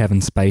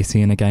Kevin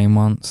Spacey in a game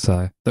once,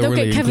 so they'll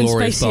really get Kevin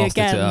Spacey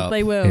again.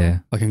 They will. Yeah.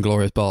 Like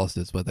Inglourious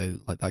Bastards, where they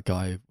like that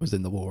guy was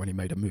in the war and he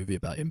made a movie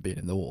about him being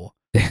in the war.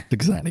 That's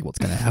exactly what's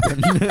going to happen.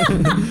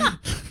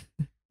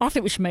 I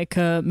think we should make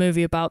a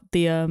movie about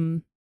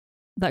the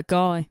that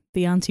guy,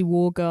 the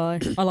anti-war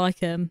guy. I like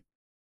him.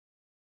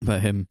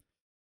 About him.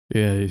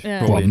 Yeah, he's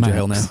probably in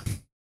jail now.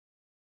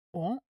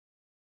 What?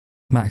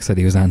 Max said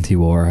he was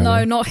anti-war.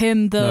 No, not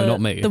him. No,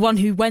 not me. The one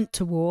who went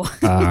to war.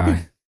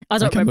 I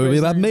don't remember. A movie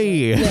about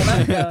me. Yeah,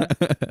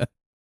 that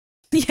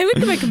yeah, we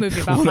can make a movie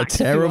about what Max.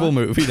 What a terrible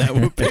movie that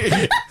would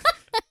be.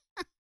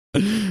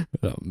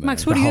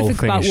 Max, what do you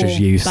think about war? The whole thing is just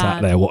you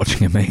sat there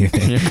watching a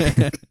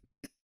movie.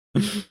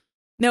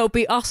 No, it'll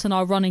be us and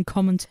our running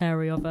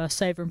commentary of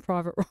Saving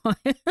Private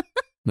Ryan.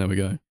 There we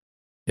go.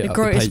 The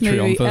greatest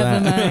movie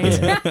ever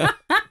made.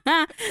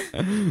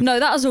 No,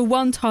 that was a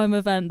one-time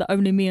event that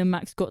only me and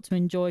Max got to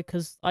enjoy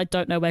because I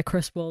don't know where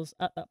Chris was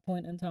at that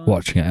point in time.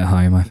 Watching it at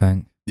home, I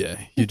think. Yeah,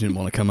 you didn't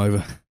want to come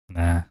over.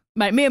 Nah.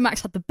 Mate, me and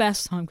Max had the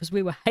best time because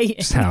we were hating.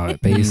 That's how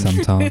it be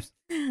sometimes.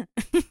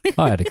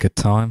 I had a good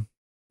time.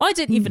 I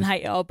didn't even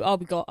hate it.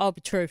 I'll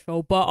be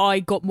truthful, but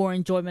I got more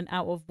enjoyment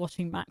out of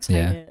watching Max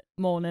hate it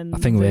more than. I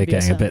think we're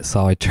getting a bit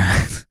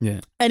sidetracked. Yeah.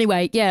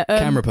 Anyway,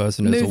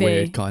 Cameraperson is a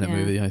weird kind of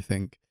movie, I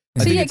think.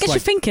 So it gets you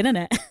thinking,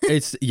 innit?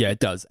 It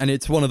does, and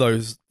it's one of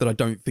those that I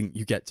don't think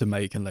you get to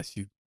make unless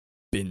you've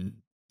been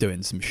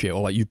doing some shit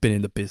or like you've been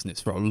in the business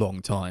for a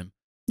long time.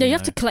 Yeah, you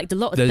have to collect a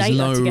lot of data to get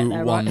there. There's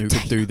no one who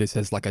could do this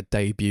as like a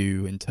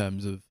debut in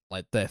terms of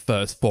like their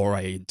first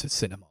foray into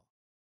cinema.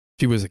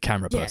 She was a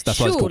camera person. That's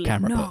why it's called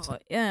Cameraperson.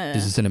 Yeah.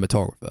 She's a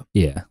cinematographer.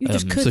 Yeah. You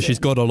just so she's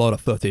got a lot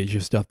of footage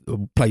of stuff,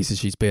 places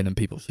she's been and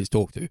people she's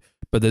talked to.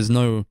 But there's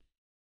no...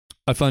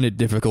 I find it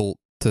difficult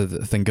to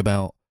think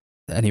about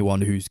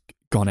anyone who's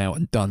gone out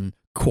and done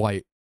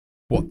quite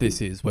what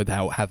this is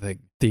without having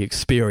the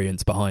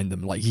experience behind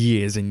them, like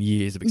years and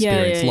years of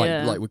experience,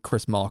 like with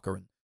Chris Marker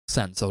and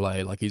Sans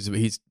Soleil. Like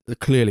he's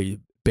clearly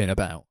been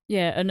about.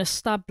 Yeah, an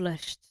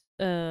established,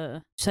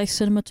 say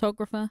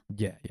cinematographer?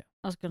 Yeah.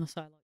 I was going to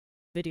say like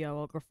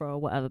videographer or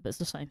whatever, but it's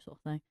the same sort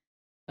of thing.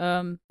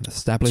 Um, An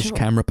established Sure.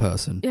 camera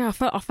person. yeah, I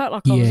felt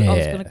like I was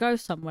Yeah. going to go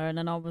somewhere, and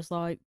then I was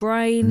like,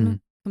 brain Mm.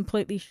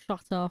 completely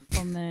shut off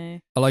from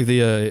there. I like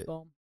the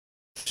Gone.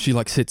 she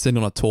like sits in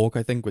on a talk,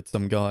 I think, with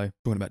some guy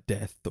talking about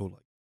death or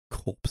like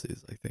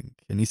corpses, I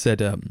think. And he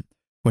said,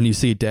 when you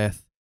see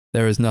death,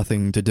 there is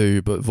nothing to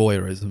do but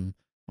voyeurism.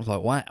 I was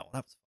like, wow,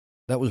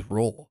 that was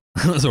raw.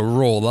 That was a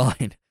raw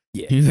line.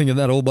 Yeah. You think of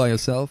that all by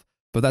yourself?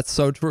 But that's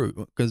so true,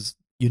 because,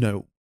 you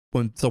know,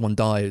 when someone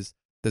dies,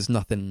 there's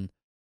nothing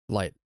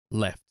like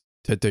left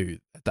to do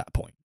at that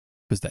point,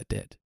 because they're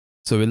dead.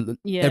 So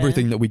Yeah.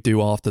 everything that we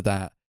do after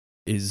that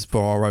is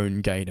for our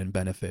own gain and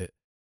benefit.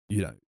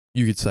 You know,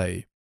 you could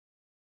say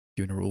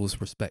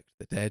funerals respect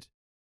the dead.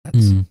 That's,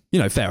 Mm. you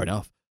know, fair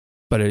enough.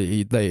 But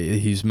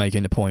he's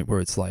making a point where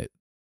it's like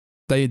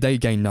they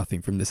gain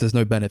nothing from this. There's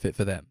no benefit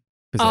for them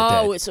because they're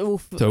dead. It's all.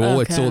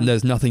 It's all.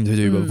 There's nothing to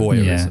do but Mm.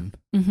 voyeurism.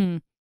 Mm-hmm.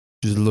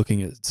 Just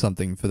looking at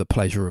something for the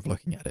pleasure of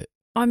looking at it.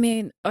 I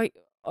mean, I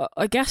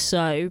guess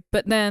so,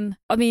 but then,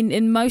 I mean,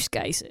 in most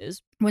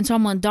cases, when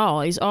someone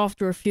dies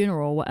after a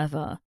funeral or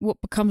whatever,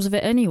 what becomes of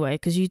it anyway?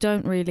 Because you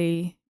don't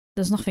really.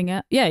 There's nothing.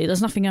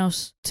 There's nothing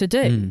else to do.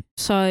 Mm.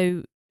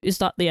 So is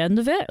that the end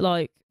of it?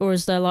 Like, or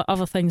is there like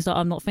other things that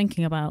I'm not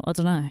thinking about? I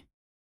don't know.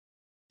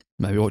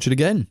 Maybe watch it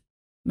again.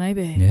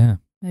 Maybe. Yeah.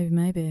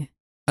 Maybe.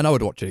 And I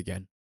would watch it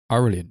again. I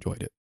really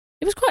enjoyed it.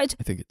 It was quite.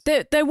 I think it's.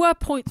 There were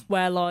points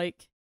where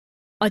like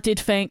I did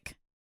think,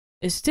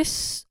 is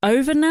this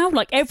over now?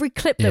 Like every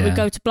clip that would Yeah.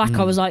 go to black,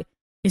 I Mm. was like,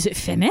 is it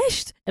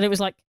finished? And it was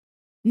like,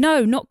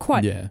 no, not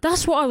quite. Yeah.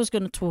 That's what I was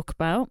going to talk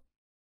about.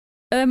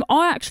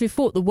 I actually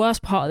thought the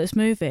worst part of this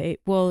movie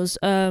was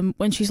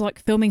when she's like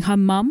filming her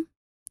mum.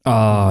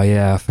 Oh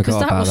yeah, I forgot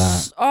That about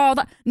was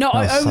that. No, That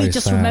I was only so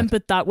just sad.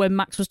 remembered that when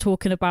Max was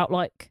talking about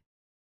like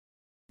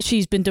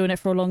she's been doing it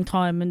for a long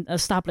time and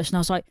established, and I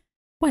was like,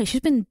 wait, she's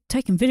been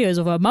taking videos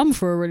of her mum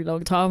for a really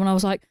long time, and I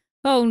was like,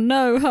 oh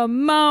no, her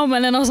mum,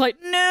 and then I was like,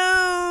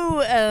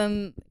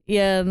 no,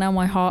 yeah, now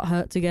my heart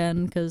hurts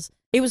again because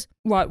it was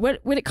right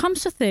when it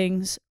comes to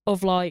things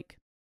of like,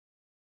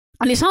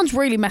 and it sounds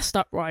really messed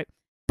up, right?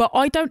 But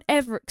I don't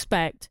ever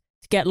expect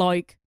to get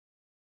like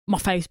my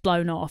face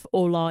blown off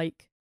or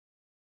like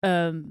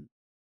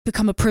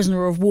become a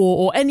prisoner of war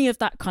or any of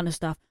that kind of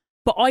stuff.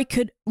 But I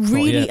could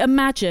really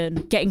imagine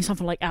getting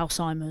something like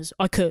Alzheimer's.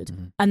 I could.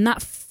 Mm-hmm. And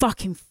that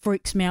fucking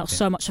freaks me out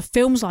so much. So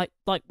films like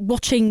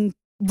watching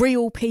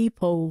real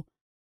people.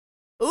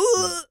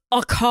 Ugh,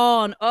 I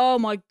can't. Oh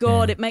my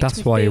God, Yeah. it makes me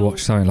That's why you feel-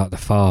 watch something like The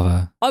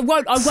Father. I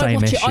won't Same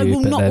watch issue, it. I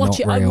will but not they're watch not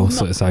it. I real, will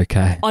so not. it's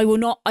okay. I will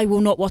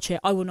not watch it.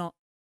 I will not.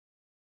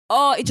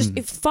 Oh, it just Mm.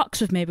 it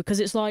fucks with me because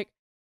it's like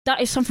that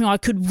is something I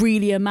could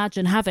really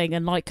imagine having,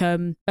 and like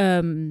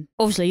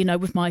obviously, you know,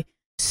 with my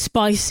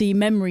spicy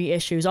memory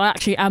issues, I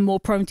actually am more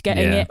prone to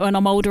getting Yeah. it when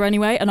I'm older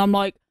anyway, and I'm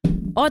like,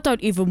 I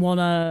don't even want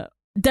to.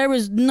 There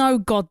is no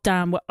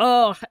goddamn way.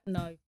 Oh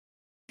no.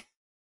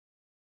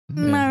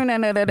 Yeah. No.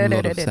 A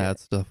lot of sad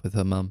stuff with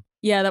her mum.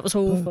 Yeah, that was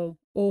awful.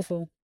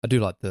 I do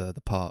like the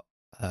part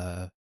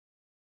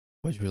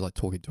where she was like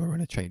talking to her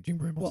in a changing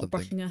room or What, something.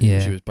 brushing her? Yeah.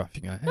 She was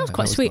brushing her hair. That was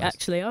quite sweet, nice.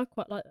 actually. I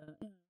quite like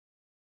that.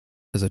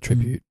 As a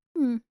tribute,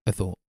 Mm. I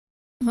thought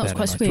That they was had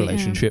quite a nice sweet. Yeah.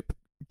 relationship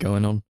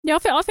going on. Yeah,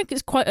 I think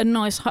it's quite a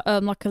nice,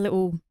 like a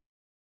little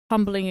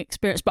humbling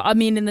experience. But I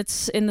mean, in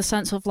the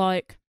sense of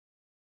like,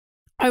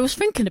 I was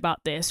thinking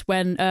about this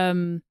when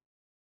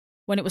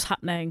it was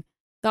happening.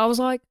 That I was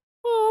like,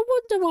 oh,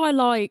 I wonder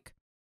why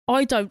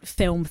I don't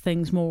film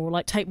things more,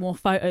 like take more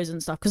photos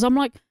and stuff. Because I'm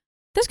like,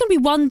 there's gonna be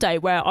one day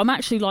where I'm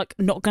actually like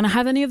not gonna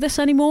have any of this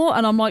anymore,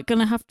 and I'm like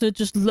gonna have to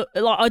just look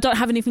like I don't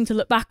have anything to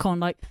look back on.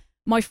 Like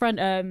my friend,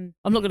 I'm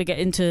not gonna get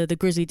into the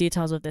grisly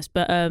details of this,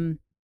 but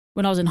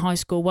when I was in high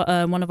school,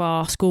 one of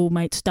our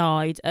schoolmates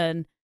died,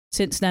 and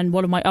since then,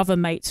 one of my other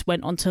mates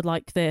went onto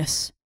like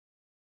this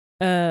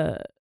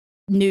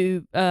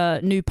new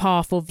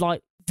path of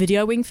like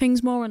videoing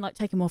things more and like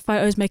taking more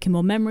photos, making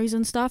more memories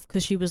and stuff.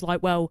 Because she was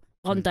like, "Well,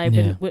 one day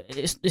Yeah.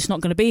 it's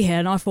not going to be here,"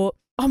 and I thought,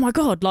 "Oh my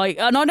God!" Like,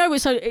 and I know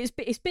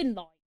it's been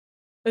like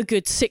a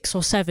good 6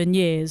 or 7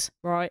 years,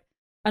 right?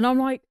 And I'm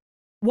like,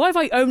 why have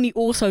I only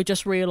also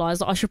just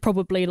realised that I should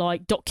probably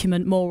like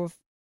document more of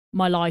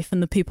my life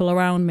and the people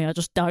around me? I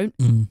just don't.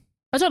 Mm.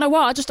 I don't know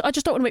why. I just don't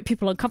want to make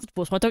people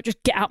uncomfortable, so I don't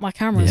just get out my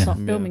camera and Yeah. start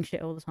Yeah. filming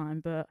shit all the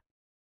time. But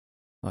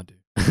I do.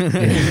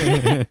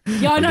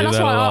 yeah, I know. do That's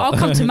that why a lot. I'll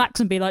come to Max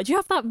and be like, "Do you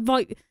have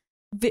that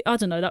I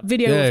don't know, that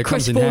video Yeah, of it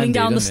Chris comes in falling handy,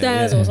 down the doesn't it?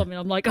 stairs Yeah. or something?"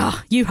 I'm like,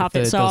 "Ah, you have it."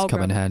 It So does I'll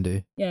come in grab it.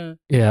 handy. Yeah.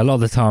 Yeah, a lot of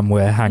the time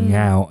we're hanging Mm.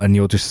 out and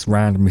you'll just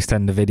randomly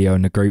send a video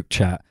in a group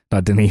chat that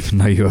I didn't even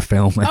know you were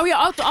filming. Oh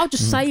yeah, I'll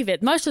just save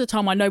it. Most of the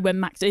time, I know when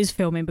Max is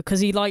filming because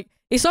he like.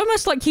 It's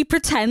almost like he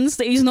pretends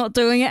that he's not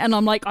doing it, and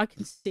I'm like, I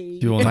can see.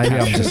 Do you want Maybe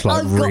I'm just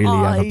like I've got really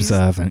eyes.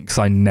 unobservant because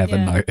I never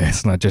Yeah.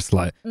 notice, and I just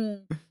like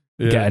Mm.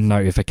 get a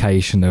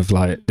notification of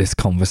like this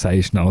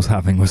conversation I was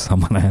having with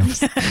someone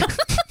else.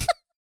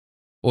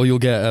 Or you'll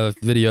get a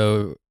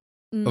video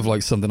Mm. of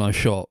like something I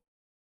shot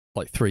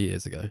like 3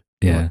 years ago.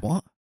 You're Yeah. like,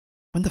 what?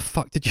 When the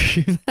fuck did you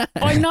shoot that?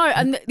 I know,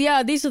 and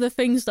yeah, these are the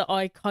things that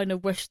I kind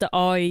of wish that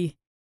I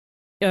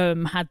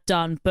had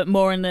done, but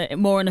more in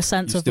a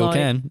sense You of still like.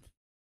 can.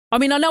 I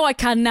mean, I know I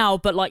can now,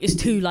 but like it's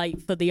too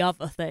late for the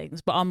other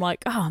things. But I'm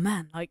like, oh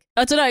man, like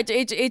I don't know.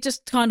 It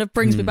just kind of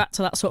brings me back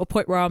to that sort of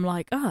point where I'm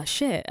like, oh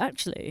shit,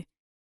 actually,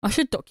 I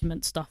should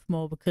document stuff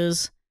more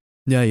because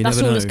Yeah, that's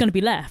never all know. that's going to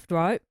be left,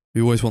 right?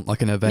 We always want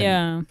like an event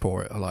Yeah.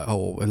 for it, like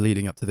we're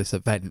leading up to this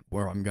event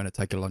where I'm going to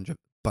take a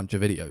bunch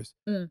of videos.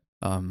 Mm.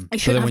 So shouldn't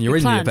then have when to you're be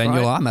in planned, the event,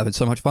 you're right? like, I'm having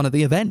so much fun at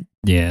the event.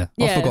 Yeah.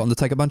 I've Yeah. forgotten to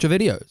take a bunch of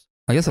videos.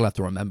 I guess I'll have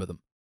to remember them.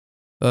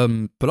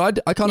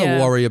 But I kind of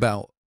Yeah. worry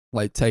about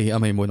like taking. I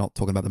mean, we're not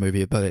talking about the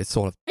movie, but it's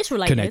sort of It's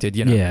related. connected,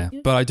 you know. Yeah.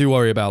 But I do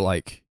worry about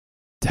like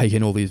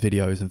taking all these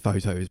videos and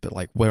photos, but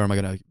like where am I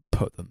going to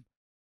put them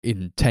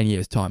in 10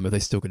 years' time? Are they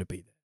still going to be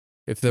there?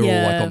 If they're all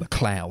like Yeah. on the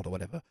cloud or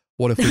whatever.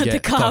 What if we the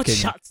get cloud fucking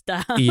shuts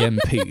down.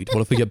 EMP'd?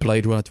 What if we get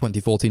Blade Runner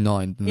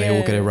 2049 and they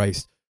all get Yeah.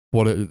 erased?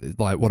 What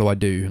do I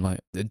do? Like,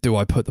 do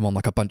I put them on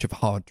like a bunch of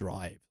hard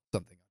drives?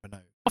 Something I don't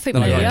know. I think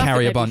Then I maybe, gotta I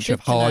carry a think maybe bunch you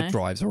of should, you hard know.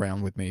 drives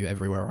around with me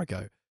everywhere I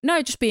go.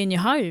 No, just be in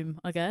your home,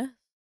 I guess.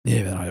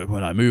 Yeah, then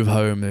when I move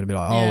home, they'll be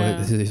like,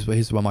 Yeah.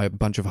 here's where my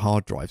bunch of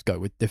hard drives go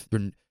with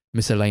different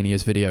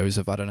miscellaneous videos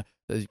of, I don't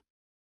know,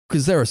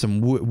 because there are some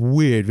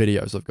weird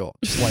videos I've got.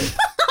 Just like,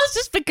 I was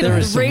just thinking there of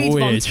is the some Reed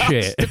weird montage,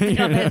 shit. to be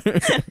honest.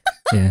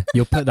 Yeah.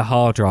 You'll put the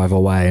hard drive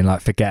away and like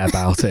forget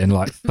about it, and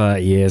like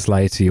 30 years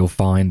later you'll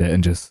find it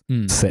and just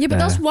sit Yeah, but there.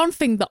 that's one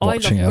thing that I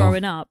loved watching it all.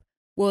 growing up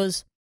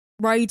was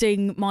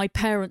raiding my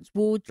parents'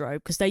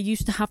 wardrobe because they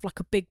used to have like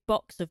a big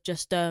box of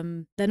just they're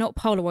not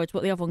Polaroids,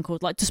 what the other one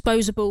called, like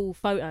disposable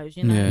photos,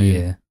 you know, Yeah.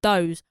 Yeah.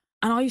 those.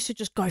 And I used to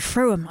just go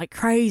through them like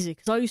crazy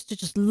because I used to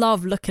just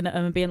love looking at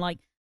them and being like,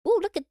 oh,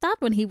 look at Dad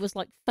when he was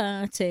like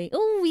 30.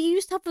 Oh, we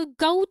used to have a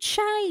gold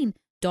chain.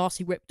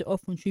 Darcy ripped it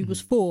off when she was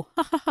 4.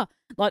 Ha ha ha.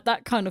 Like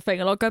that kind of thing.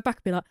 And I'll go back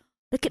and be like,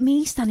 look at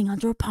me standing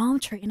under a palm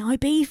tree in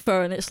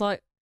Ibiza. And it's like,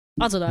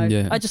 I don't know.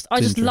 Yeah, I just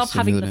it's love interesting,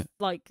 having isn't it?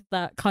 like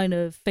that kind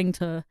of thing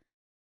to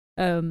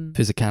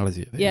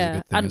Physicality of it is Yeah, a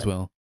good thing and- as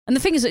well. and the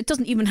thing is, it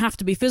doesn't even have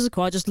to be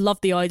physical. I just love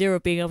the idea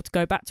of being able to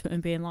go back to it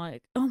and being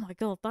like, oh my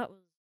God, that was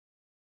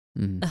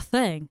Mm. a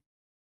thing.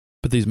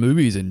 But these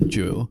movies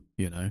endure,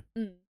 you know,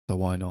 Mm. so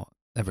why not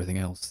everything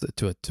else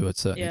to a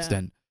certain Yeah.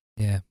 extent?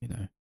 Yeah. You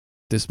know,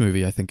 this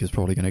movie I think is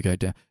probably going to go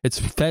down. It's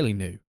fairly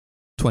new,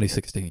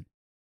 2016,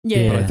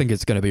 Yeah. but I Yeah. think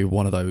it's going to be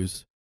one of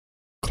those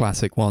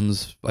classic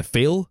ones. I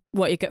feel.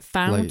 What, you get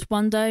found Like-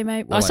 one day,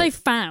 maybe? well, I say like-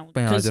 found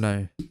I because don't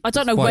know. I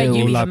don't know It's where quite- you It'll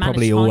even like, manage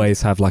probably to find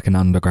always have like an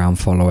underground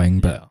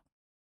following, but Yeah.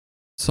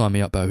 Sign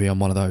me up, baby. I'm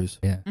one of those.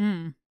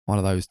 Mm. One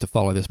of those to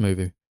follow this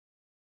movie.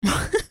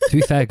 to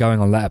be fair, going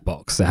on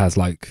Letterboxd, it has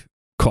like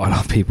quite a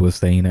lot of people have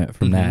seen it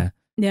from Mhm. there.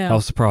 Yeah. I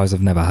was surprised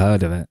I've never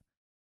heard of it.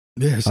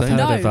 Yeah, I've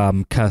heard No.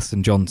 of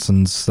Kirsten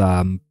Johnson's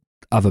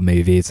other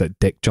movies that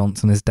Dick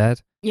Johnson is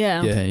dead.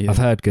 Yeah. yeah. I've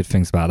heard good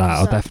things about that.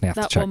 I'll So definitely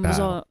have to check one that was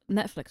out. on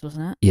Netflix,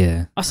 wasn't it?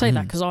 Yeah. I say that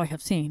Mm. because I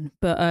have seen,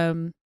 but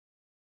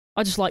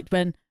I just liked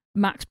when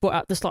Max brought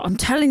out this, like, I'm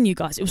telling you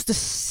guys, it was the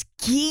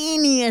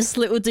skinniest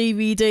little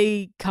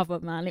DVD cover,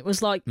 man. It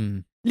was like,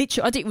 Mm.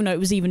 literally, I didn't even know it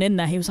was even in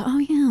there. He was like, oh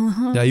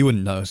yeah. Yeah, you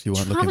wouldn't know if you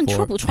weren't having looking for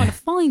trouble it. trying to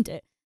find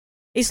it.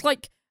 It's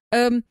like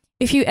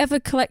if you ever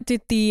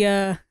collected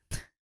the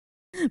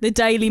the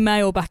Daily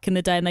Mail back in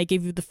the day and they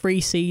give you the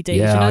free CDs,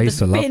 Yeah, you know, I used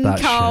the to love thin that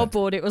shit.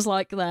 cardboard, it was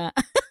like that.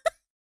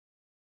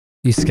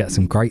 Used to get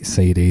some great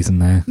CDs in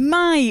there.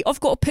 Mate, I've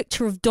got a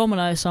picture of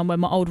Domino somewhere,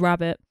 my old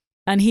rabbit,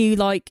 and he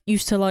like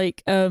used to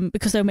like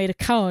because they made a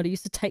card, he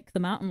used to take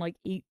them out and like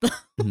eat them.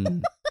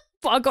 Mm.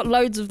 But I got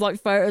loads of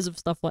like photos of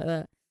stuff like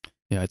that.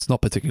 Yeah, it's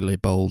not particularly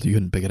bold. You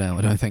couldn't pick it out,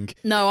 I don't think.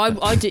 No,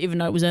 I didn't even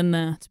know it was in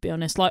there, to be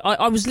honest. Like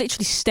I was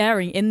literally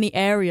staring in the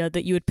area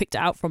that you had picked it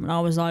out from, and I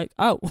was like,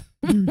 oh,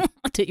 I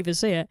didn't even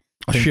see it.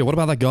 Oh shit! What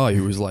about that guy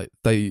who was like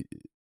they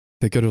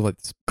go to like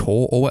this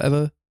court or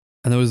whatever,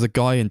 and there was a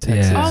guy in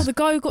Texas Yeah. Oh, the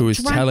guy who got who was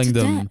dragged telling to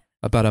them death.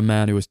 about a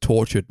man who was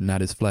tortured and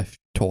had his flesh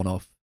torn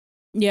off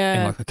in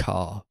Yeah. like a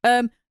car.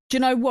 Do you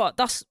know what?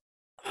 That's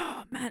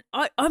oh man,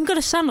 I'm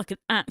gonna sound like an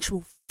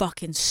actual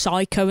fucking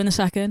psycho in a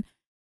second,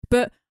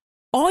 but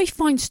I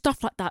find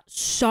stuff like that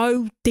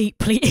so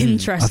deeply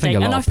interesting. I think a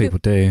lot and of people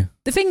do.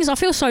 The thing is, I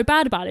feel so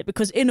bad about it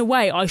because in a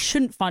way I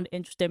shouldn't find it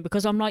interesting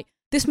because I'm like,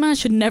 this man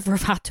should never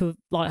have had to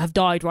have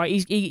died,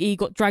 right? He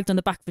got dragged on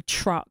the back of a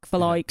truck for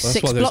like Well,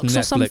 6 blocks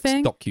or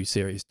something. Netflix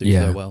docu-series do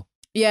Yeah. so well.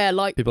 Yeah,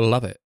 like People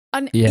love it.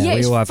 and Yeah, we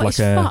it's all have fu- like it's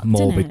a fucked, innit?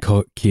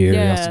 morbid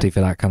curiosity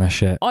for that kind of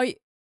shit.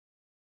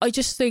 I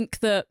just think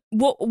that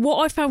what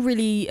I found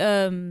really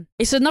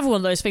it's another one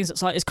of those things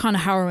that's like it's kind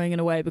of harrowing in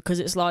a way because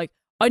it's like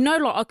I know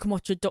like I can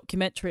watch a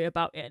documentary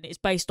about it and it's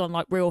based on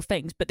like real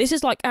things, but this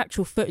is like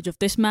actual footage of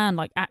this man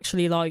like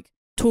actually like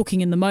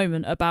talking in the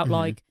moment about Mhm.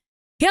 like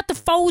he had the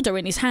folder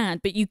in his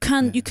hand, but you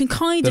can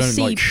kind They of don't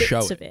see like show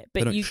bits of it. it,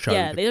 They but don't you show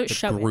they don't the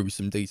show it.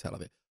 gruesome detail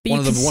of it. But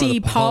one you of can the see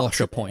parts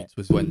harsher of it. points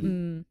was when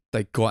Mm.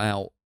 they got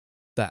out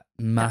that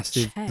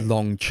massive chain.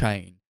 long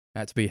chain that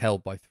had to be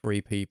held by 3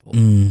 people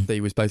Mm. that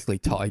he was basically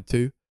tied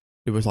to.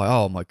 It was like,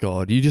 oh my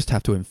god, you just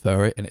have to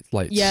infer it, and it's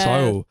like Yeah.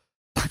 so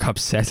like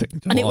upsetting.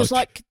 To And it was watch.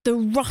 like the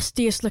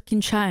rustiest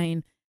looking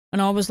chain,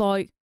 and I was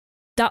like,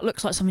 that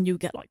looks like something you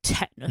would get like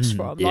tetanus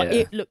from. Like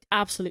it looked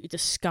absolutely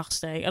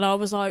disgusting, and I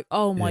was like,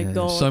 oh my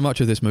god. So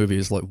much of this movie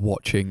is like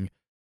watching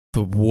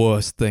the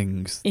worst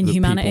things that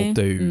people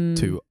do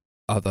to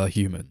other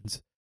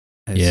humans.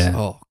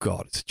 Oh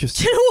god, it's just.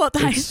 Do you know what?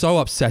 It's so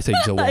upsetting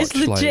to watch. That is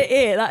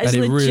legit. That is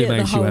and it legit really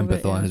makes you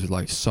empathise with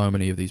like so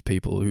many of these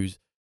people whose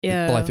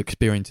life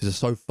experiences are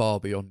so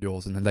far beyond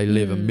yours, and then they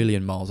live a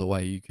million miles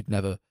away. You could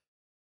never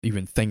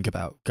even think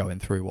about going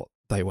through what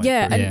they went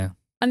through.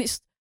 And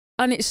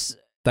it's.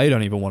 They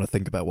don't even want to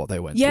think about what they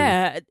went through.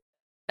 Yeah,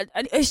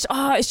 and it's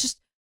just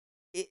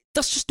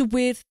that's just the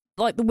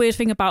weird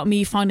thing about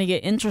me finding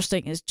it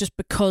interesting is just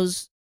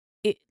because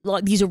it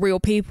like these are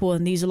real people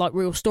and these are like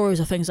real stories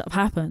of things that have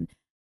happened,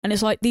 and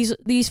it's like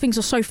these things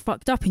are so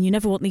fucked up and you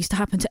never want these to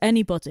happen to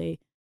anybody,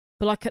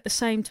 but like at the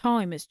same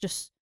time it's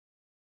just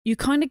you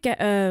kind of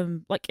get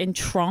like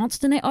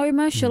entranced in it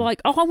almost. You're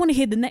like, oh, I want to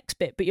hear the next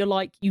bit, but you're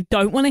like, you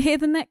don't want to hear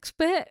the next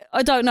bit.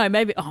 I don't know,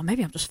 maybe I'm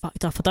just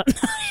fucked up, I don't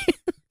know.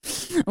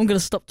 I'm gonna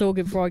stop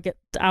talking before I get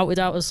outed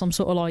out as some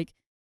sort of like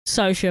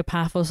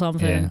sociopath or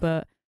something.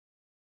 But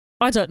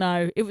I don't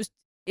know. It was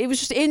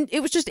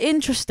just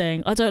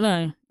interesting. I don't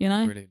know. You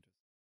know. Really interesting.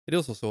 It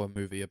also saw a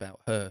movie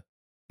about her,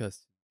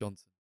 Kirsten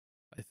Johnson.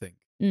 I think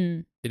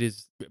it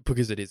is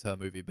because it is her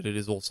movie, but it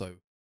is also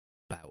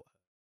about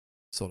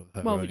sort of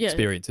her own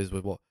experiences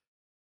with what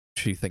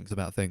she thinks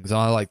about things.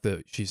 I like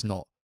that she's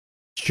not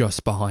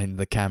just behind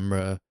the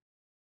camera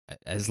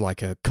as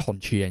like a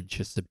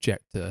conscientious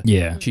objector.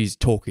 Yeah. She's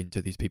talking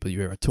to these people. You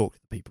hear her talk to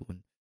the people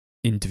and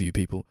interview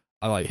people.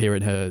 I like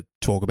hearing her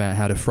talk about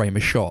how to frame a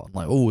shot. I'm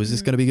like, oh, is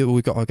this going to be good?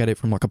 We've got to get it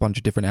from like a bunch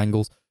of different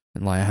angles,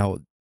 and like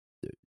how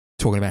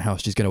talking about how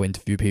she's going to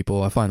interview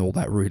people. I find all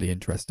that really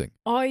interesting.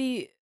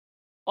 I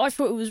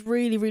thought it was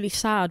really, really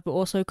sad, but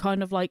also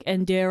kind of like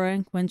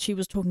endearing when she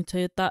was talking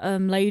to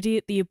that lady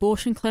at the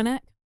abortion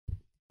clinic.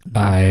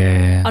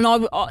 Yeah. And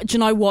do you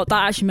know what?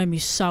 That actually made me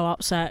so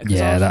upset.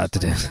 Yeah, that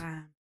did.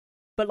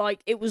 But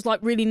like, it was like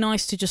really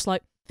nice to just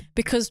like,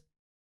 because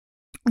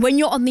when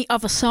you're on the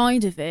other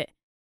side of it,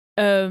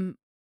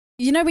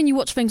 you know, when you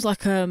watch things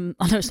like, I know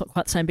it's not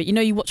quite the same, but you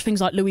know, you watch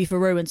things like Louis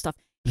Theroux and stuff.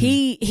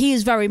 He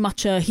is very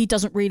much he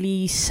doesn't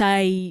really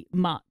say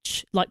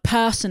much, like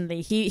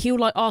personally. He'll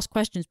like ask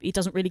questions, but he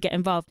doesn't really get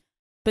involved.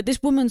 But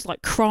this woman's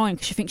like crying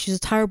because she thinks she's a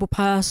terrible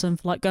person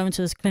for like going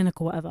to this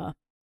clinic or whatever.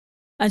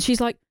 And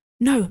she's like,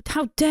 no,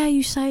 how dare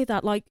you say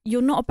that? Like,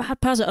 you're not a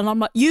bad person. And I'm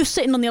like, you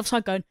sitting on the other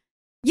side going,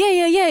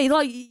 yeah,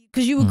 like,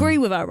 because you agree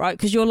with her, right?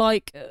 Because you're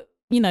like,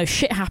 you know,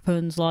 shit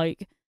happens,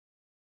 like,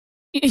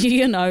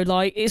 you know,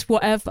 like, it's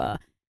whatever.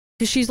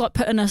 Because she's like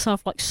putting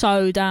herself like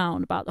so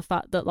down about the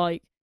fact that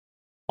like,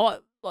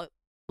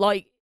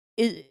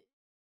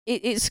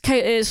 it's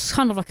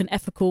kind of like an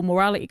ethical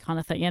morality kind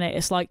of thing, isn't it?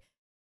 It's like,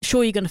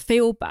 sure, you're going to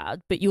feel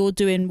bad, but you're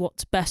doing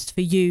what's best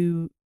for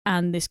you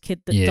and this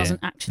kid that doesn't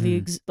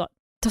actually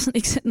doesn't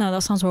exist. No,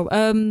 that sounds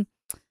horrible.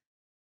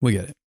 We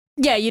get it.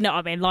 Yeah, you know what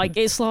I mean? Like,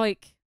 it's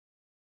like,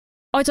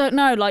 I don't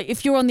know, like,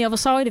 if you're on the other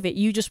side of it,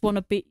 you just want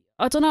to be,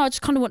 I don't know, I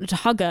just kind of wanted to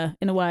hug her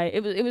in a way.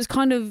 It was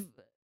kind of,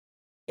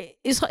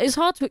 it's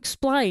hard to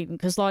explain,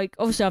 because, like,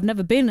 obviously I've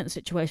never been in a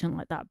situation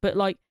like that, but,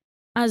 like,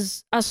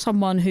 as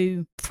someone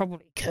who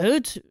probably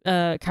could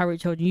carry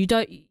children,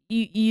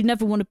 you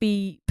never want to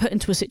be put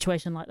into a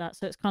situation like that.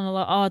 So it's kind of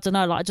like, I don't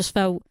know, like, I just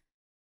felt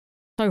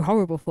so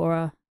horrible for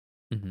her.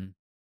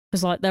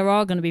 Because, like, there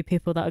are going to be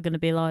people that are going to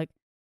be like,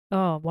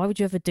 oh, why would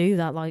you ever do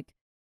that? Like,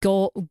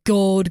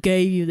 God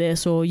gave you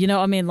this, or, you know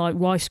what I mean? Like,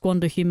 why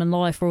squander human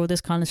life or all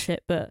this kind of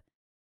shit? But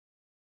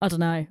I don't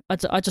know.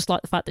 I just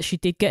like the fact that she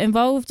did get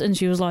involved, and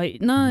she was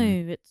like,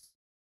 no,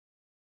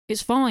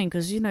 it's fine,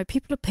 because, you know,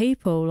 people are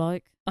people.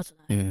 Like, I don't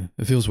know. Yeah,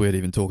 it feels weird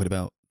even talking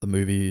about the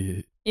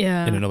movie in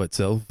and of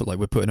itself, but like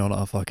we're putting on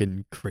our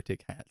fucking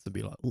critic hats and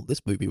be like, oh,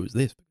 this movie was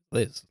this.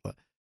 Like,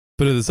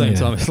 but at the same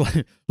time, it's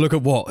like, look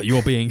at what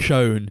you're being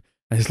shown.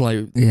 And it's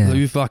like,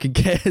 who fucking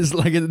cares?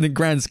 Like, in the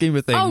grand scheme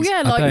of things. Oh,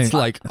 yeah, like, it's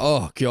like,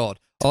 oh, God.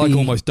 I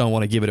almost don't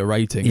want to give it a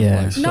rating.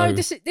 Yeah. Like, no,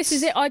 this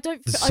is it. I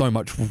don't. There's so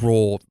much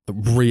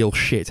real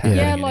shit happening.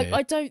 Yeah, like,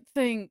 I don't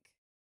think,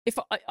 if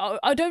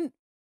I don't,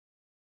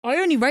 I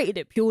only rated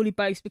it purely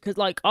based because,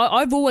 like,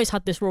 I've always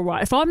had this rule,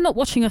 right? If I'm not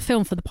watching a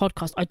film for the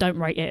podcast, I don't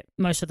rate it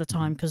most of the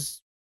time,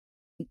 because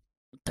I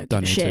don't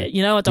give a shit,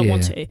 you know? I don't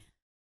want to.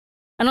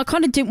 And I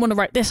kind of didn't want to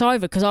rate this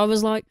either, because I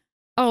was like,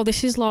 oh,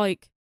 this is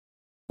like,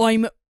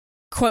 I'm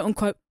quote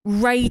unquote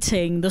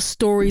rating the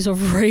stories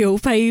of real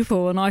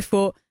people. And I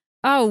thought,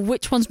 oh,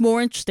 which one's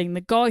more interesting?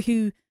 The guy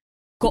who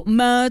got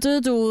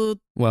murdered, or,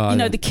 you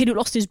know, the kid who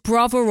lost his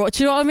brother? Or,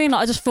 do you know what I mean?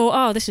 Like, I just thought,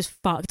 oh, this is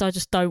fucked. I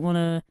just don't want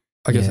to.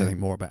 I guess I think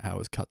more about how it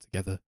was cut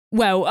together.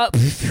 Well,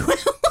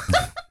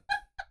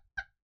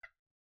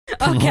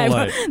 okay,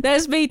 well,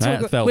 there's me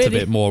talking. That felt a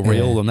bit more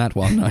real than that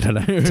one. I don't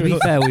know. To be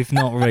fair, we've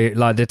not really,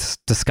 like, this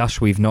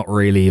discussion, we've not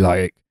really,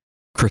 like,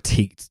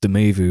 critiqued the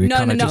movie. We no.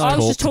 I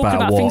was just talking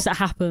about things that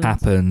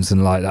happens,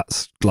 and, like,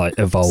 that's, like,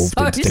 evolved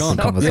into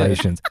different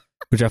conversations,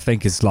 which I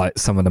think is, like,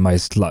 some of the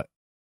most, like,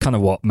 kind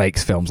of what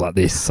makes films like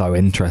this so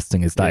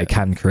interesting is that it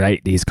can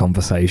create these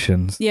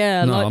conversations.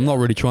 Yeah. No, like, I'm not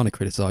really trying to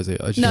criticize it.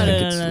 I just think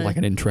it's like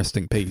an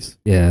interesting piece.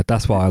 Yeah,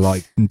 that's why I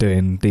like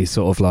doing these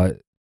sort of like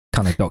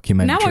kind of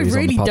documentaries. now I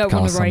really on the podcast don't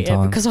want to rate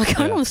sometimes. it because I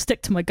kind of want to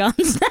stick to my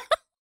guns now.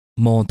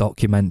 More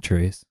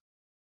documentaries.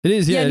 It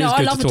is, yeah. no, it is I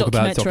good love to a talk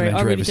about documentary. I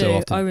documentary really every so do.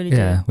 often. I really do.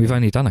 Yeah, we've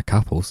only done a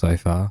couple so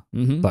far.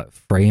 Mm-hmm. Like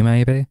 3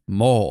 maybe.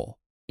 More.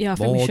 Yeah, I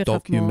think we More should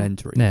have more.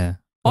 documentaries. Yeah.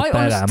 I'll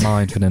bear that in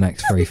mind for the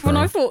next 3 When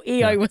I 4. thought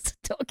EO was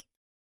a documentary.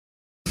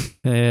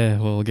 Yeah,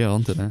 well, we'll get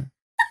on to that.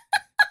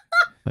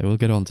 We'll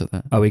get on to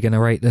that. Are we going to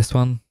rate this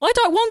one? I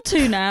don't want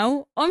to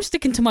now. I'm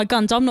sticking to my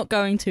guns. I'm not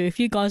going to. If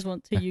you guys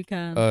want to, you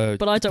can.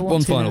 But I don't want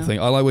One to. final now. thing.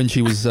 I like when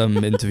she was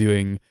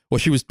interviewing, well,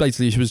 she was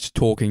just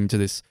talking to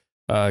this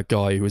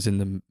guy who was in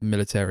the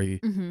military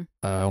Mhm.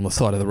 on the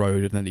side of the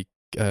road, and then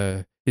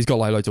he's got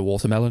like loads of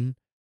watermelon,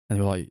 and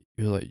he was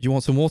like, do you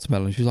want some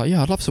watermelon? She's like,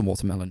 yeah, I'd love some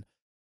watermelon.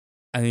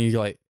 And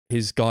then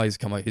his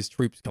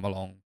troops come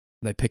along,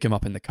 and they pick him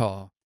up in the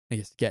car. And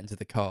he has to get into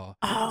the car,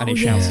 and he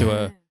shouts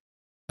to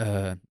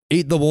her,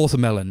 eat the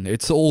watermelon,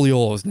 it's all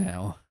yours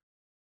now.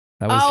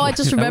 I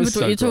just remembered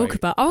what so you talking great.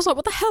 about. I was like,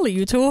 what the hell are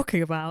you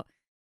talking about?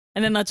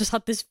 And then I just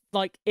had this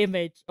like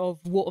image of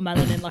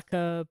watermelon in like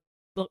a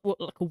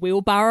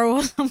wheelbarrow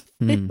or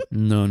something.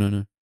 No.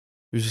 It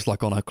was just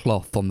like on a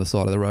cloth on the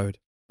side of the road.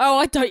 Oh,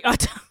 I don't.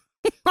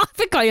 I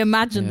think I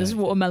imagined this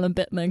watermelon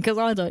bitman because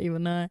I don't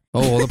even know.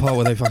 Oh, the part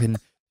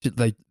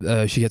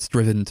where she gets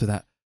driven to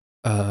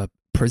that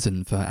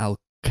prison for Al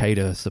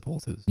Qaeda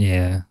supporters.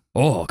 Yeah.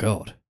 Oh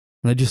god.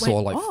 And they just Wait, sort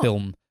of like what?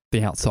 film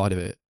the outside of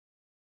it. It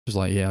was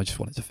like, yeah, I just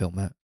wanted to film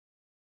that.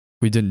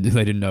 They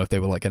didn't know if they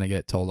were like going to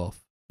get told off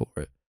for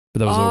it, but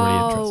that was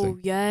already interesting.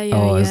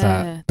 Yeah. Is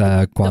that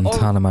the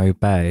Guantanamo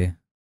Bay?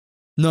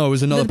 No, it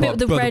was another part.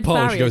 the But the red part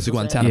where she goes to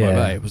barriers, was it? Guantanamo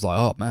Yeah. Bay, it was like,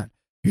 oh man,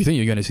 you think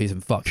you're going to see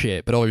some fuck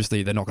shit, but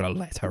obviously they're not going to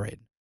let her in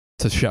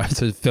to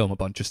film a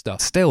bunch of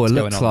stuff. Still, it that's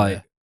looks going on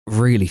like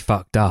really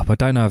fucked up. I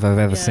don't know if I've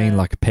ever seen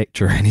like a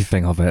picture or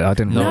anything of it. I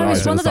didn't No, No, realize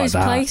it's it one was of those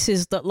like that.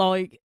 places that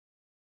like.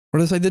 What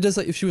did I say? There's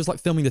like if she was like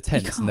filming the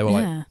tents, and they were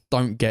like,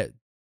 don't get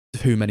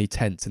too many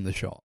tents in the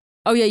shot.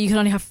 Oh yeah, you can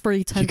only have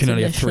 3 tents. You can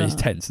only in have this 3 shot.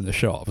 tents in the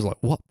shot. I was like,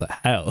 what the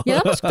hell?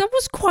 Yeah, that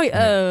was quite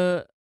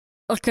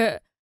like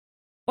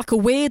a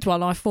weird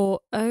one. I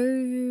thought,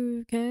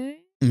 okay,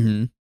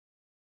 Mm-hmm.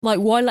 like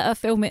why let her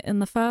film it in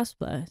the first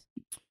place?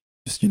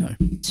 Just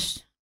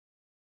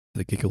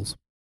the giggles,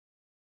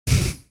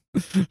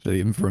 the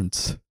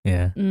inference.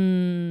 Yeah.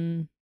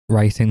 Mm.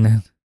 Rating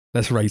then?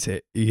 Let's rate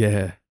it.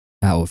 Yeah.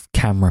 Out of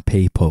camera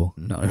people.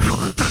 No.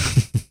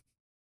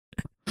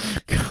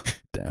 God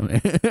damn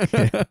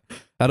it.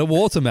 Out of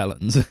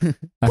watermelons. Okay.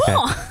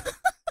 What?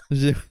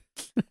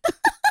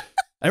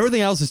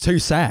 Everything else is too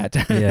sad.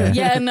 Yeah.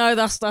 Yeah, no,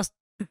 that's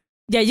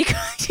yeah. You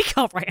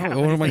can't write out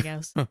What am I- anything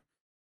else.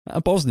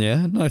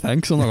 Bosnia? No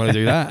thanks. I'm not going to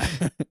do that.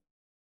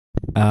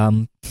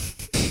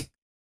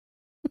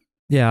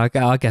 Yeah,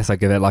 I guess I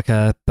give it like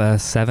a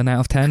 7 out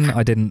of 10.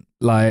 I didn't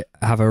like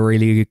have a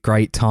really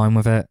great time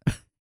with it.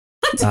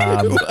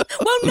 Well,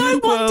 no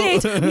one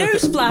did.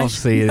 Newsflash.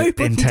 Obviously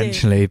Nobody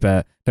intentionally,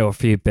 but there were a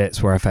few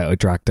bits where I felt it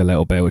dragged a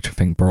little bit, which I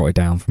think brought it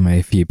down for me.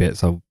 A few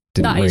bits I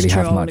didn't That is really true,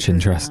 have I would much agree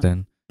with interest that.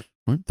 in.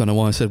 Right, don't know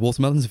why I said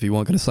watermelons if you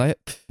weren't going to say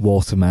it.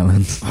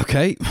 Watermelons.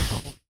 Okay.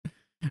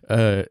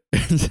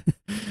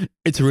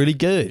 It's really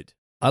good.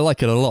 I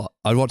like it a lot.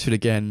 I'd watch it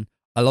again.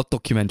 I love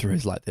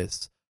documentaries like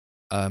this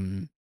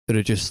that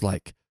are just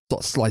like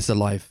sort of slice of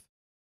life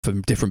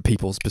from different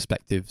people's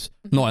perspectives.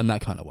 Not in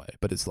that kind of way,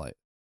 but it's like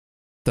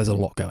there's a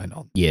lot going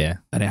on. Yeah.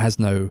 And it has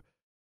no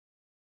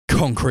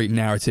concrete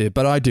narrative,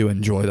 but I do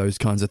enjoy those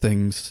kinds of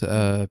things.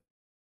 And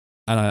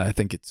I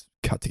think it's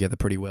cut together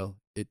pretty well.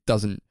 It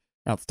doesn't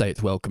outstay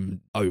its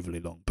welcome overly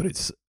long,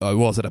 but I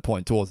was at a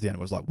point towards the end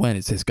where I was like, when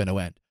is this going to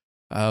end?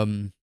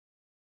 And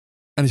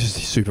it's just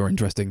super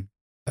interesting.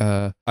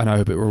 And I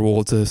hope it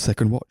rewards a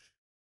second watch.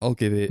 I'll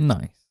give it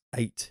Nice.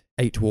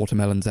 8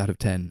 watermelons out of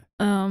 10.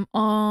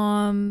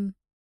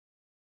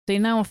 See,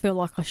 now I feel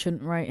like I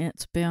shouldn't rate it,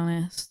 to be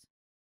honest.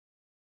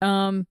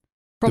 Do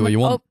what you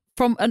want.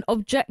 From an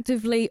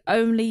objectively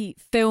only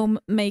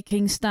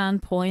filmmaking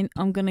standpoint,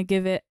 I'm gonna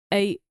give it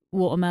 8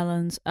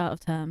 watermelons out of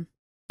 10.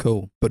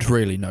 Cool, but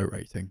really no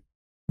rating.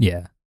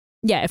 Yeah.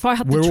 Yeah, if I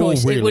had the We're all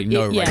choice, really it would.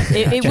 no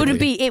It wouldn't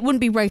rating,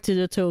 be rated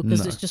at all because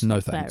No, it's just no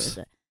not fair, thanks. is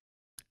it?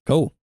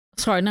 Cool.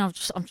 Sorry, now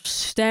I'm just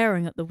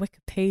staring at the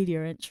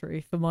Wikipedia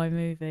entry for my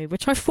movie,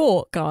 which I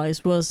thought,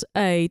 guys, was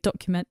a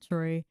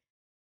documentary.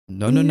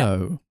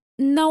 No.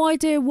 No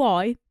idea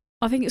why.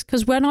 I think it's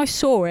because when I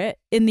saw it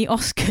in the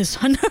Oscars,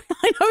 I know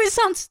it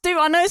sounds stupid.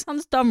 I know it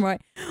sounds dumb, right?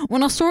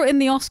 When I saw it in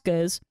the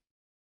Oscars,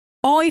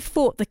 I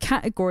thought the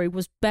category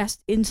was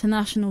Best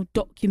International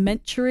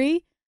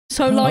Documentary.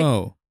 So,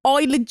 Oh.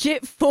 I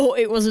legit thought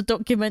it was a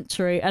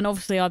documentary, and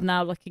obviously I'm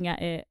now looking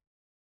at it.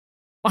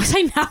 I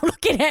say now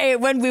looking at it,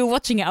 when we were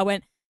watching it, I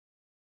went,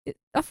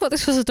 I thought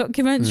this was a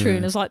documentary,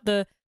 and it's like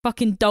the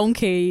fucking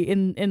donkey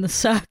in the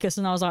circus,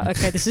 and I was like,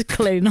 okay, this is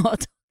clearly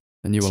not.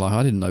 And you were like,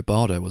 I didn't know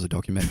Bardo was a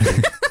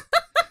documentary.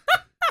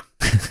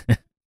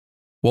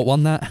 What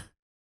won that?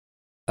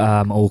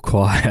 All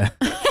Quiet.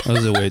 That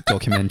was a weird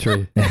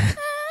documentary. I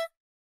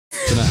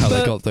don't know how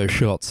they got those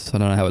shots. I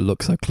don't know how it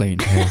looks so clean.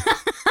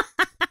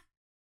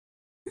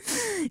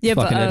 Yeah,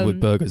 Fucking but Edward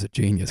Berger's a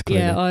genius,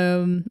 clearly.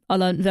 yeah, I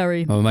learned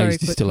very. I'm very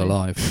amazed he's still quickly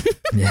alive.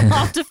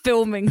 after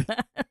filming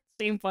that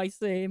scene by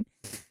scene.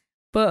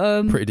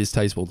 But Pretty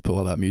distasteful to put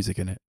all that music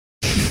in it.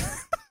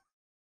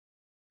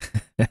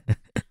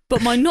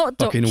 but my not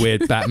Fucking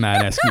weird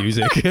Batman-esque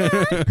music.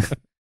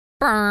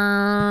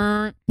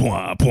 Bwah,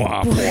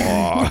 bwah,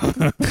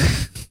 bwah.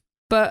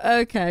 But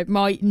okay,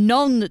 my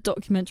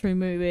non-documentary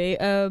movie,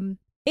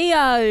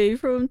 EO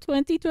from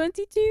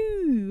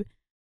 2022.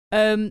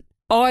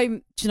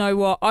 Do you know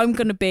what? I'm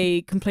going to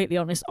be completely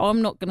honest.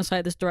 I'm not going to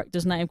say this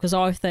director's name because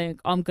I think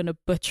I'm going to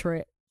butcher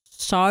it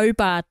so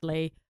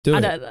badly. Do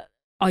it.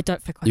 I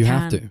don't think I You can.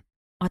 have to.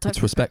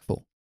 It's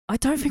respectful. I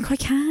don't think I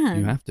can.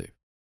 You have to.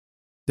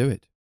 Do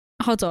it.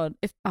 Hold on.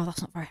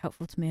 That's not very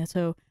helpful to me at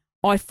all.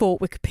 I thought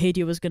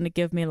Wikipedia was going to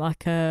give me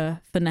like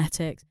a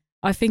phonetics.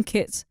 I think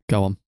it's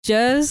Go on.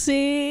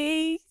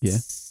 Jerzy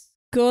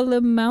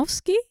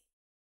Skolimowski.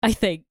 I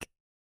think.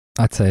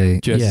 I'd say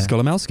Jerzy yeah.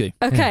 Skolimowski.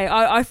 Okay,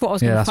 I thought I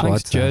was going to that's fuck. what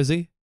I'd say.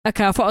 Jersey.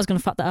 Okay, I thought I was going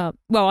to fuck that up.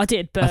 Well, I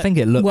did, but I think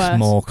it looks worse.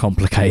 more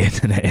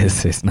complicated than it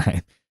is his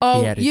name.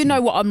 Oh, Yeah, you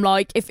know what I'm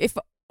like.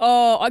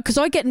 Because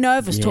I get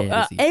nervous.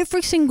 Yeah,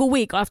 Every single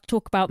week I have to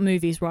talk about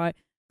movies, right?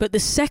 But the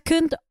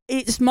second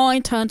it's my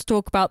turn to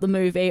talk about the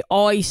movie,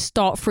 I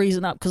start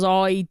freezing up because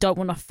I don't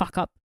want to fuck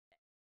up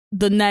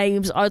the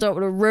names. I don't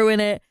want to ruin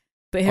it.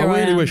 But here I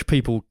really am. wish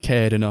people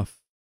cared enough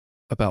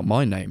about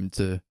my name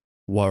to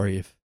worry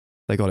if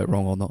they got it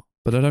wrong or not.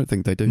 But I don't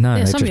think they do. No,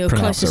 Yeah, they some of just your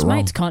pronounce closest it wrong.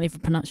 mates can't even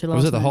pronounce your I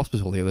last was at the name.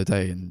 hospital the other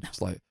day and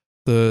just like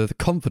the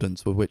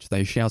confidence with which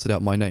they shouted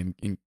out my name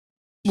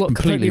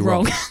Completely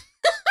wrong.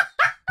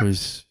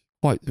 was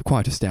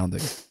quite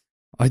astounding.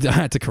 I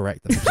had to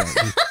correct them.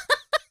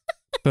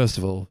 First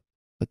of all,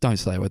 don't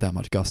say it with that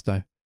much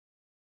gusto.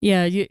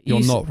 Yeah,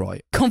 You're not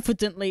right.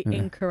 confidently Yeah.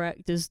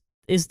 incorrect is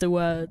the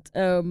word.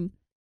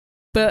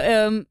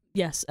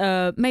 Yes,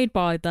 made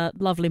by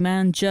that lovely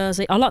man,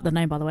 Jerzy. I like the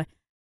name, by the way.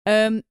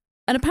 And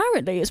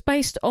apparently it's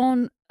based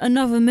on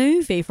another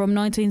movie from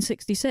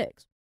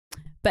 1966.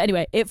 But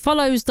anyway, it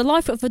follows the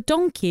life of a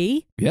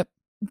donkey. Yep.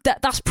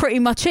 That's pretty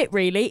much it,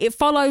 really. It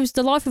follows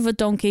the life of a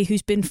donkey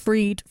who's been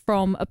freed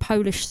from a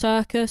Polish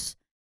circus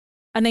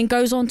and then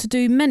goes on to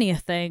do many a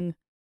thing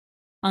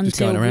Just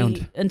going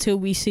around. until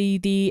we see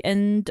the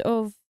end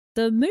of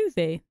the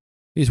movie.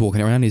 He's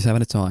walking around. He's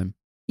having a time.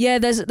 Yeah,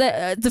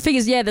 the thing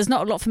is, there's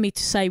not a lot for me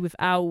to say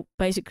without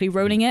basically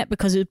ruining it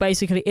because it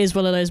basically is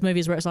one of those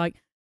movies where it's like,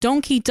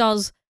 donkey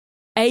does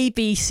A,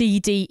 B, C,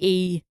 D,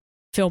 E,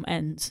 film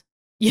ends.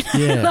 You know,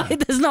 Yeah. like,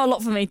 there's not a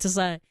lot for me to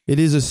say. It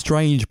is a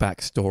strange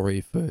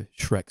backstory for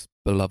Shrek's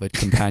beloved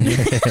companion.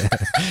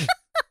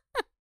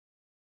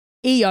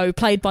 EO,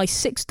 played by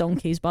 6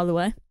 donkeys, by the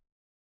way.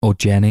 Or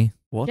Jenny.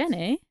 What?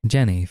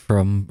 Jenny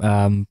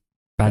from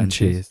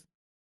Banshees.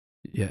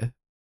 Yeah.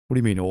 What do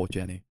you mean, or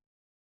Jenny?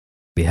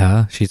 Be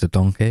her. She's a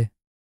donkey.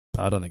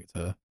 I don't think it's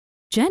her.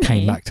 Jenny?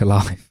 Came back to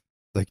life.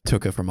 They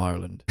took her from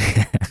Ireland.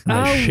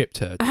 Oh. They shipped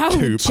her to Oh,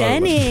 Poland.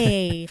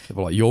 Jenny. They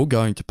were like, you're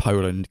going to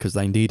Poland because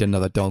they need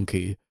another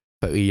donkey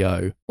for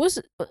EO.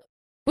 Was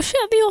she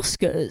at the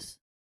Oscars?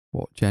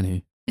 What,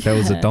 Jenny? There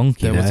was a Yeah.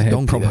 donkey There was there. a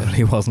donkey It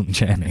probably wasn't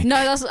Jenny. No,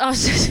 I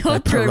was just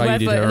wondering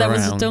paraded whether her there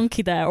was a around.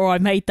 donkey there or I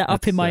made that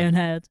up in That's, my own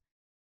head.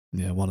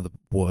 Yeah, one of the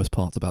worst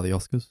parts about the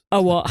Oscars.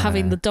 Oh, what?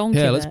 Having the donkey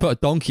Yeah, let's there? put a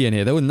donkey in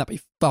here. Wouldn't that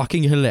be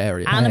fucking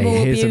hilarious? Animal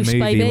hey, here's abuse, a movie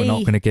baby. we're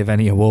not going to give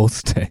any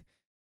awards to.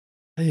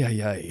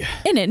 Hey.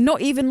 In it,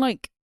 not even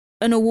like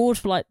an award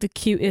for like the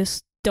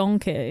cutest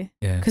donkey.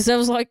 Yeah. Because there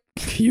was like,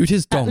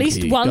 Cutest At donkey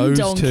least one goes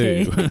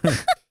donkey.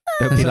 to...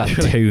 There'll be like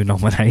 2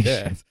 nominations.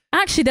 Yeah.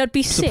 actually, there'd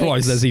be 6.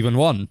 Surprised there's even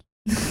one.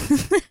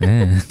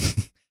 Yeah.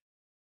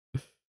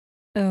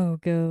 Oh,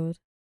 God.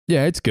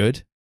 Yeah, it's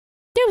good.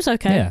 It was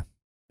okay. Yeah.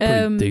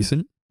 Pretty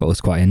decent. But it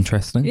was quite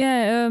interesting.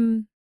 Yeah,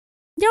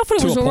 I thought it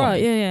To was a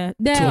alright. point. Yeah.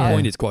 To a Yeah.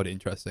 point, it's quite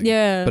interesting.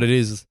 Yeah. But it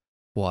is,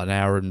 what, an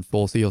hour and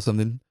 40 or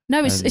something?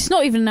 No, it's and-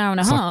 not even an hour and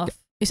a It's like half.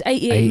 It's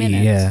 88 80,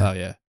 minutes. yeah. Oh,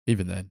 yeah.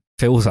 Even then.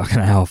 Feels like an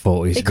hour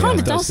 40. It kind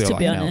of does does, feel to like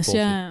be an hour honest. 40.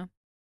 Yeah.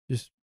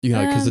 Just,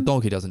 because the Um,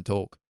 donkey doesn't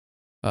talk.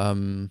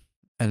 And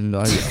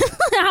I...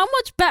 How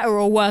much better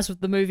or worse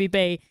would the movie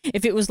be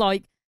if it was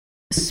like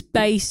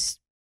Space,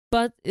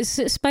 but is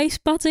it Space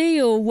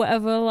Buddy or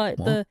whatever? Like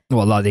What?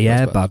 Well, like the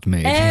That's Airbud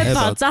movie. Airbuds,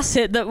 Airbuds. that's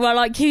it. That were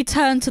like you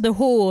turn to the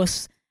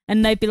horse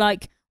and they'd be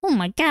like, "Oh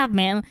my god,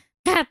 man,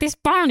 God, this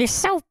barn is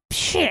so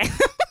shit."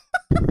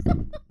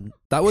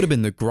 That would have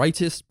been the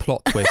greatest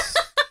plot twist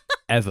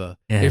ever.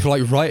 Yeah. If,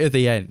 like, right at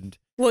the end,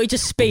 Well, he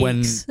just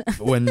speaks.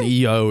 when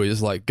EO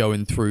is, like,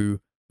 going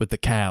through with the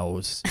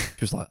cows,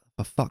 just like,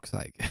 for fuck's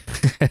sake.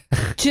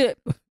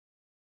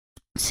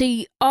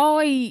 See,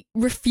 I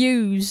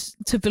refuse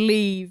to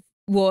believe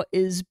what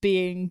is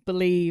being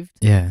believed.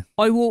 Yeah.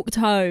 I walked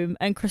home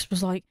and Chris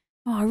was like,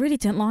 "Oh, I really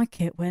didn't like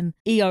it when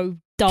EO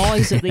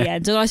dies at the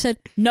end." And I said,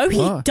 "No, he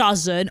What?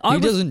 doesn't. He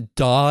doesn't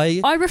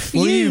die. I What do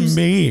you refuse.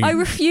 mean? I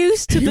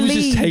refuse to he was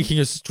believe." just taking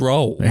a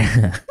stroll.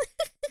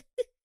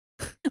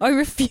 I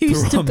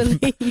refuse to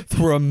believe.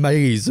 through a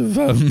maze of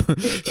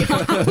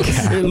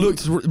it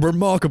looks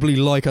remarkably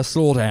like a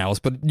slaughterhouse,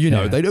 but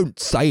they don't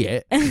say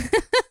it.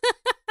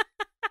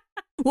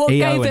 What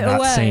EO gave in it that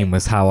away? scene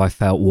was how I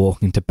felt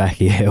walking to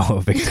Becky Hill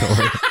or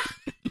Victoria.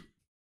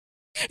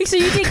 So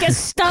you did get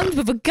stunned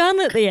with a gun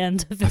at the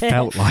end of it. I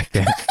felt like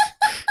it.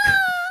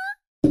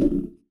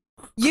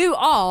 You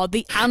are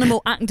the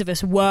animal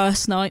activist's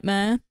worst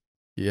nightmare.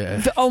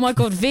 Yeah. Oh my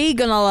god,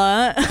 vegan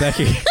alert.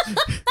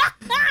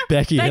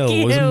 Becky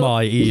Hill was Hill.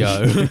 my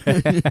EO.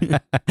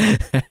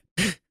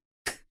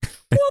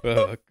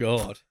 Oh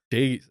god,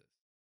 Jesus.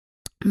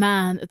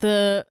 Man,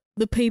 the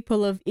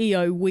people of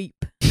EO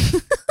weep.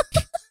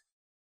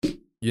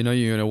 You're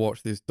gonna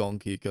watch this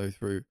donkey go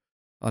through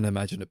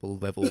unimaginable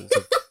levels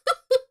of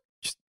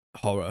just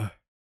horror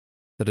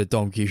that a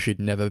donkey should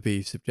never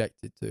be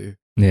subjected to.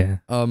 Yeah.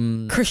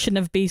 Christian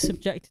have been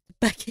subjected to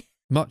Becky.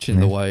 Much in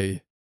the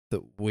way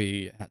that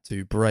we had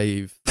to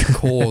brave the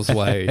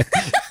causeway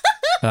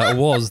that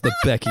was the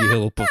Becky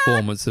Hill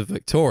performance of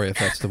Victoria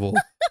Festival.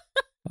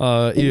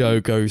 EO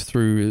goes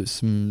through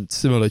some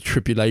similar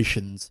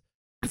tribulations.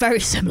 Very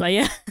similar,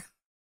 yeah.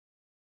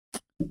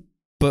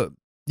 But,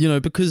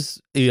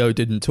 because EO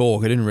didn't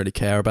talk, I didn't really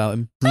care about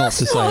him. Not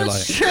to say,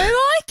 That's like... true,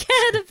 I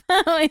cared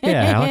about him.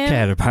 Yeah, I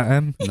cared about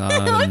him.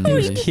 No, He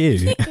was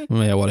cute.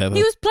 Yeah, whatever.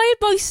 He was played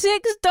by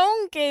 6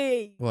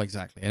 Donkey. Well,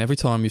 exactly. And every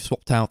time you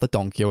swapped out the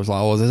donkey, I was like,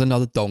 oh, there's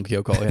another donkey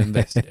I've got to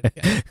invest in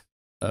again.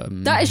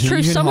 That is true.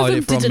 You can Some of hide them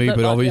it from didn't me, look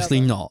but like the obviously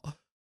other. not.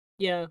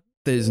 Yeah.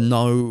 There's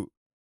no,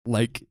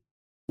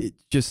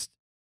 just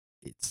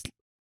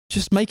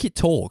make it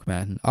talk,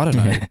 man. I don't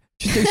know.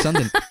 Just do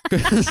something.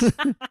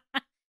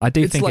 I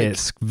do It's think like-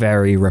 it's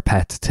very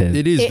repetitive.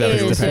 It is It very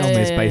is, The repetitive.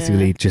 film is yeah.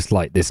 basically just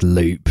like this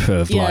loop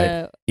of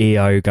Yeah. like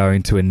EO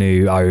going to a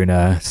new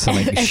owner,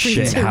 something Every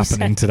shit 2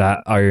 happening to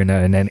that owner,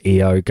 and then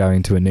EO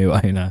going to a new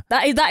owner.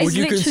 That is Would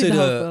you literally the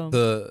whole consider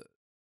film.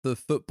 the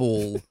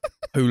football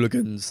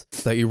hooligans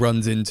that he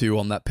runs into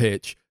on that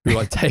pitch,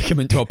 who take him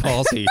into a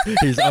party,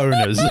 his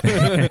owners?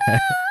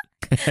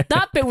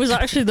 That bit was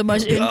actually the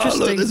most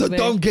interesting. Oh, look, there's to a me.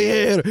 donkey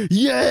here.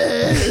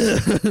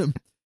 Yeah.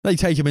 They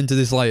take him into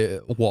this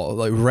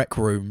rec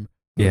room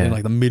Yeah.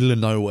 in the middle of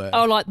nowhere.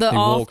 Oh, like the He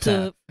walks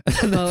after. out.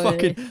 And Oh,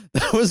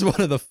 that was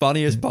one of the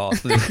funniest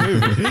parts of this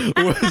movie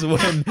was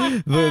when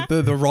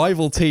the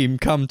rival team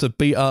come to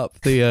beat up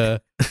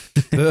the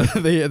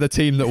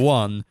team that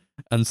won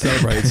and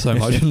celebrated so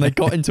much, and they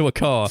got into a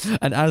car,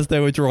 and as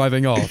they were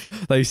driving off,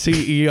 they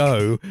see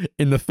EO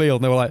in the field,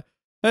 and they were like,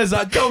 "There's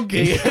that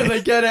donkey!" And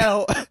they get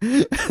out,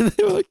 and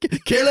they were like,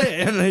 "Kill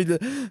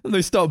it!" And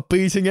they start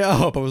beating it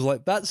up. I was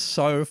like, "That's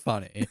so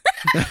funny!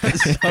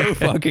 That's so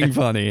fucking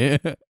funny!"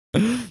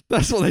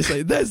 That's what they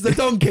say. There's the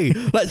donkey.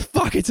 Let's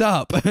fuck it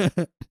up.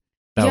 That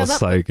was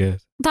so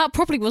good. That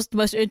probably was the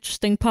most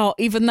interesting part,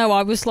 even though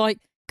I was like,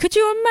 could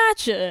you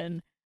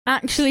imagine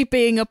actually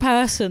being a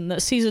person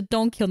that sees a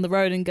donkey on the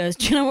road and goes,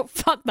 do you know what?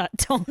 Fuck that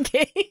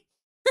donkey.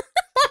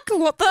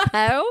 What the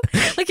hell?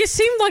 It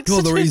seemed like You're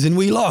such the reason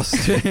we lost.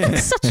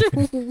 such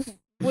a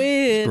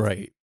weird.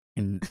 Great.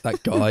 And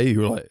that guy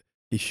who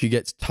she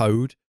gets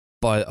towed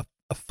by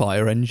a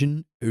fire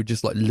engine who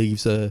just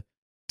leaves her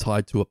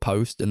tied to a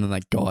post, and then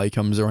that guy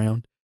comes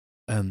around.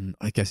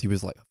 I guess he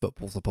was a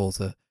football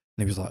supporter, and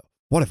he was like,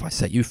 "What if I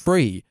set you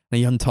free?" And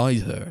he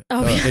unties her,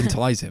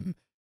 unties him,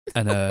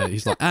 and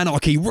he's like,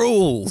 "Anarchy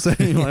rules." And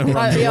he runs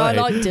I away.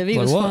 liked him. He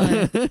was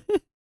 "What?" funny.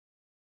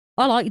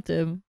 I liked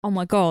him. Oh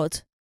my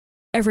god.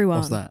 Everyone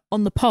What's that?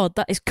 on the pod,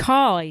 that is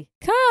Kai.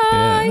 Yeah,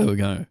 Kai! there we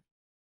go.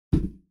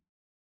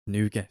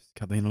 New guest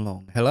coming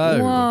along.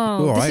 Hello. Wow,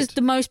 All this right. is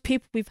the most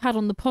people we've had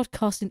on the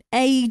podcast in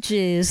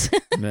ages.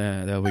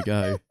 Yeah, there we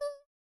go.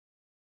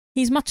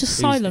 He's much a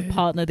silent here.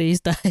 partner these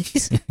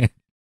days.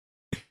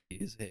 He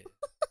is here.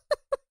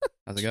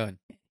 How's it going?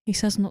 He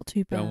says not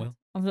too bad. Going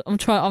well? I'm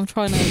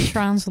trying to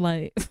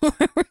translate for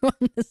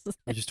everyone.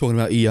 We're just talking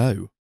about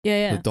EO,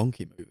 Yeah. the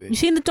donkey movie. You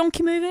seen the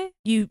donkey movie?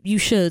 You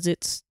should.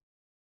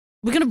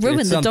 We're gonna ruin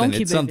It's the something, donkey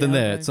movie. it's something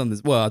there. aren't It's we?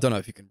 something. Well, I don't know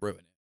if you can ruin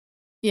it.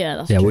 Yeah,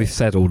 that's Yeah, true. we've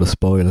said all the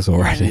spoilers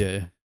already.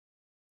 Yeah.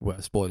 Well,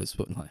 spoilers,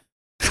 but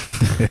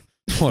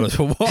spoilers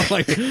for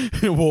what?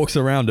 He walks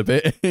around a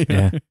bit.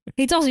 Yeah.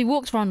 He does. He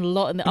walks around a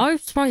lot, and I'm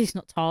surprised he's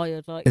not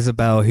tired.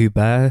 Isabelle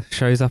Hubert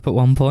shows up at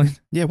one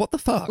point. Yeah. What the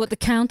fuck? What, the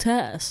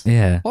Countess?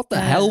 Yeah. What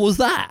the hell was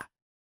that?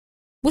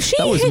 Was she?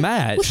 That was his,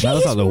 mad. Was she That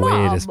was his the mum,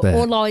 weirdest bit.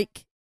 or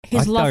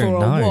his I lover, don't or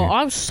know. what?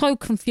 I was so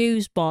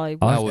confused by.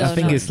 What I, was I going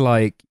think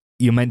on. it's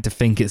you're meant to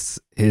think it's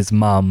his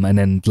mum, and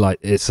then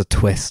it's a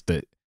twist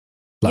that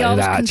Yeah, I they're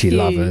was actually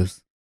confused.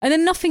 lovers. And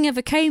then nothing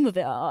ever came of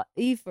it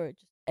either. It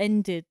just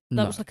ended. That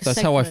No, was like a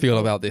that's how I segment. feel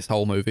about this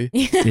whole movie.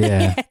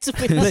 Yeah. to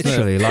be honest.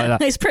 Literally like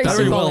that. It's pretty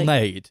Very well symbolic.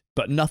 made,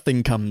 but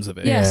nothing comes of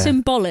it. Yeah, Yeah.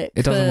 symbolic.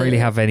 It doesn't but- really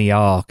have any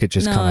arc. It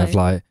just kind of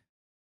No.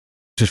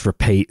 just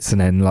repeats, and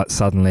then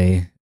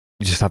suddenly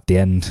you just have the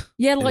end.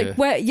 Yeah,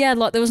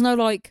 there was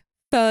no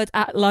third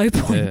act low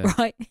point, Yeah.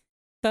 right?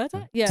 Third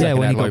act? Yeah. Yeah,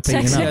 when he Second got act,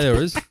 beaten yeah, up.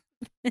 there is.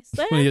 Is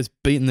there? When he gets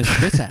beaten the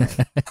shit out.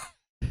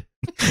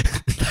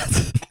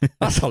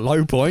 That's a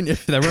low point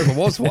if there ever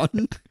was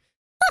one.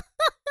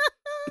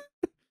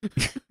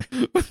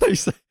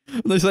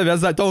 they say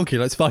that's that donkey.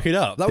 Let's fuck it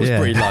up. That was Yeah.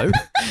 pretty low.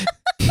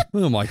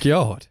 Oh my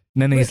god.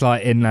 And then he's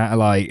like in that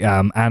like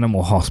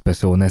animal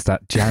hospital, and there's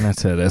that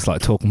janitor that's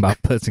like talking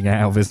about putting it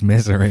out of his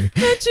misery.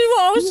 Do you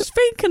know what I was just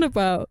thinking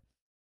about?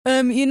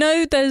 You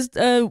know, there's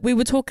we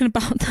were talking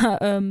about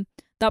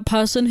that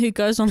person who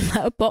goes on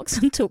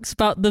Letterboxd and talks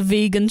about the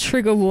vegan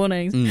trigger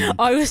warnings.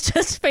 I was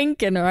just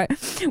thinking, right,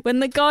 when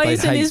the guy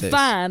is in his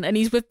van and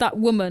he's with that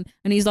woman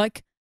and he's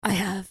like, I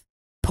have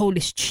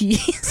Polish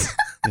cheese.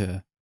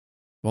 Yeah.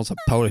 Want some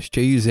Polish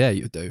cheese? Yeah,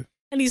 you do.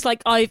 And he's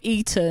like, I've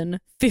eaten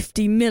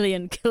 50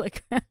 million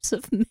kilograms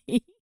of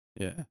meat.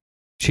 Yeah.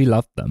 She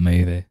loved that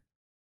movie.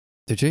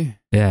 Did you?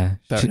 Yeah.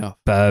 Fair enough.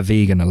 But her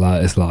vegan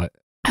alert is like,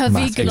 Her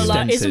massive. vegan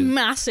alert is Extensive.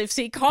 massive.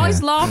 See,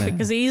 Kai's laughing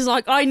because he's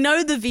like, I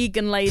know the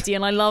vegan lady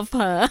and I love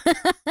her.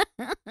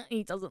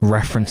 He doesn't.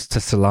 reference to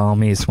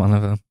salami is one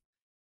of them.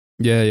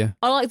 Yeah.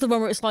 I like the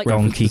one where it's like,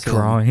 Donkey to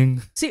salami.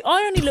 crying. see,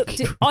 I only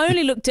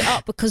looked it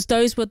up because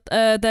those were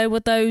there were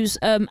those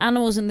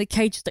animals in the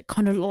cages that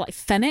kind of look like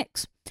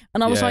fennecs,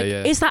 and I was Yeah, like,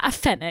 yeah. is that a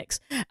fennecs?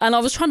 And I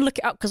was trying to look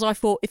it up because I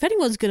thought if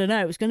anyone's gonna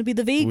know, it's gonna be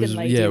the vegan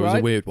lady, it was right?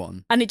 a weird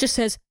one. And it just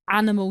says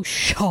animal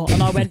shot,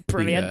 and I went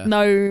brilliant.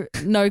 Yeah.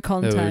 No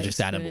context. They were just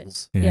to it.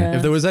 animals. Yeah.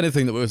 If there was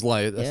anything that was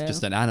like, that's Yeah.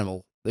 just an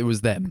animal, it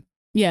was them.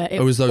 Yeah, It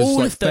was those all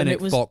like of them. fennec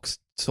It was fox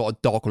sort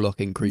of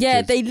dog-looking creatures.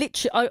 yeah. They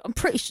literally. I'm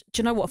pretty. Do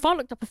you know what? If I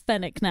looked up a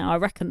fennec now, I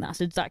reckon that's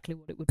exactly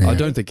what it would be. I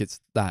don't think it's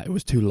that. It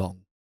was too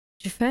long,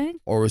 Do you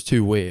think? or it was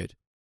too weird.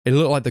 It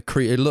looked like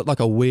it looked like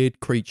a weird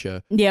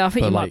creature. Yeah, I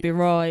think But, you like, might be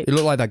right. It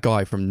looked like that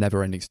guy from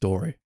Neverending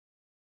Story.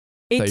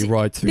 That It's- he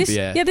rides through This, the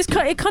air. yeah,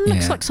 it kind of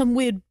looks Yeah. like some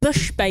weird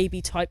bush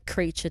baby type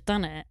creature,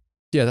 doesn't it?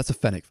 Yeah, that's a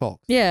fennec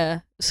fox. Yeah.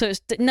 So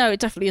it's no, it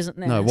definitely isn't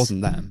this. No, it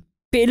wasn't that.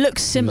 But it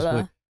looks It was similar.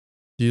 weird.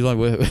 Do you like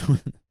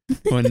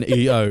when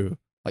EO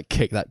like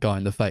kicked that guy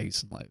in the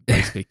face and like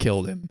basically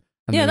killed him?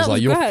 And Yeah, he was that like,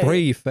 was "You're great.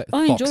 free,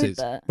 I enjoyed foxes."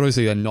 that. But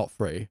obviously they're not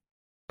free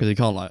because he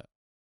can't like.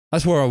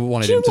 That's where I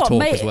wanted Do you him to what, talk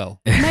mate? as well.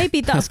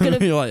 Maybe that's gonna.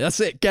 You're like, that's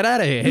it. Get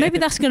out of here. Maybe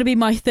that's gonna be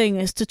my thing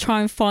is to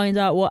try and find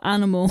out what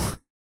animal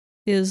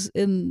is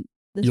in.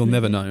 This You'll movie.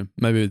 never know.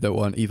 Maybe they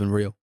weren't even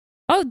real.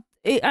 Oh,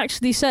 it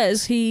actually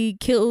says he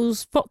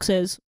kills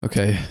foxes.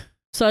 Okay.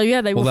 So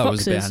yeah, they Well, were that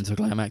was a bit foxes.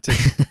 anticlimactic.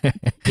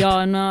 Yeah,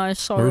 I know. I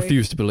Sorry.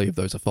 refuse to believe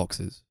those are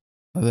foxes.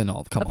 No, they're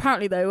not. Come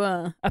Apparently they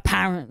were.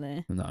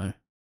 Apparently. on. No.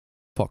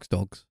 Fox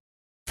dogs.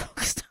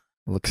 Fox dog.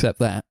 I'll accept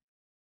that.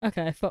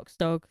 Okay, fox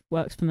dog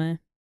works for me.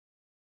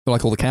 But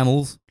like all the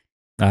camels.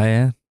 Oh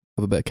yeah.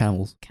 Have a bit of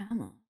camels.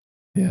 Camel.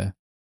 Yeah.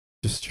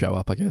 Just show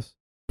up, I guess.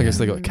 I guess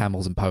they got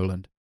camels in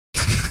Poland.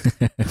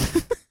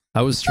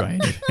 That was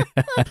strange.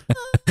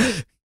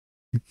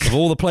 Of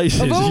all the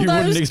places Of all you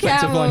wouldn't those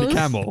expect to find a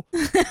camels.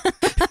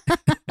 camel.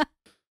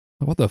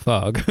 What the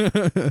fuck?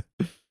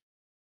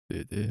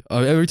 Dear.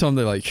 Every time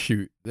they like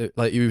shoot,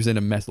 like he was in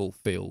a metal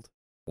field,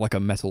 like a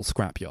metal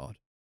scrapyard.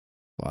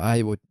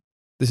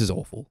 This is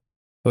awful.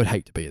 I would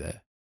hate to be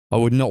there. I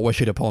would not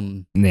wish it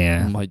upon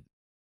Yeah.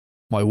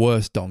 my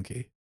worst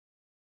donkey.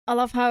 I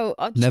love how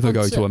I just Never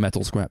gone go to a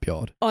metal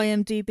scrapyard.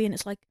 IMDb and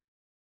it's like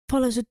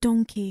follows a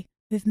donkey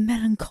with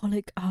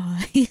melancholic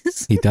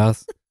eyes. He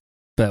does.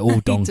 But all They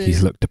donkeys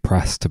do. look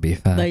depressed, to be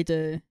fair. They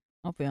do.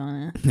 I'll be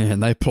honest. Yeah,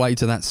 and they play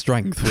to that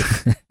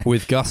strength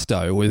with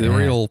gusto, with Yeah.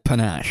 real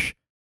panache.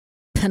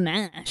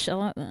 Panache. I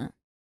like that.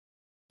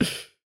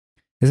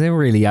 Is there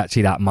really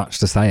actually that much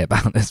to say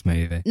about this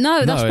movie?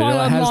 No, that's why it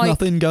I'm has like.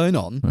 nothing going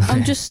on.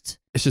 I'm just.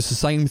 It's just the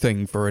same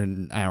thing for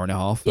an hour and a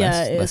half. Yeah,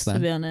 Less, it less is, to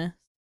than. be honest.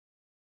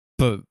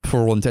 But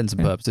for all intents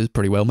and Yeah. purposes,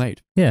 pretty well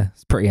made. Yeah,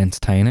 it's pretty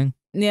entertaining.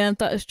 Yeah,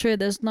 that is true.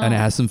 There's no. And it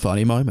has some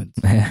funny moments.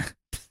 Yeah.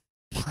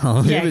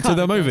 I'll Yeah, give it to can't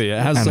the be. movie.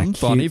 It has And a some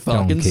funny cute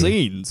fucking donkey.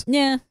 scenes.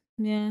 Yeah.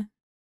 Yeah,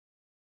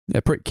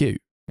 pretty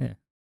cute.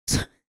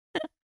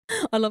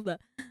 I love that.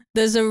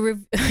 There's a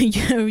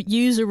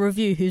user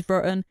review who's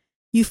written,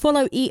 "You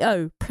follow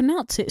EO,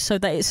 pronounce it so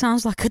that it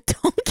sounds like a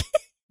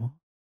donkey."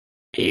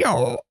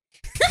 Yo.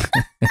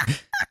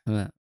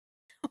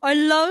 I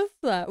love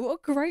that. What a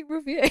great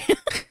review.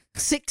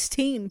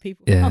 16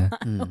 people. Yeah.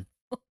 Mm.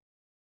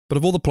 But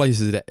of all the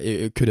places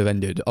it could have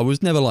ended, I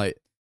was never like,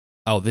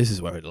 oh, this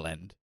is where it'll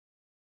end.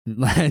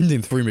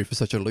 Ending threw me for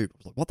such a loop. I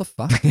was like, what the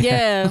fuck?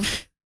 Yeah.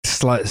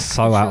 It's like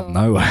so out of Sure.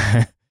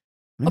 nowhere.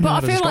 But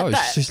I feel like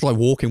it's just like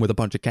walking with a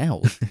bunch of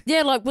cows.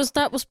 Yeah, like was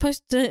that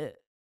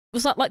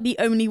like the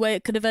only way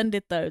it could have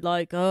ended though?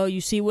 Like, oh, you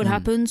see what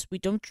happens? We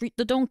don't treat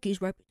the donkeys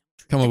right. We don't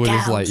treat Come the on with this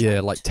cows like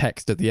right. like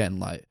text at the end,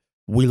 like,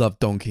 we love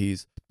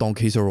donkeys.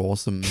 Donkeys are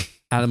awesome.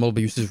 Animal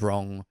abuse is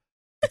wrong.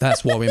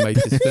 That's why we made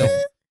this film.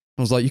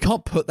 I was like, you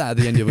can't put that at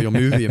the end of your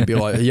movie and be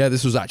like, yeah,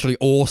 this was actually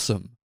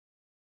awesome.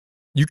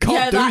 You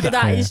can't do that.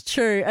 That Yeah. is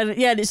true. And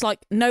yeah, it's like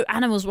no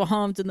animals were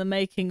harmed in the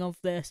making of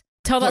this.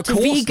 Tell that Of to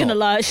course Vegan not.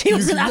 Alert. She You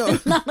wasn't know. having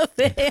none of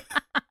it.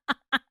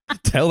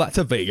 Tell that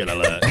to Vegan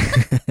Alert.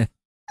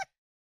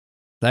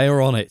 They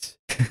are on it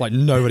like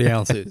nobody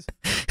else is.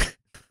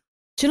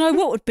 Do you know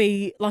what would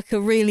be like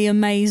a really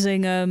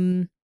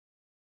amazing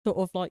sort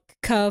of like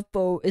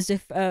curveball is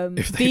if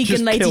If they vegan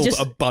just lady killed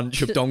just a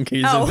bunch of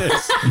donkeys Oh. in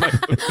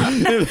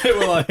this. They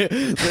were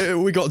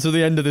like, we got to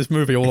the end of this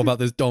movie all about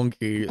this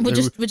donkey. we're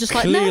just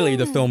like Clearly,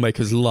 no. the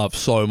filmmakers love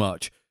so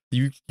much.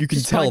 You can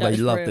Just tell find out they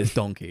it's love real. this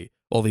donkey,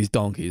 all these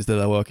donkeys that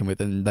they're working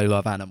with, and they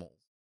love animals.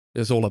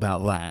 It's all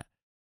about that.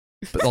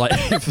 But like,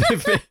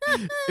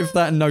 if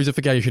that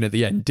notification at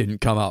the end didn't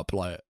come up,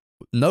 like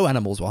no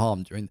animals were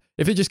harmed during.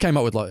 If it just came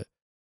up with like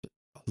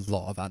a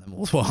lot of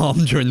animals were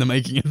harmed during the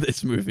making of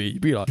this movie,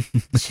 you'd be like,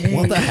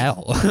 what the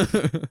hell?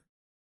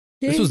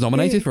 This was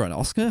nominated for an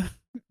Oscar.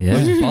 Yeah.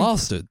 Those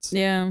bastards.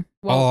 Yeah.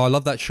 Oh, Well, I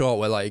love that shot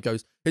where like it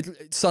goes.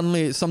 It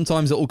suddenly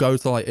sometimes it'll go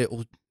to like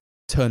it'll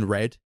turn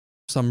red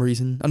for some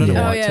reason. I don't know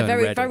Yeah. why oh it yeah, turned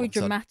very red all very of a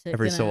sudden. dramatic.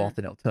 Every you so know?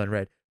 often it'll turn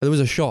red. But there was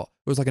a shot.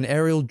 It was like an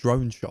aerial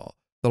drone shot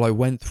that like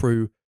went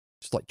through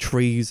just like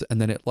trees, and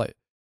then it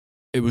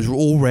was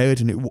all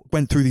red, and it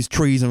went through these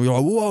trees, and we were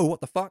like, whoa, what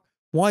the fuck?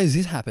 Why is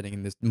this happening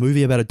in this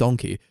movie about a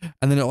donkey?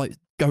 And then it like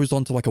goes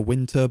on to like a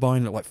wind turbine,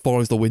 and it like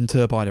follows the wind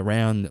turbine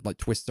around, it like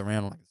twists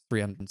around like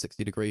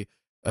 360-degree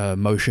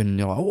motion. And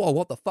you're like, whoa,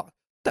 what the fuck?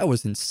 That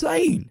was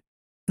insane.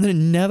 And then it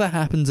never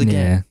happens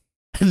again.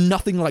 And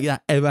nothing like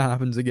that ever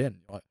happens again.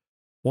 You're like,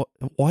 what?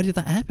 Why did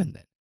that happen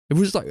then? It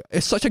was like,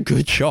 it's such a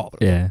good shot.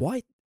 Yeah.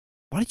 Why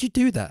did you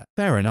do that?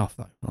 Fair enough,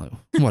 though. Like,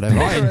 whatever.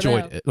 I Fair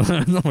enjoyed it.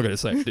 I'm not going to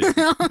say it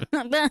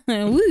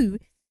did. Woo.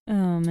 Oh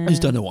man. I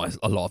just don't know why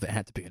a lot of it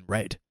had to be in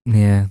red.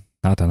 Yeah.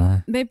 I don't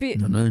know. Maybe I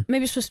don't know.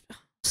 maybe it's just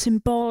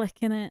symbolic,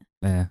 innit?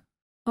 Yeah.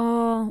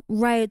 Oh,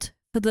 red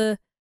for the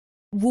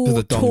For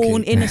the donkey.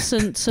 war-torn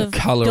innocence The of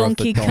colour of the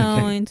donkey donkey.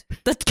 kind.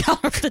 The colour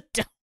of the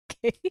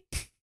donkey.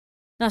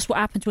 That's what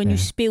happens when you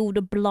Yeah. spill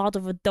the blood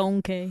of a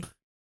donkey.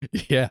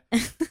 Yeah.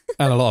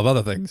 And a lot of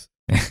other things.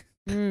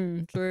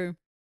 True.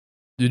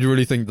 Did you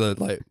really think that,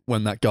 like,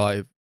 when that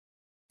guy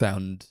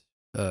found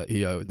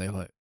EO and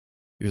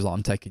he was like,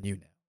 I'm taking you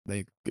now.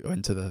 They go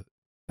into the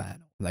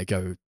van. They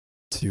go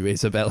to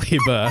Isabelle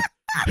Huppert.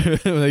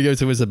 They go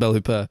to Isabelle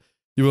Huppert.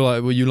 You were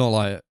like, well, you're not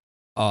like,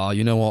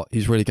 you know what?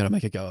 He's really going to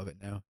make a go of it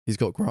now. He's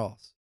got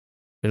grass.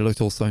 It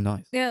looked all so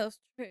nice. Yeah, that's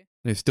true.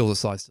 And he still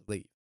decides to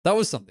leave. That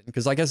was something,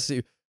 because I guess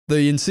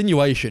the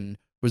insinuation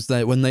was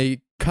that when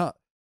they cut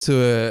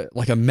to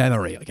a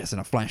memory, I guess, in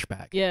a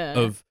flashback Yeah.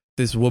 of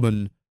this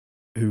woman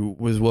who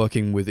was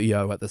working with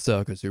EO at the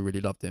circus who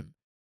really loved him.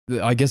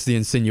 I guess the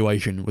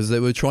insinuation was they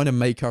were trying to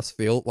make us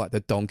feel like the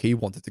donkey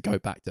wanted to go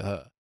back to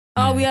her.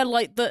 Oh Yeah. yeah,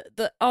 like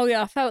the oh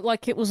yeah, I felt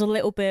like it was a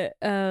little bit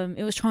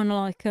it was trying to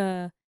like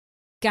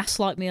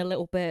gaslight me a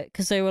little bit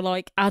because they were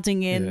like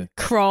adding in Yeah.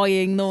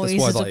 crying That's noises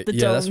why, of like, the yeah,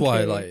 donkey. that's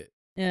why, like,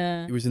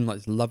 yeah. it was in like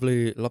this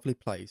lovely, lovely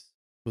place.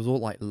 It was all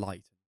like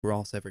light,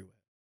 grass everywhere.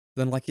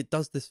 Then like it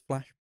does this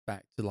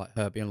flashback to like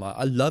her being like,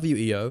 "I love you,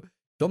 EO.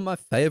 You're my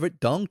favorite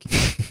donkey."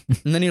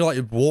 And then he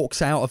like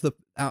walks out of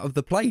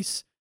the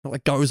place, and,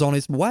 like goes on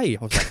his way.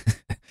 I was like,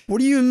 "What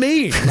do you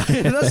mean? Like,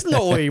 that's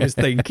not what he was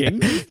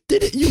thinking.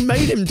 You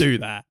made him do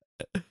that?"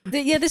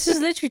 Yeah, this is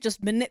literally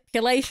just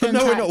manipulation. I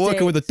know we're not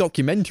working with a tactics.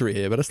 documentary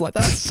here, but it's like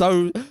that's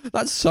so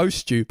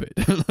stupid.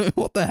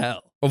 What the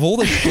hell? Of all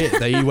the shit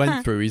that he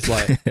went through, he's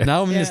like,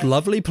 now I'm in this Yeah.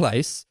 lovely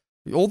place,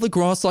 all the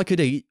grass I could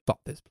eat. Fuck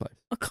this place.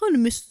 I kind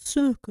of miss the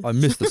circus. I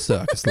miss the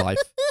circus life.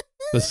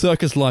 The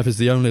circus life is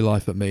the only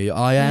life for me.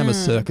 I am a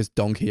Yeah. circus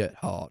donkey at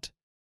heart.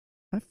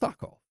 Oh,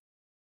 fuck off.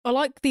 I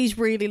like these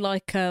really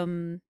like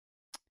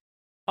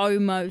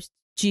almost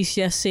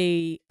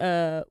GCSE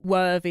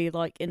worthy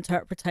like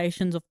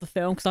interpretations of the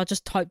film because I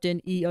just typed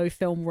in EO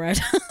film red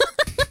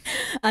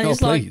and Oh,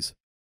 it's like please.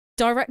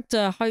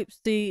 director hopes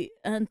the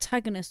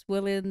antagonist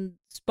will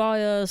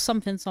inspire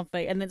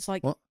something and it's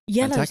like What?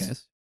 yellow.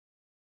 Antagonist?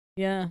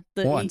 Yeah,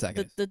 What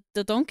antagonist?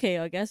 the donkey,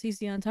 I guess he's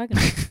the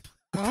antagonist.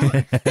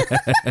 Right?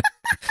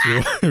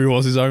 He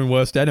was his own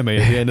worst enemy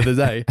at the end of the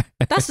day.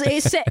 That's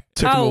it's it.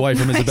 Took him away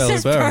from Isabelle it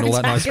says Huppert and all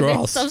that nice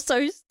protagonist. grass. I'm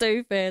so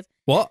stupid.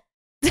 What?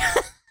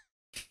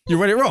 You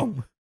read it wrong?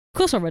 Of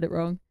course, I read it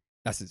wrong.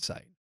 That's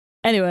insane.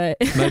 Anyway,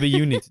 Maybe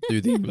you need to do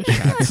the English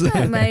cats.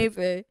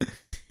 maybe.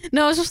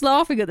 No, I was just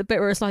laughing at the bit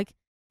where it's like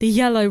the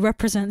yellow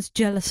represents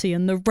jealousy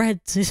and the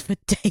reds is for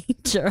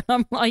danger.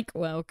 I'm like,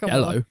 well, come on.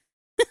 Yellow?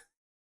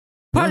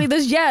 Apparently,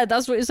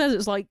 that's what it says.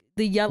 It's like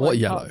the yellow. What part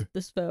yellow? of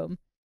this film.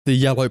 The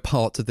yellow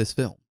part of this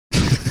film.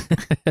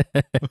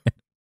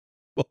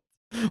 What?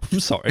 I'm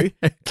sorry.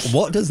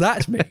 What does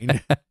that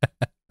mean?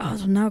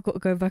 Oh, now I've got to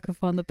go back and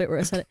find the bit where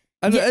it said it.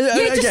 And, Yeah,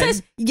 it just again,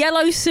 says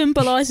yellow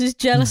symbolises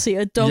jealousy,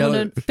 a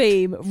dominant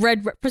theme.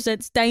 Red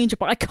represents danger,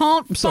 but I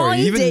can't I'm sorry,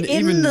 find even- it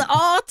in even the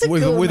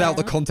article. without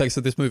the now. context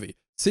of this movie.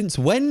 Since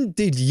when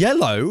did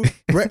yellow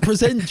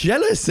represent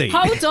jealousy?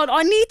 Hold on,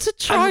 I need to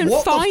try and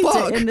what find the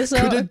fuck it in this could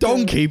article. a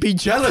donkey be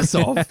jealous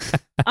of?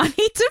 I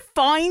need to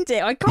find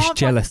it. I He's can't.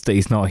 jealous that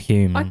he's not a I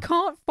human.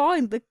 can't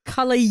find the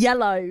color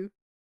yellow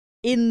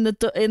in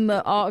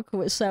the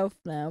article itself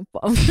now, but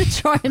I'm gonna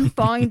try and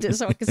find it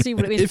so I can see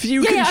what it means. If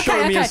you Yeah, can yeah, show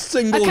okay, me okay, a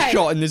single okay.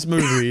 shot in this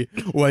movie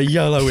where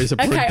yellow is a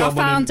Okay,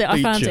 predominant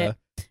I found feature.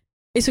 it.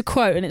 It's a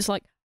quote, and it's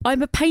like,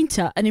 "I'm a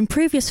painter, and in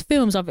previous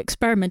films I've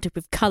experimented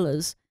with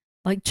colors.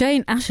 Like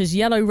Jane Asher's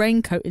yellow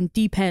raincoat in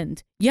Deep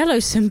End. Yellow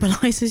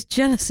symbolises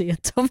jealousy, a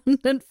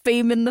dominant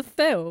theme in the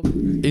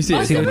film. Is Oh,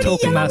 it? See, we're somebody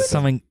talking about yellow-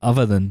 something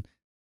other than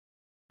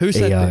Who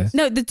said EO. this?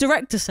 No, the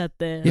director said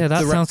this. Yeah, that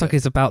Director. sounds like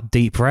it's about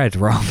Deep Red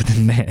rather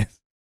than this.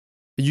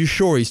 Are you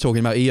sure he's talking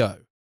about EO?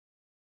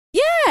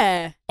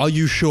 Yeah. Are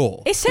you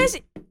sure? It says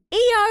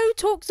EO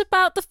talks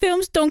about the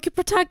film's donkey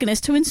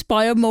protagonist to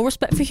inspire more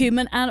respect for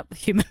human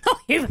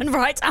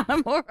rights,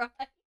 animal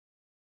rights.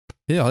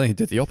 Yeah, I think he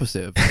did the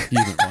opposite of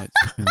human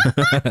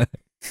rights.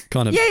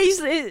 Kind of. Yeah,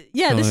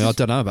 this I is,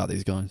 don't know about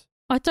these guys.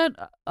 I don't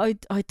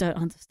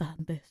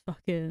understand this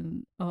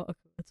fucking article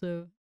at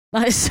all.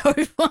 That is so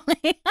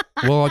funny.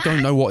 Well, I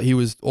don't know what he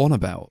was on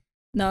about.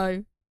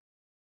 No.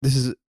 This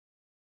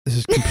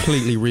is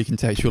completely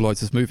recontextualized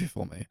this movie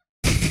for me.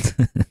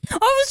 I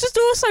was just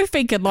also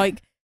thinking,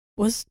 like,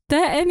 was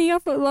there any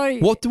other,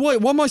 like... What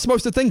am I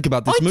supposed to think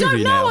about this I movie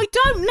don't know, now? I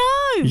don't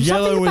know.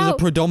 Yellow Something is a about,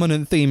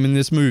 predominant theme in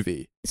this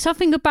movie.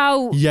 something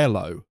about...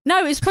 Yellow.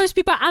 No, it's supposed to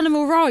be about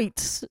animal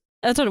rights.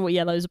 I don't know what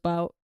yellow's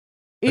about.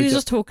 He was Okay.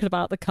 just talking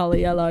about the colour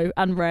yellow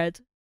and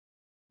red.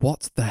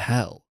 What the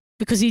hell?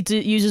 Because he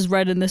uses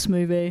red in this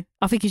movie.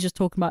 I think he's just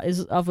talking about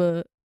his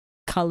other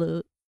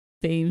colour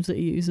themes that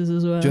he uses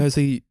as well.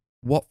 Jersey,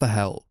 what the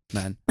hell,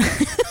 man?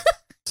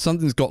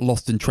 Something's got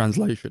lost in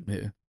translation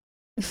here.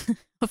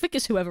 I think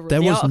it's whoever wrote There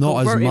the was article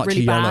not as wrote it much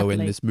really yellow in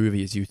badly. this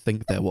movie as you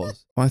think there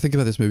was. When I think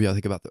about this movie, I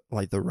think about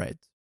the red.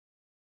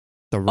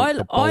 The I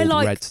bold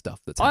like- red stuff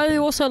that's I happening.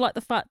 also like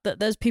the fact that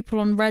there's people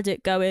on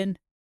Reddit going,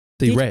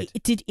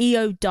 Did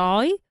EO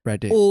die?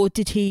 Reddit. Or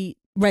did he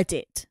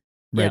Reddit?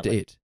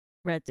 Reddit.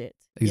 Yeah, Reddit.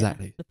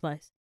 Exactly. Yeah, the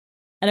place.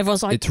 And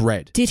everyone's like, It's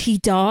red. did he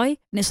die?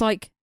 And it's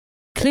like,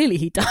 clearly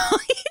he died.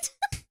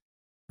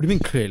 What do you mean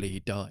clearly he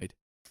died?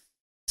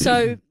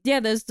 So,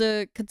 yeah, there's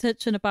the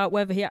contention about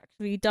whether he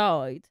actually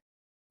died.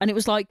 And it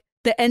was like,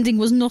 the ending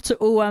was not at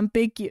all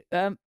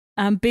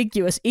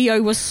ambiguous.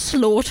 EO was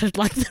slaughtered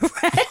like the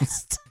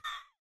rest.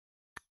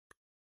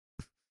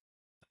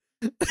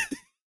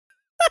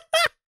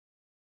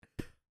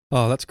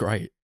 Oh, that's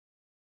great.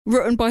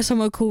 Written by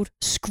someone called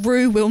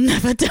Screw Will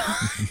Never Die.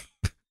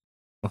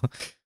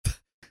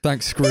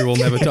 Thanks, Screw will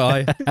never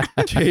die.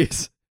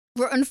 Jeez.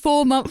 Written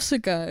 4 months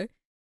ago.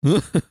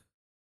 Can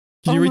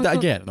Oh you read my that God.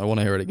 again? I want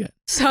to hear it again.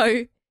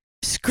 So,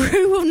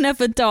 Screw Will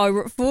Never Die,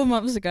 wrote 4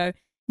 months ago.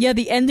 Yeah,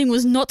 the ending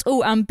was not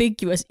all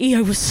ambiguous.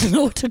 EO was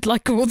slaughtered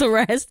like all the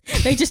rest.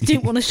 They just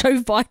didn't want to show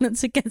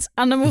violence against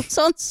animals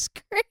on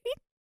screen.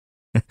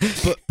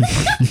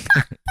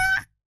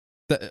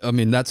 But I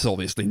mean, that's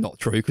obviously not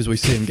true because we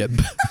see him get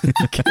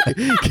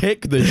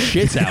kick the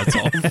shit out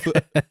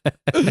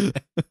of.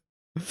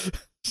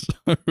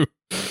 So,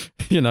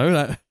 you know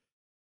that.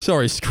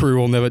 Sorry, Screw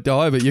will never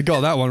die, but you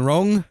got that one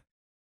wrong.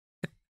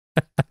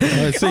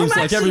 It seems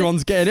like actually-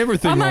 everyone's getting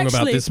everything wrong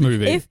about this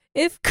movie.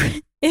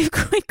 If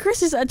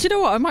Chris is, do you know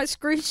what? I might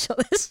screenshot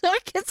this so I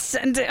can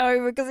send it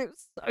over because it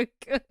was so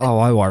good. Oh,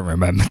 I won't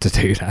remember to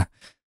do that.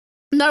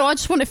 No, I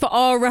just want it for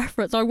our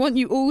reference. I want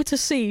you all to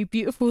see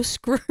beautiful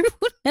Screw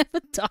Will Never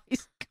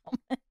Die's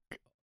comment.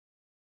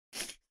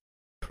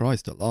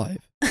 Christ alive.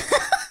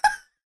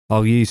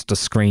 I'll use the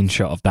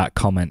screenshot of that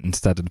comment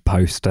instead of the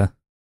poster.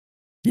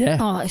 Yeah.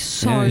 Oh, that's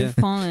so Yeah.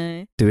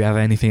 funny. Do we have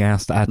anything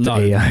else to add No.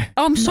 to EO?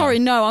 Oh, I'm sorry,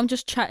 no, I'm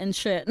just chatting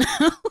shit now.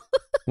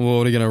 Well,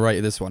 what are you going to rate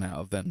this one out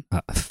of then?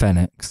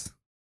 Phoenix.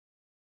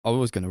 I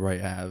was going to rate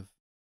it out of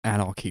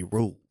Anarchy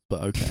Rule,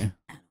 but okay.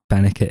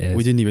 Fennec it is.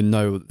 We didn't even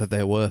know that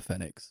there were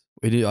Fennecs.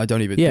 I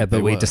don't even yeah, think but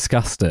they we were.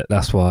 discussed it.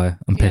 That's why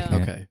I'm picking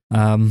it. Okay.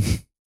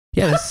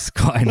 Yeah, that's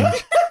quite an...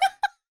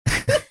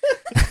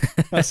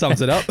 That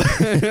sums it up.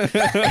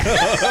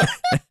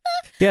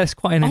 Yeah, it's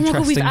quite an Oh my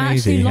god, we've interesting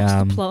actually movie.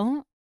 lost the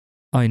plot.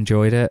 I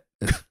enjoyed it.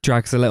 It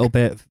drags a little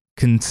bit,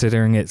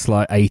 considering it's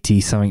like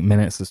 80-something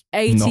minutes. It's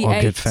not a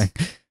 88 good thing.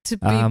 to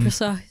be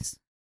precise.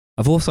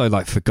 I've also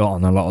like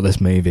forgotten a lot of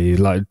this movie.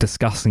 Like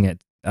discussing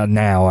it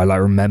now, I like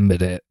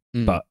remembered it,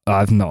 Mm. but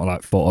I've not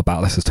like thought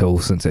about this at all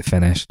since it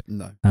finished.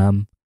 No,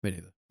 Me me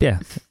neither.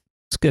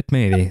 it's a good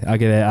movie. I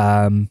give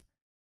it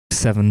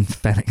 7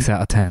 Fennecs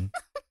out of 10.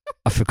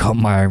 I forgot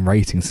my own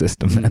rating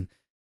system then.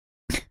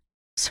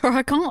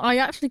 Sorry, I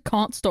actually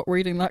can't stop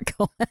reading that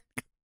comment.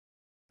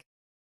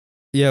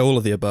 Yeah, all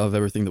of the above,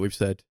 everything that we've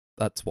said.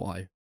 That's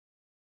why.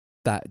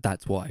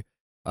 That's why.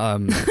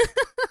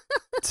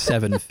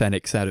 7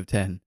 Fennecs out of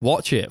 10.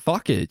 Watch it.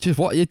 Fuck it. Just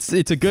what? It's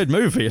a good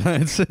movie.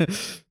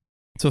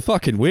 It's a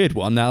fucking weird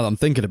one now that I'm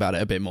thinking about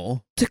it a bit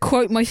more. To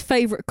quote my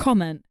favourite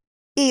comment,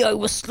 EO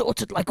was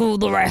slaughtered like all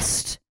the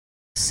rest.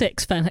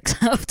 6 Fennecs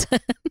out of 10.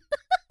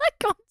 I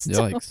can't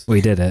stop. Yikes.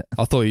 We did it.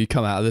 I thought you'd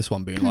come out of this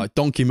one being like,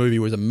 Donkey movie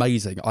was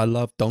amazing. I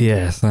love Donkey.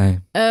 Yeah,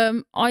 same.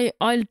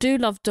 I do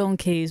love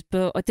donkeys,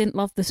 but I didn't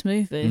love this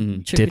movie.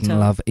 Mm. truth be Didn't told.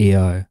 love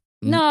EO.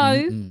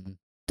 No.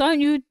 Don't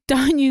you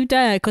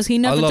dare, because he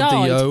never loved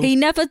died. EO He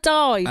never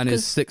died. And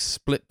his 6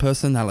 split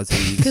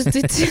personalities.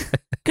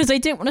 Because they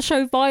didn't want to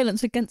show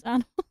violence against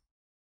animals.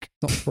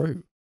 Not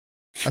true.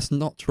 That's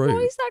not true. Why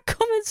is that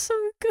comment so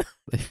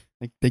good?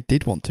 They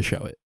did want to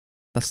show it.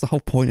 That's the whole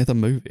point of the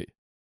movie.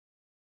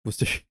 Was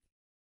to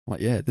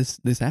Like, yeah, this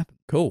happened.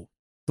 Cool.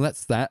 So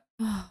that's that.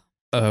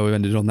 We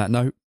ended on that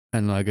note.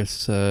 And I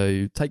guess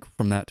you take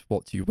from that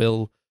what you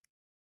will.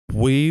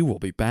 We will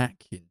be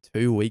back in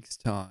 2 weeks'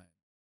 time.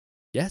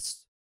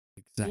 Yes?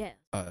 Exactly.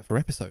 Yeah. For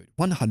episode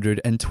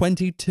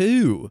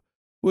 122.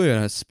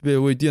 We're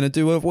gonna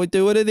do what we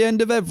do it at the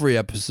end of every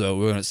episode.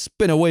 We're gonna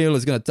spin a wheel.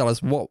 It's gonna tell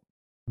us what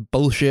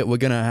bullshit we're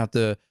gonna have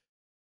to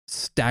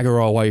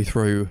stagger our way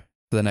through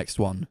for the next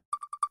one.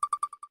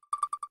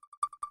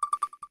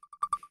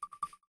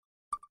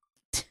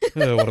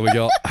 What do we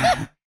got?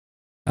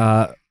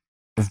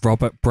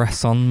 Robert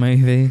Bresson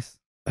movies.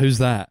 Who's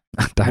that?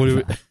 I don't What do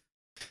know.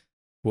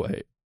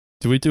 Wait,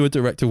 did we do a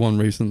director one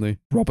recently?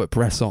 Robert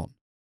Bresson.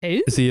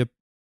 Who? Is he a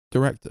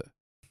director?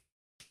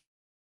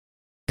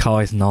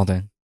 Kai's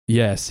nodding.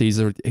 Yes, he's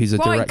a Right,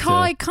 director.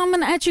 Kai, come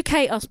and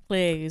educate us,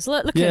 please.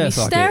 Look at Yeah, him. He's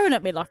fuck staring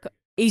at me like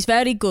he's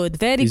very good,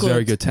 very He's good.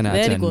 very good. 10 out of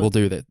very 10. good. We'll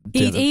do that.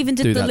 He even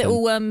did do the that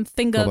little then.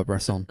 finger Robert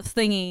Bresson.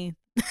 thingy.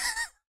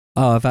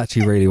 Oh, I've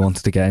actually really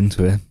wanted to get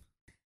into it.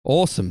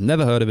 Awesome.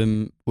 Never heard of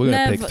him. We're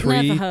gonna pick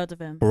 3 Never heard of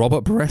him.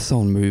 Robert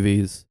Bresson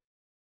movies.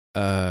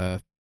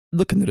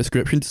 Look in the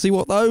description to see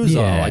what those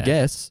are, Yeah. I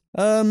guess.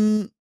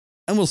 And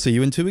we'll see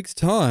you in 2 weeks'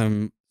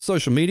 time.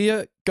 Social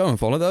media, go and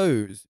follow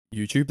those.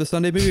 YouTube, The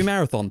Sunday Movie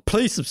Marathon.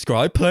 Please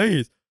subscribe,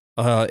 please.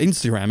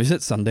 Instagram is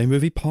at Sunday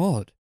Movie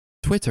Pod.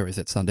 Twitter is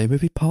at Sunday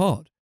Movie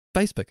Pod.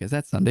 Facebook is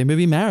at Sunday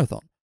Movie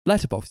Marathon.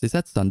 Letterboxd is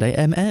at Sunday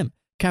MM.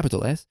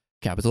 Capital S,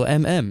 capital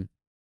MM.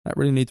 That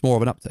really needs more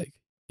of an uptake.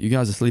 You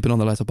guys are sleeping on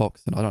the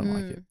letterbox and I don't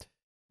like it.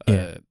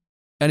 Yeah.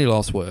 Any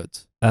last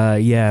words?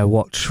 Yeah,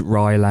 watch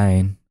Rye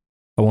Lane.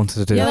 I wanted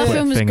to do Yeah, a that quick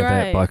film was thing of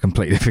great. it, but I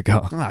completely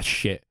forgot. Ah,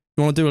 shit.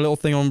 You want to do a little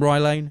thing on Rye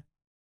Lane?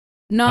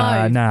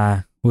 No,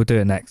 Nah, we'll do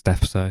it next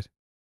episode.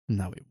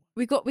 No,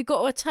 we won't. we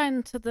got to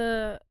attend to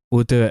the.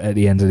 We'll do it at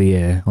the end of the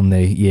year on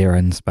the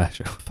year-end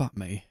special. Fuck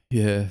me.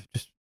 Yeah,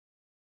 just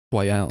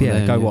wait out. Yeah,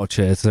 and go then, watch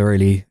it. It's a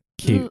really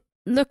cute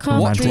Look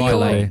Watch after Rye your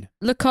Lane.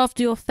 look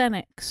after your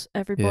Fenix,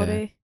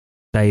 everybody.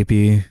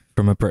 debut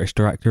from a British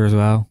director as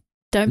well.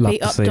 Don't Love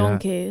beat to up see that.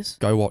 donkeys.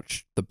 Go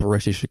watch the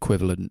British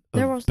equivalent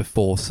There of was-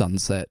 Before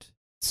Sunset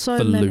So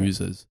for many.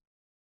 losers.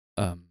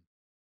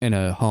 In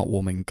a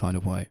heartwarming kind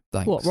of way.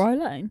 Thanks. What, Rye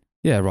Lane?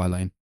 Yeah, Rye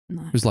Lane.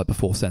 No. It was like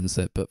Before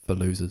Sunset, but for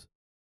losers.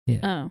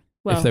 Oh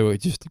well. If they were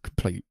just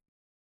complete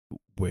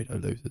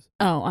weirdo losers.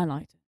 Oh, I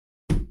liked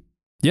it.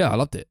 Yeah, I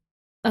loved it.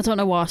 I don't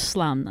know why I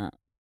slammed that.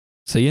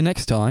 See you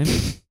next time.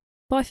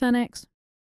 Bye, Fenix.